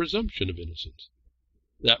actual presumption of innocence.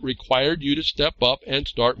 That required you to step up and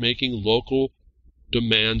start making local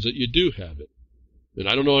demands that you do have it. And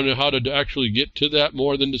I don't know how to actually get to that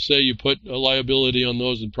more than to say you put a liability on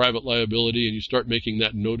those and private liability and you start making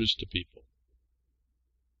that notice to people.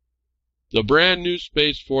 The brand new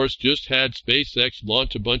Space Force just had SpaceX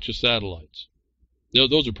launch a bunch of satellites. Now,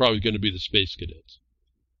 those are probably going to be the space cadets.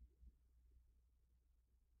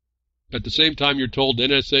 At the same time, you're told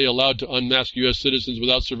NSA allowed to unmask U.S. citizens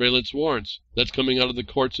without surveillance warrants. That's coming out of the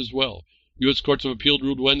courts as well. U.S. Courts of Appeal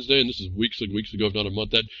ruled Wednesday, and this is weeks ago, if not a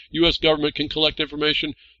month, that U.S. government can collect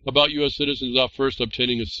information about U.S. citizens without first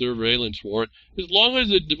obtaining a surveillance warrant, as long as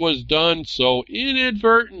it was done so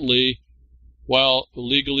inadvertently while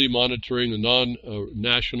illegally monitoring the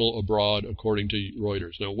non-national abroad, according to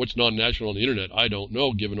Reuters. Now, what's non-national on the Internet? I don't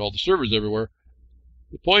know, given all the servers everywhere.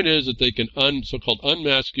 The point is that they can so-called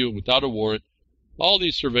unmask you without a warrant. All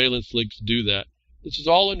these surveillance links do that. This is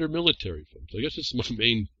all under military, folks. I guess this is my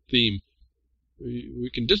main theme. We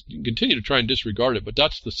can continue to try and disregard it, but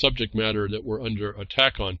that's the subject matter that we're under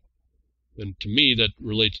attack on. And to me, that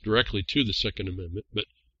relates directly to the Second Amendment, but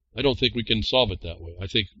I don't think we can solve it that way. I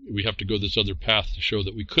think we have to go this other path to show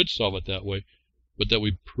that we could solve it that way, but that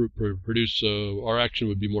we produce our action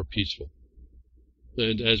would be more peaceful.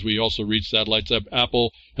 And as we also read satellites,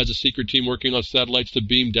 Apple has a secret team working on satellites to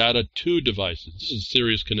beam data to devices. This is a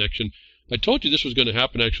serious connection. I told you this was going to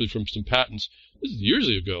happen actually from some patents. This is years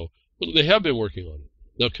ago. Well, they have been working on it.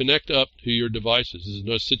 They'll connect up to your devices. This is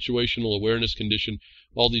no situational awareness condition.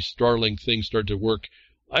 All these Starlink things start to work.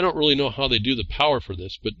 I don't really know how they do the power for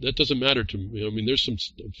this, but that doesn't matter to me. I mean, there's some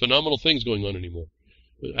phenomenal things going on anymore.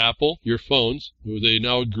 But Apple, your phones, they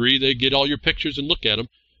now agree they get all your pictures and look at them.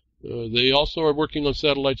 They also are working on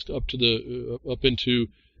satellites to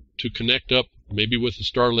connect up, maybe with the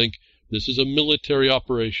Starlink. This is a military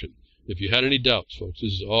operation. If you had any doubts, folks,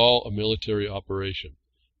 this is all a military operation.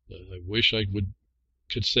 I wish I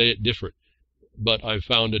could say it different, but I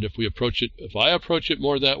found that if I approach it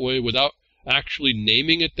more that way without actually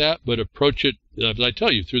naming it that, but approach it, as I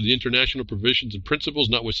tell you, through the international provisions and principles,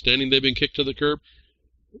 notwithstanding they've been kicked to the curb,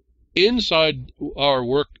 inside our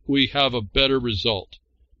work we have a better result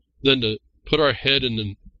than to put our head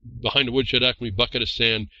behind a Woodshed Acme bucket of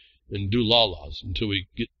sand and do la-las until we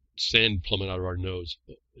get sand plummet out of our nose.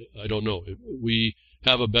 I don't know. We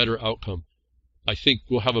have a better outcome. I think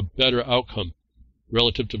we'll have a better outcome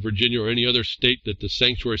relative to Virginia or any other state that the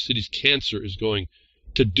sanctuary cities cancer is going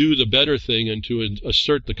to do the better thing and to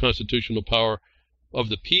assert the constitutional power of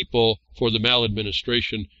the people for the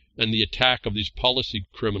maladministration and the attack of these policy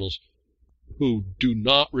criminals who do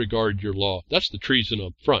not regard your law. That's the treason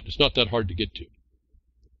up front. It's not that hard to get to.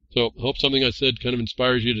 So I hope something I said kind of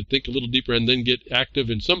inspires you to think a little deeper and then get active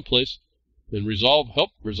in some place and help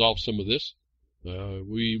resolve some of this.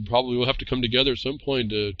 We probably will have to come together at some point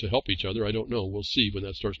to help each other. I don't know. We'll see when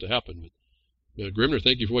that starts to happen. But Grimner,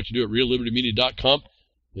 thank you for what you do at reallibertymedia.com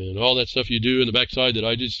and all that stuff you do in the backside that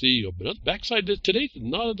I just see. But on the backside today,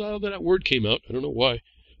 not that word came out. I don't know why.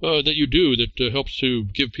 That you do that helps to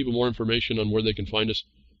give people more information on where they can find us.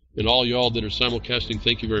 And all y'all that are simulcasting,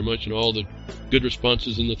 thank you very much. And all the good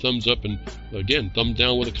responses and the thumbs up. And again, thumb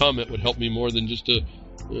down with a comment would help me more than just a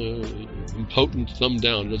impotent thumb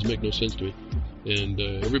down. It doesn't make no sense to me. And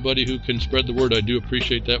everybody who can spread the word, I do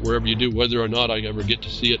appreciate that wherever you do, whether or not I ever get to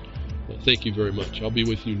see it. Thank you very much. I'll be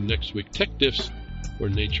with you next week. Tech Diffs or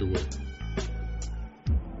Nature Will.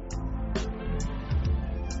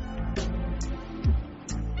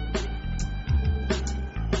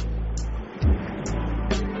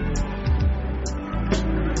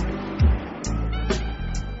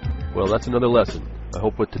 Well, that's another lesson. I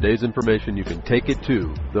hope with today's information you can take it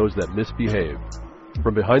to those that misbehave.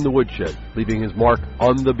 From behind the woodshed, leaving his mark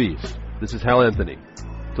on the beast, this is Hal Anthony.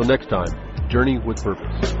 Till next time, journey with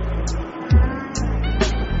purpose.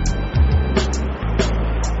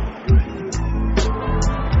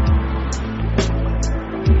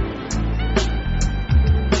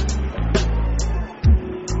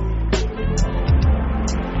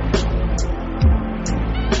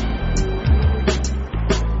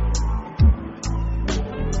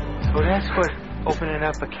 that's what opening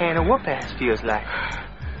up a can of whoop-ass feels like.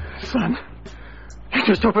 Son, you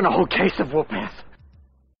just opened a whole case of whoop-ass.